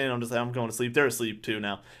earbuds in. I'm just like, I'm going to sleep. They're asleep too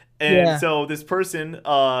now. And so this person,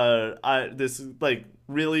 this like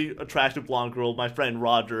really attractive blonde girl, my friend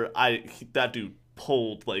Roger, that dude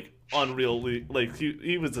pulled like unreally, like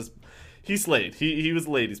he was just, he slayed. He was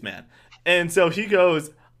a ladies' man. And so he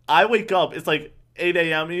goes, I wake up, it's like 8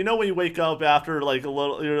 a.m. And you know when you wake up after like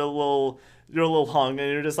you're a little hung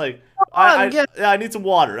and you're just like, I need some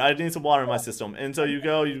water. I need some water in my system. And so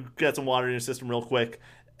you get some water in your system real quick.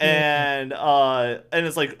 And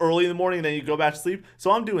it's like early in the morning, and then you go back to sleep.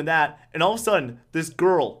 So I'm doing that, and all of a sudden, this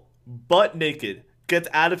girl, butt naked, gets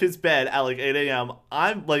out of his bed at like 8 a.m.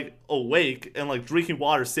 I'm like awake and like drinking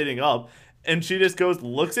water, sitting up, and she just goes,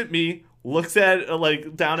 looks at me, looks at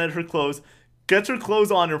like down at her clothes, gets her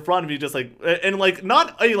clothes on in front of me, just like, and like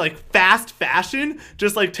not a like fast fashion,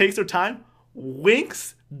 just like takes her time,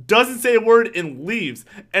 winks, doesn't say a word, and leaves.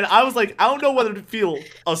 And I was like, I don't know whether to feel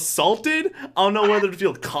assaulted, I don't know whether to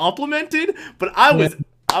feel complimented, but I was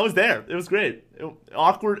there. It was great.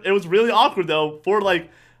 Awkward. It was really awkward though. For like,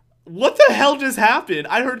 what the hell just happened?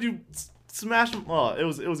 I heard you smash him. Oh, it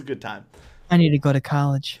was a good time. I need to go to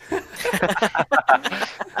college. I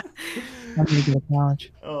need to go to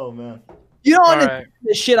college. Oh man. You don't understand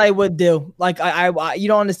the shit I would do. Like I you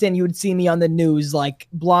don't understand. You would see me on the news, like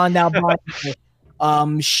blonde albino,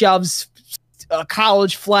 shoves a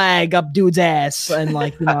college flag up dude's ass, and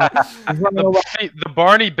like the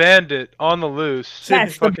Barney Bandit on the loose.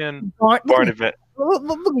 Fucking Barney Bandit.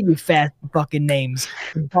 Look at you fast fucking names,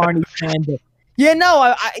 Barney Bandit. Yeah, no,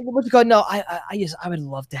 I would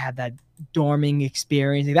love to have that dorming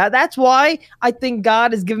experience. That's why I think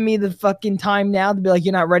God has given me the fucking time now to be like,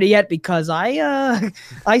 you're not ready yet, because I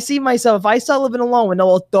see myself, if I start living alone with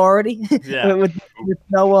no authority, with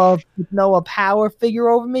no power figure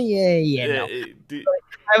over me, no.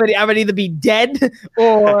 I would either be dead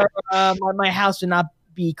or my house would not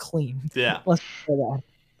be clean. Yeah. Let's say that.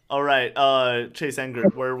 All right, Chase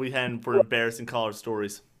Enger, where are we heading for embarrassing college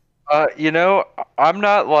stories? I'm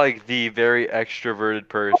not like the very extroverted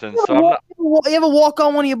person, so I'm not... You ever walk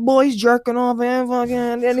on one of your boys jerking off and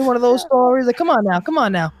fucking any one of those stories? Like, come on now.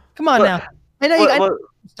 I know you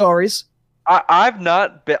stories. I've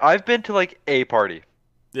not been. I've been to like a party.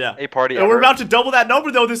 Yeah. A party. And we're ever. about to double that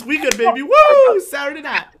number though this weekend, baby. Woo! Saturday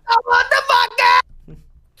night. What the fuck?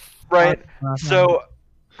 Right. So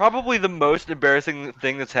probably the most embarrassing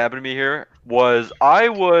thing that's happened to me here was I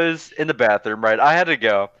was in the bathroom. Right. I had to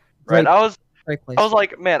go. Right. Great place. I was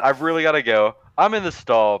like, man, I've really got to go. I'm in the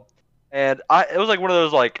stall, and it was like one of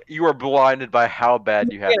those like you are blinded by how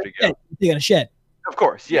bad you have to go. You're gonna shit. Of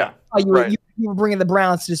course, yeah. Oh, you Right. were bringing the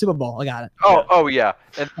Browns to the Super Bowl. I got it. Oh yeah.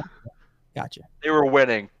 And Gotcha. they were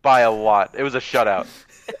winning by a lot. It was a shutout.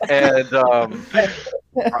 And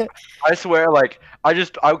I swear, like I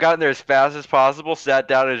got in there as fast as possible, sat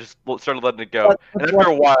down, and just started letting it go. And after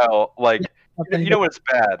a while, like you know when it's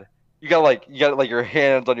bad, you got like your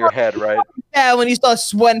hands on your head, right? Yeah, when you start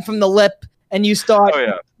sweating from the lip and you start Oh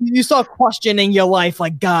yeah. you start questioning your life,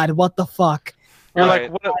 like, God, what the fuck? You're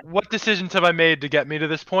Right. like, what decisions have I made to get me to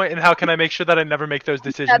this point, and how can I make sure that I never make those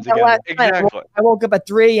decisions That's again? last night. Exactly. I woke up at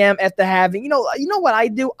 3 a.m. after having, you know what I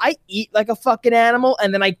do? I eat like a fucking animal,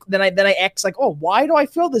 and then I X like, oh, why do I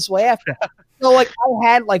feel this way after? So like I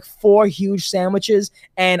had like 4 huge sandwiches,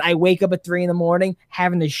 and I wake up at 3 in the morning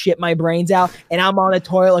having to shit my brains out, and I'm on the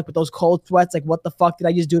toilet like with those cold sweats, like what the fuck did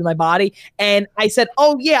I just do to my body? And I said,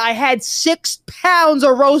 oh yeah, I had 6 pounds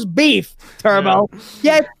of roast beef, Turbo.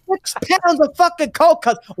 Yeah, 6 pounds of fucking coke.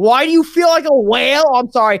 Why do you feel like a whale? Oh,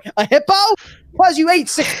 I'm sorry, a hippo? Because you ate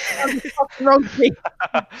 6 pounds of fucking roast beef.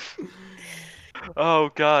 Oh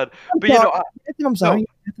God. But you know, I'm sorry.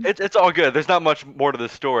 it's all good. There's not much more to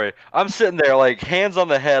this story. I'm sitting there like hands on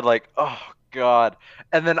the head, like oh God,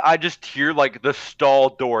 and then I just hear like the stall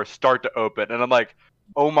door start to open, and I'm like,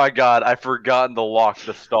 oh my God, I've forgotten to lock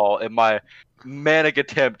the stall in my manic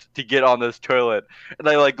attempt to get on this toilet. And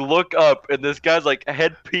I like look up, and this guy's like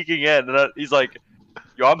head peeking in, and he's like,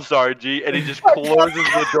 yo, I'm sorry, G, and he just closes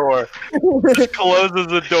the door. Just closes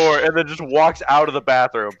the door and then just walks out of the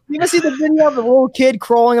bathroom. You ever see the video of the little kid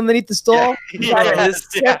crawling underneath the stall? Yes,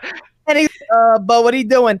 yeah. And he's, but what are you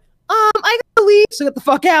doing? I gotta leave, so get the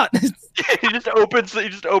fuck out. He just opens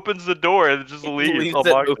the door and just leaves. Leaves I'll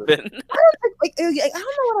it lock it. open. I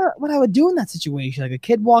don't know what I would do in that situation. Like a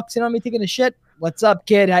kid walks in on me taking a shit. What's up,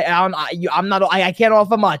 kid? I can't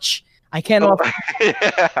offer much. I can't offer.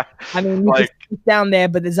 Yeah. I mean, you Like- can sit down there,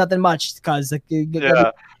 but there's nothing much because like you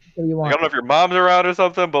Yeah. what you Like, I want. don't know if your mom's around or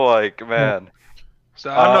something, but like, man. So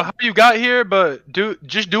I don't know how you got here, but do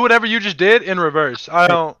whatever you just did in reverse. I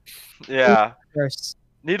don't. Yeah. First.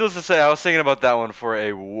 Needless to say, I was thinking about that one for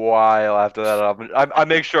a while after that. I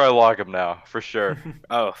make sure I lock him now, for sure.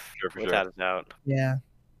 Oh, For sure. without a doubt. Yeah.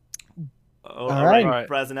 All right. right,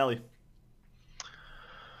 Brazinelli.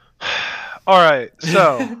 All right,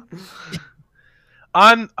 so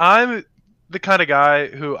I'm the kind of guy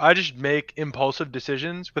who I just make impulsive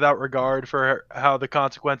decisions without regard for how the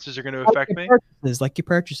consequences are going to affect me. Like your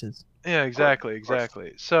purchases. Yeah, exactly.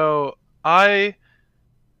 So I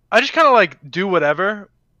just kind of like do whatever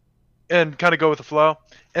and kind of go with the flow,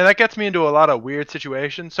 and that gets me into a lot of weird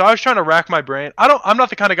situations. So I was trying to rack my brain. I'm not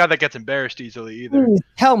the kind of guy that gets embarrassed easily either. Please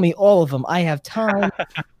tell me all of them. I have time.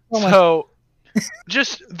 Oh my- So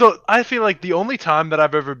I feel like the only time that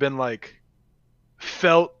I've ever been like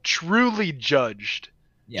felt truly judged,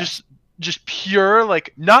 Yeah. just pure,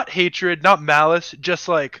 like not hatred, not malice, just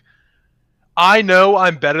like I know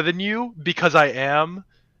I'm better than you because I am,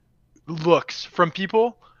 looks from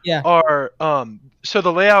people Yeah. are so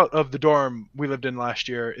the layout of the dorm we lived in last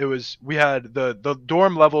year, we had the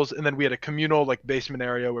dorm levels, and then we had a communal like basement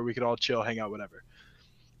area where we could all chill, hang out, whatever.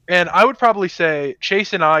 And I would probably say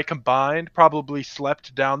Chase and I combined probably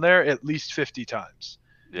slept down there at least 50 times.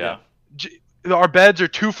 Yeah. Our beds are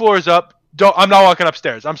 2 floors up. I'm not walking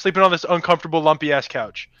upstairs. I'm sleeping on this uncomfortable lumpy ass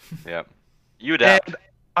couch. Yeah. You adapt. And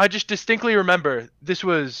I just distinctly remember this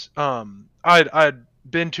was I'd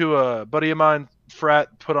been to a buddy of mine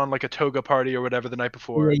frat put on like a toga party or whatever the night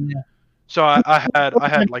before. Yeah. So I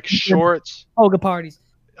had like shorts. Toga parties.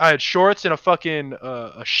 I had shorts and a fucking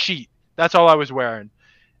a sheet. That's all I was wearing.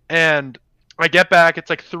 And I get back, it's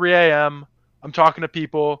like 3 a.m. I'm talking to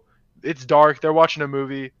people. It's dark. They're watching a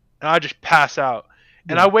movie, and I just pass out.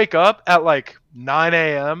 And I wake up at like 9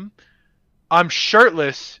 a.m. I'm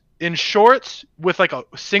shirtless in shorts with like a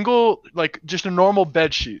single, like just a normal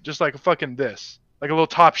bed sheet, just like a fucking this, like a little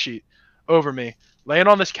top sheet over me, laying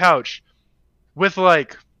on this couch with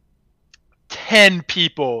like 10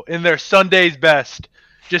 people in their Sunday's best,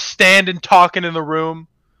 just standing talking in the room,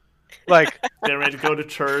 like Getting ready to go to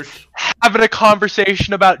church. having a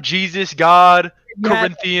conversation about Jesus, God, You had-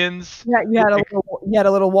 Corinthians. Yeah, you had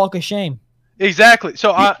a little walk of shame. Exactly.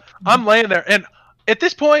 So I'm laying there, and at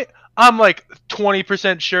this point, I'm like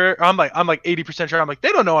 20% sure. I'm like 80% sure. I'm like,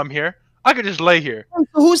 they don't know I'm here. I could just lay here. So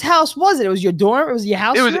whose house was it? It was your dorm? It was your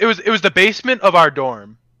house? It was the basement of our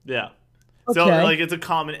dorm. Yeah. So Okay. like it's a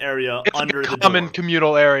common area It's under like the a common dorm.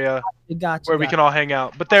 communal area Gotcha. where we can all hang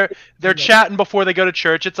out. But they're chatting before they go to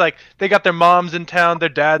church. It's like they got their moms in town, their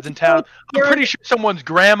dads in town. I'm pretty sure someone's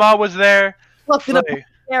grandma was there. slept in a Like, public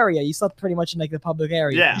area. You slept pretty much in like the public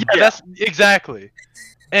area. Yeah. yeah, that's exactly.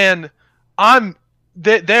 And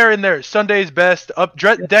they're in their Sunday's best,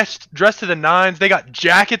 dressed to the nines. They got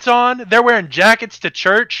jackets on. They're wearing jackets to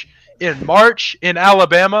church in March in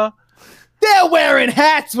Alabama. They're wearing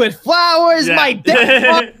hats with flowers. Yeah. My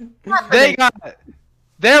dad.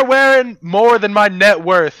 They're wearing more than my net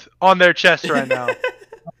worth on their chest right now.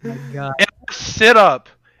 Oh my God. And I sit up,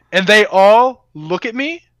 and they all look at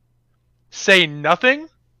me, say nothing,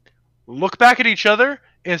 look back at each other,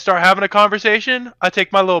 and start having a conversation. I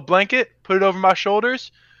take my little blanket, put it over my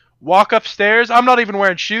shoulders, walk upstairs. I'm not even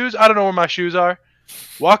wearing shoes. I don't know where my shoes are.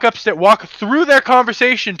 Walk upstairs, walk through their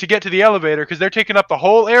conversation to get to the elevator because they're taking up the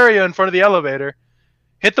whole area in front of the elevator.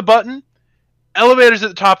 Hit the button. Elevator's at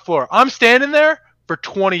the top floor. I'm standing there for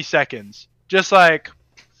 20 seconds. Just like,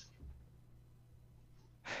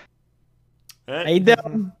 How you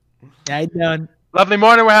doing? How you doing? lovely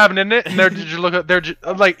morning we're having, isn't it? And they're just they're just,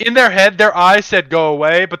 like in their head, their eyes said go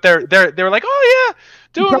away, but they were like, oh yeah,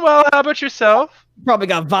 doing well. How about yourself? You probably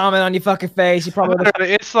got vomit on your fucking face. You probably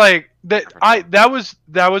It's like that. That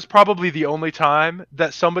was probably the only time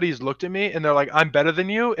that somebody's looked at me and they're like, I'm better than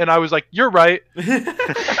you, and I was like, you're right.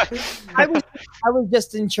 I was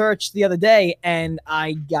just in church the other day, and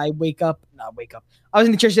I wake up. Not wake up. I was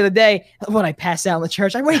in the church the other day. When I pass out in the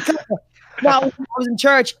church, I wake up. No, I was in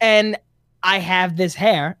church, and I have this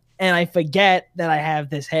hair, and I forget that I have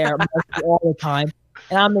this hair all the time.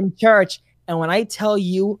 And I'm in church, and when I tell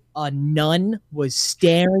you, a nun was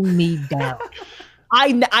staring me down.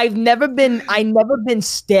 I've never been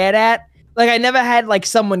stared at. Like, I never had like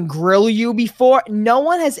someone grill you before. No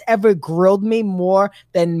one has ever grilled me more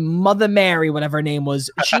than Mother Mary, whatever her name was.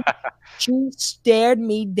 She stared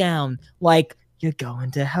me down like, you're going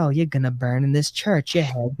to hell. You're gonna burn in this church. Your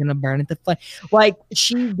head's gonna burn into flame. Like,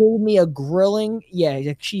 she gave me a grilling. Yeah,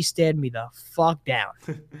 like, she stared me the fuck down.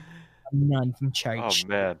 A nun from Oh church.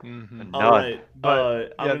 man. Mhm. All right.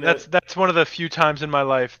 But, I'm yeah, gonna- that's one of the few times in my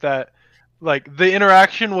life that like the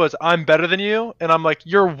interaction was I'm better than you, and I'm like,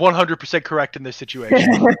 you're 100% correct in this situation.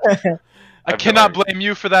 I I've cannot never- blame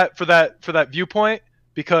you for that viewpoint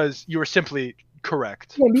because you were simply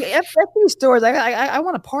correct. Yeah, F these stores. I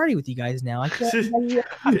want to party with you guys now. I can't.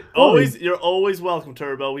 You're always welcome,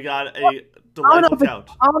 Turbo. We got a I delightful don't know couch.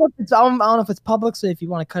 if I don't know if it's public. So if you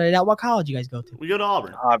want to cut it out, what college you guys go to? We go to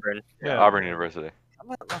Auburn. Auburn. Yeah. Auburn University.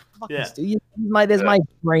 What the fuck Yeah. is- there's my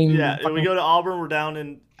brain. Yeah, and we go to Auburn. We're down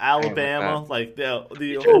in Alabama, like the Ooh,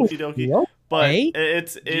 okie dokie. But okay.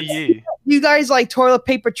 it's GE. You guys like toilet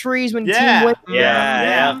paper trees when the Yeah. team went?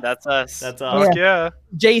 Yeah. That's us. that's Yeah. Fuck yeah.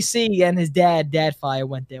 JC and his dad Fire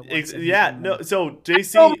went there. Once. yeah. No, so Oh,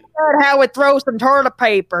 JC God, how it throws some toilet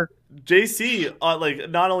paper. like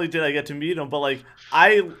not only did I get to meet him, but like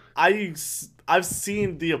I've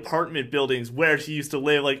seen the apartment buildings where he used to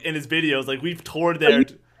live, like in his videos. Like we've toured there.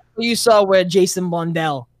 You saw where Jason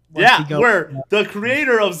Blundell. wants Yeah, to go. where the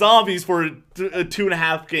creator of Zombies for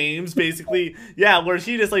 2.5 games, basically. Yeah, where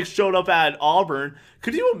he just like showed up at Auburn.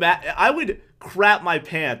 Could you imagine? I would crap my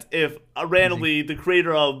pants if randomly the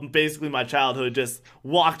creator of basically my childhood just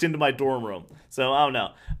walked into my dorm room. So I don't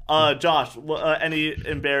know. Josh, any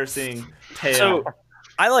embarrassing tale? So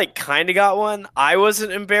I like kind of got one. I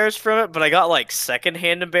wasn't embarrassed from it, but I got like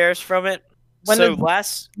secondhand embarrassed from it. When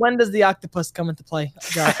does the octopus come into play?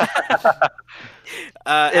 Josh?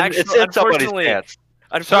 Actually, It's in somebody's unfortunately, pants.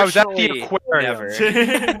 So I was at the unfortunately,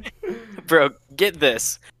 aquarium. never. Bro, get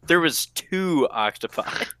this. There was 2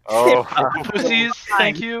 octopi. Oh. Pussies,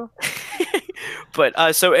 thank you.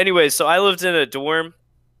 But so anyways, so I lived in a dorm.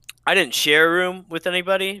 I didn't share a room with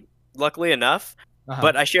anybody, luckily enough. Uh-huh.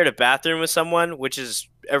 But I shared a bathroom with someone, which is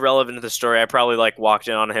irrelevant to the story. I probably like walked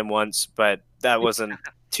in on him once, but that wasn't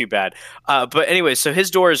too bad. But anyway, so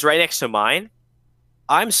his door is right next to mine.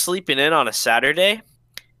 I'm sleeping in on a Saturday,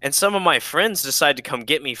 and some of my friends decide to come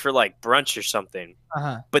get me for like brunch or something.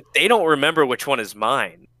 Uh-huh. But they don't remember which one is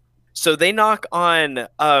mine. So they knock on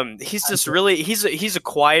he's just really he's a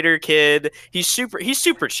quieter kid. He's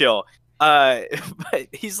super chill. But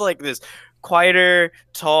he's like this quieter,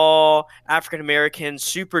 tall, African American,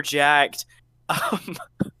 super jacked.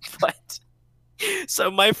 But so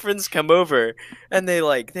my friends come over and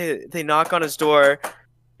they knock on his door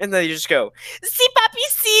and then you just go, "See, papi,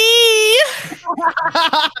 see."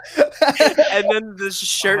 And then this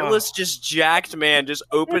shirtless, just jacked man just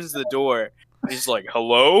opens the door. He's like,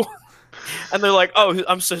 "Hello," and they're like, "Oh,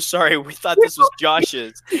 I'm so sorry. We thought this was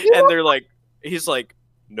Josh's." And they're like, he's like,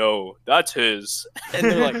 "No, that's his."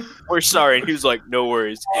 And they're like, "We're sorry." And he was like, "No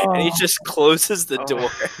worries." And he just closes the door.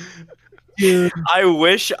 Dude, I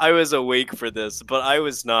wish I was awake for this, but I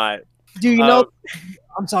was not. dude, you know,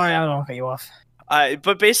 I'm sorry, I don't want to cut you off.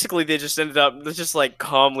 But basically, they just ended up just like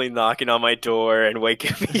calmly knocking on my door and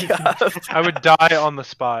waking me up. I would die on the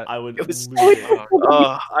spot. I would. It was- lose it.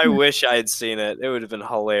 Oh, I wish I had seen it. It would have been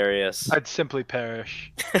hilarious. I'd simply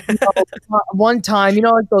perish. One time, you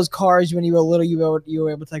know, like those cars when you were little, you were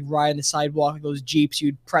able to like ride on the sidewalk, like those Jeeps,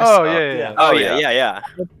 you'd press. Oh up. yeah. Oh yeah.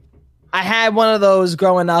 I had one of those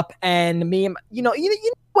growing up, and me and you know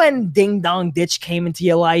when Ding Dong Ditch came into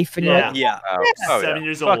your life, and you're Yeah. like, Yeah. Oh, 7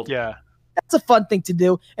 years Fuck old. yeah. that's a fun thing to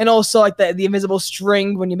do. And also like the invisible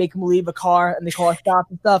string when you make them leave a car and they call it stop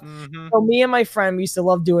and stuff. Mm-hmm. So me and my friend we used to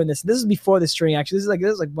love doing this. This is before the string actually. This is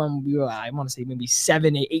like when we were I want to say maybe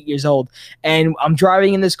 7, 8 years old. And I'm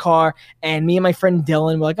driving in this car and me and my friend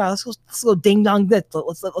Dylan were like, oh, let's go ding dong ditch.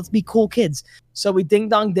 Let's be cool kids. So we ding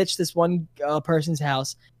dong ditch this one person's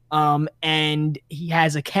house. And he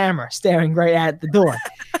has a camera staring right at the door.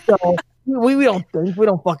 So we don't think, we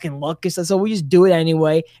don't fucking look. So we just do it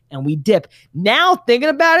anyway, and we dip. Now thinking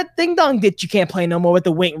about it, ding dong ditch you can't play no more with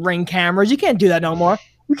the ring cameras. You can't do that no more.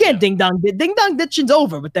 You can't ding dong ditch. Ding dong ditching's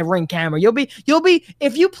over with the ring camera. You'll be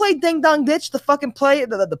if you play ding dong ditch, the fucking player,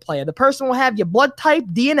 the person will have your blood type,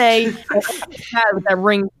 DNA with that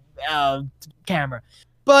ring camera.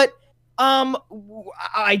 But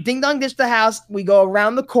I ding dong ditch the house. We go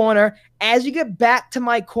around the corner. As you get back to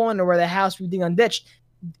my corner where the house we ding dong ditched,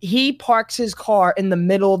 he parks his car in the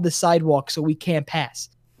middle of the sidewalk so we can't pass.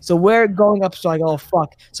 So we're going up. So I go, oh,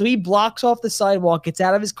 fuck. So he blocks off the sidewalk, gets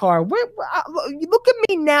out of his car. Look at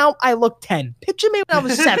me now. I look 10. Picture me when I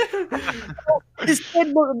was 7. This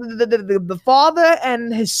kid, the father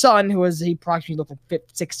and his son, he approximately looked like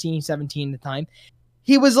 16, 17 at the time.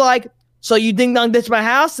 He was like, so you ding dong ditch my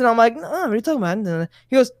house? And I'm like, no, what are you talking about?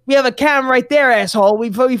 He goes, we have a camera right there, asshole.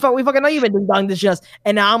 We fucking know you've been ding dong ditch us.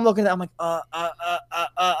 And now I'm looking at, I'm like,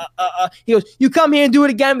 He goes, you come here and do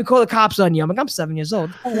it again, we call the cops on you. I'm like, I'm 7 years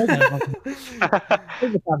old. What's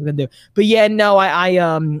the cops gonna do? But yeah, no,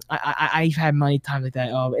 I've had many times like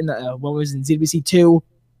that. When I was in ZWC 2.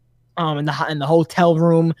 In the hotel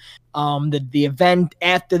room, the event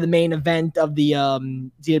after the main event of the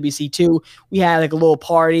ZWC 2, we had like a little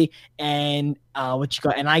party, and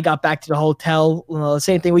and I got back to the hotel,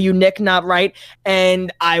 same thing with you, Nick, not right,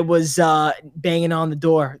 and I was banging on the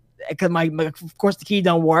door because of course the key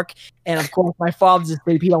don't work, and of course my father's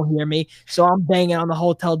asleep, he don't hear me, so I'm banging on the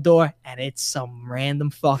hotel door, and it's some random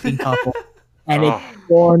fucking couple. And it's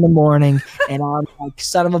 4 a.m, and I'm like,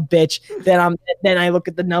 son of a bitch. Then I look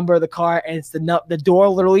at the number of the car, and it's the door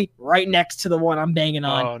literally right next to the one I'm banging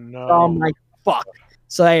on. Oh no! So I'm like, fuck.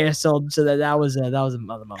 So yeah, so that was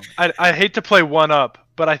another moment. I hate to play one up,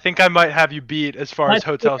 but I think I might have you beat as far as Let's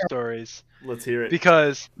hotel hear it. stories Let's hear it.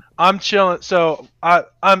 because I'm chilling. So I'm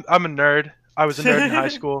a nerd. I was a nerd in high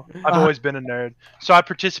school. I've always been a nerd. So I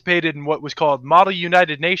participated in what was called Model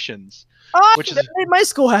United Nations. Oh, Which is- my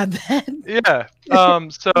school had that. Yeah.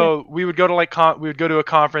 So we would go to we would go to a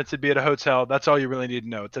conference. It'd be at a hotel. That's all you really need to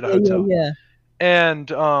know. It's at a hotel. Yeah. And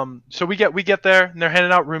so we get there, and they're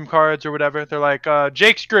handing out room cards or whatever. They're like,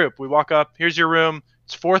 Jake's group. We walk up. Here's your room.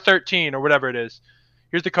 It's 413 or whatever it is.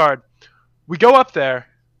 Here's the card. We go up there.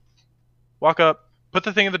 Walk up. Put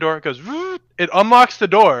the thing in the door. It goes. It unlocks the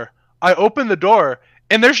door. I open the door,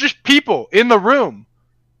 and there's just people in the room.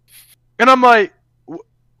 And I'm like.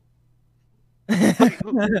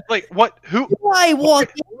 Like what? Who? Why walk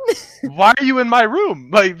in? Why are you in my room?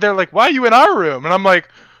 Like they're like, why are you in our room? And I'm like,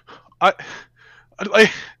 I don't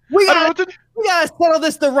We know gotta, what to. we gotta settle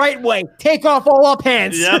this the right way. Take off all our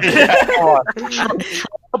pants. Yep.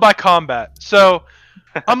 By combat. So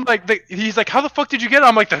I'm like, he's like, how the fuck did you get it?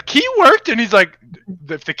 I'm like, the key worked, and he's like,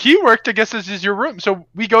 if the key worked, I guess this is your room. So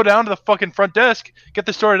we go down to the fucking front desk, get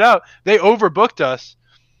this sorted out. They overbooked us,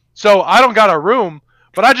 so I don't got a room.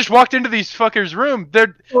 But I just walked into these fuckers' room.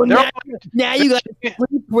 They're Now you got to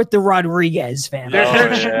sleep with the Rodriguez family.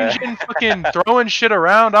 they're yeah. changing, fucking throwing shit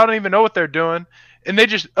around. I don't even know what they're doing. And they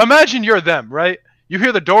just imagine you're them, right? You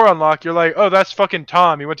hear the door unlock. You're like, oh, that's fucking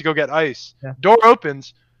Tom. He went to go get ice. Yeah. Door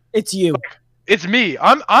opens. It's you. it's me.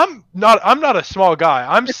 I'm not a small guy.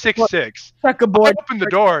 I'm 6'6". I Checkerboard. open the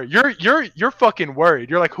door. You're fucking worried.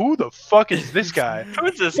 You're like, who the fuck is this guy?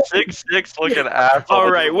 Who's this 6'6" looking asshole? All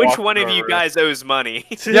that right, just which walked one of over? you guys owes money?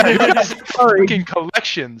 Yeah, it's fucking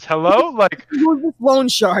collections. Hello, like, Who's this loan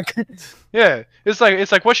shark? yeah. It's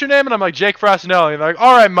like, what's your name? And I'm like, Jake Frostinelli. And they're like,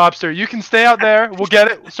 all right, mobster, you can stay out there. We'll get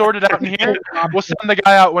it sorted out in here. We'll send the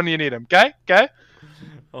guy out when you need him. Okay.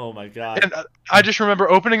 Oh my god. And I just remember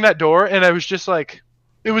opening that door, and I was just like,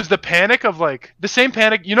 it was the panic of like the same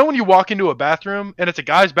panic. You know when you walk into a bathroom and it's a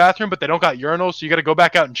guy's bathroom, but they don't got urinals, so you got to go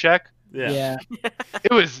back out and check. Yeah.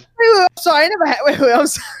 It was. Wait, I'm sorry, I never had. Wait, I'm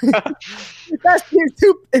sorry. That's here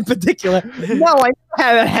too in particular. No, I never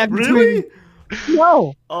had that happen to Really? me.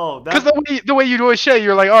 No. Oh, Because that. the way you always say,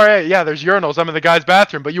 you're like, all right, yeah, there's urinals. I'm in the guy's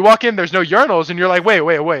bathroom, but you walk in, there's no urinals, and you're like, wait.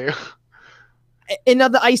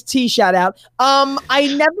 Another iced tea shout out.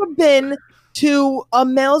 I never been to a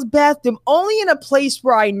male's bathroom, only in a place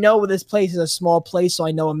where I know this place is a small place, so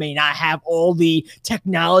I know it may not have all the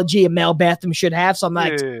technology a male bathroom should have. So I'm not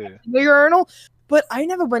Yeah. expecting a urinal. But I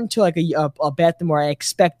never went to like a bathroom where I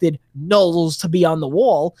expected nulls to be on the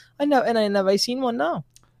wall. I never seen one. No.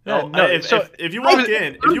 No, No, if you walk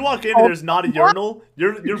in, and there's not a urinal,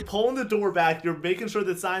 you're pulling the door back. You're making sure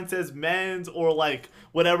the sign says men's or like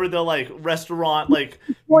whatever the like restaurant like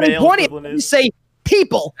male 2020, equivalent you is. say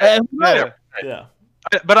people. Yeah. Yeah.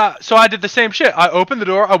 But I did the same shit. I open the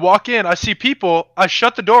door, I walk in, I see people, I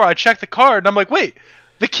shut the door, I check the card, and I'm like, wait,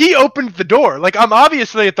 the key opened the door. Like, I'm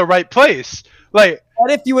obviously at the right place. Like, What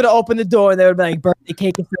if you would have opened the door and there would be like birthday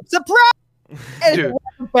cake and stuff? Surprise! And Dude.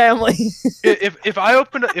 family. if I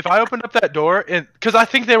opened up that door, and because I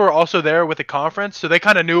think they were also there with the conference, so they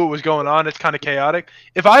kind of knew what was going on. It's kind of chaotic.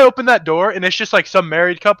 If I open that door and it's just like some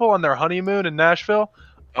married couple on their honeymoon in Nashville,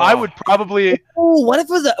 I would probably. Oh, what if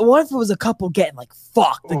it was a couple getting like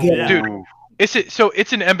fucked again? yeah. Dude,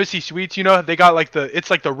 it's an Embassy Suites, you know, they got like it's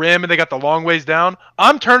like the rim and they got the long ways down.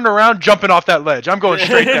 I'm turning around, jumping off that ledge. I'm going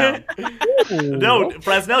straight down. No,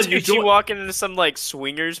 Frasnell, you Dude, you join. walking into some like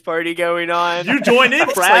swingers party going on. You join in,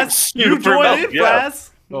 It's, like, Fras. You super join mel- in, yeah. Fras.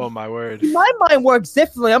 Oh my word. My mind works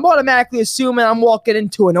differently. I'm automatically assuming I'm walking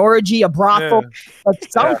into an orgy, a brothel, like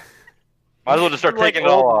some. Yeah. Might as well just start Like taking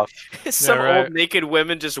it all off. Some Yeah, right. old naked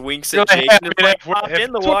women just winks You're at like, Jake hey, and it's like, pop if-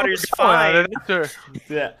 in, the if- water's come on, fine. it's-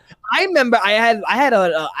 Yeah. I remember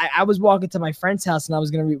I was walking to my friend's house and I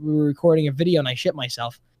was we were recording a video and I shit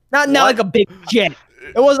myself. Not like a big shit.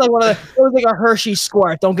 It was like it was like a Hershey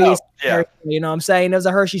squirt. Don't get used to yeah. it, you know what I'm saying? It was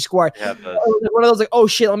a Hershey squirt. Yeah, It was like one of those like, oh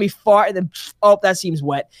shit, let me fart, and then oh, that seems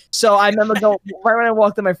wet. So I remember going right when I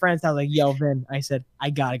walked to my friend's house, I was like, yo, Vin, I said, I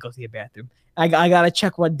gotta go to the bathroom. I gotta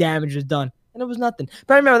check what damage was done. And it was nothing.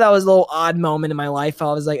 But I remember that was a little odd moment in my life.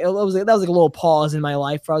 I was like, that was like a little pause in my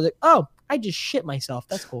life where I was like, oh, I just shit myself.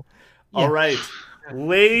 That's cool. Yeah. All right,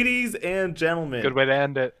 ladies and gentlemen, Good way to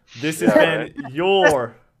end it. this has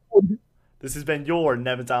been your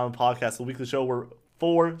Nevin's Island podcast, the weekly show where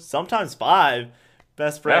 4, sometimes 5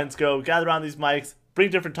 best friends go gather around these mics, bring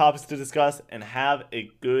different topics to discuss, and have a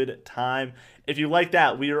good time. If you like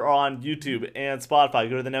that, we are on YouTube and Spotify.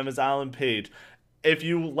 Go to the Nevin's Island page. If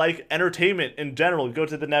you like entertainment in general, go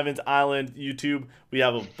to the Nevin's Island YouTube. We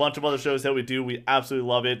have a bunch of other shows that we do. We absolutely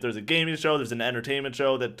love it. There's a gaming show. There's an entertainment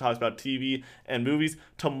show that talks about TV and movies.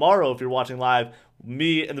 Tomorrow, if you're watching live,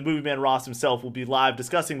 me and the movie man Ross himself will be live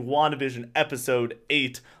discussing WandaVision Episode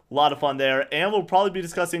 8. A lot of fun there. And we'll probably be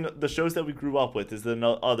discussing the shows that we grew up with is the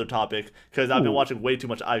other topic because I've been watching way too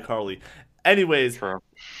much iCarly. Anyways, Sure.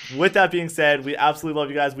 with that being said, we absolutely love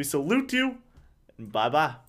you guys. We salute you. And bye-bye.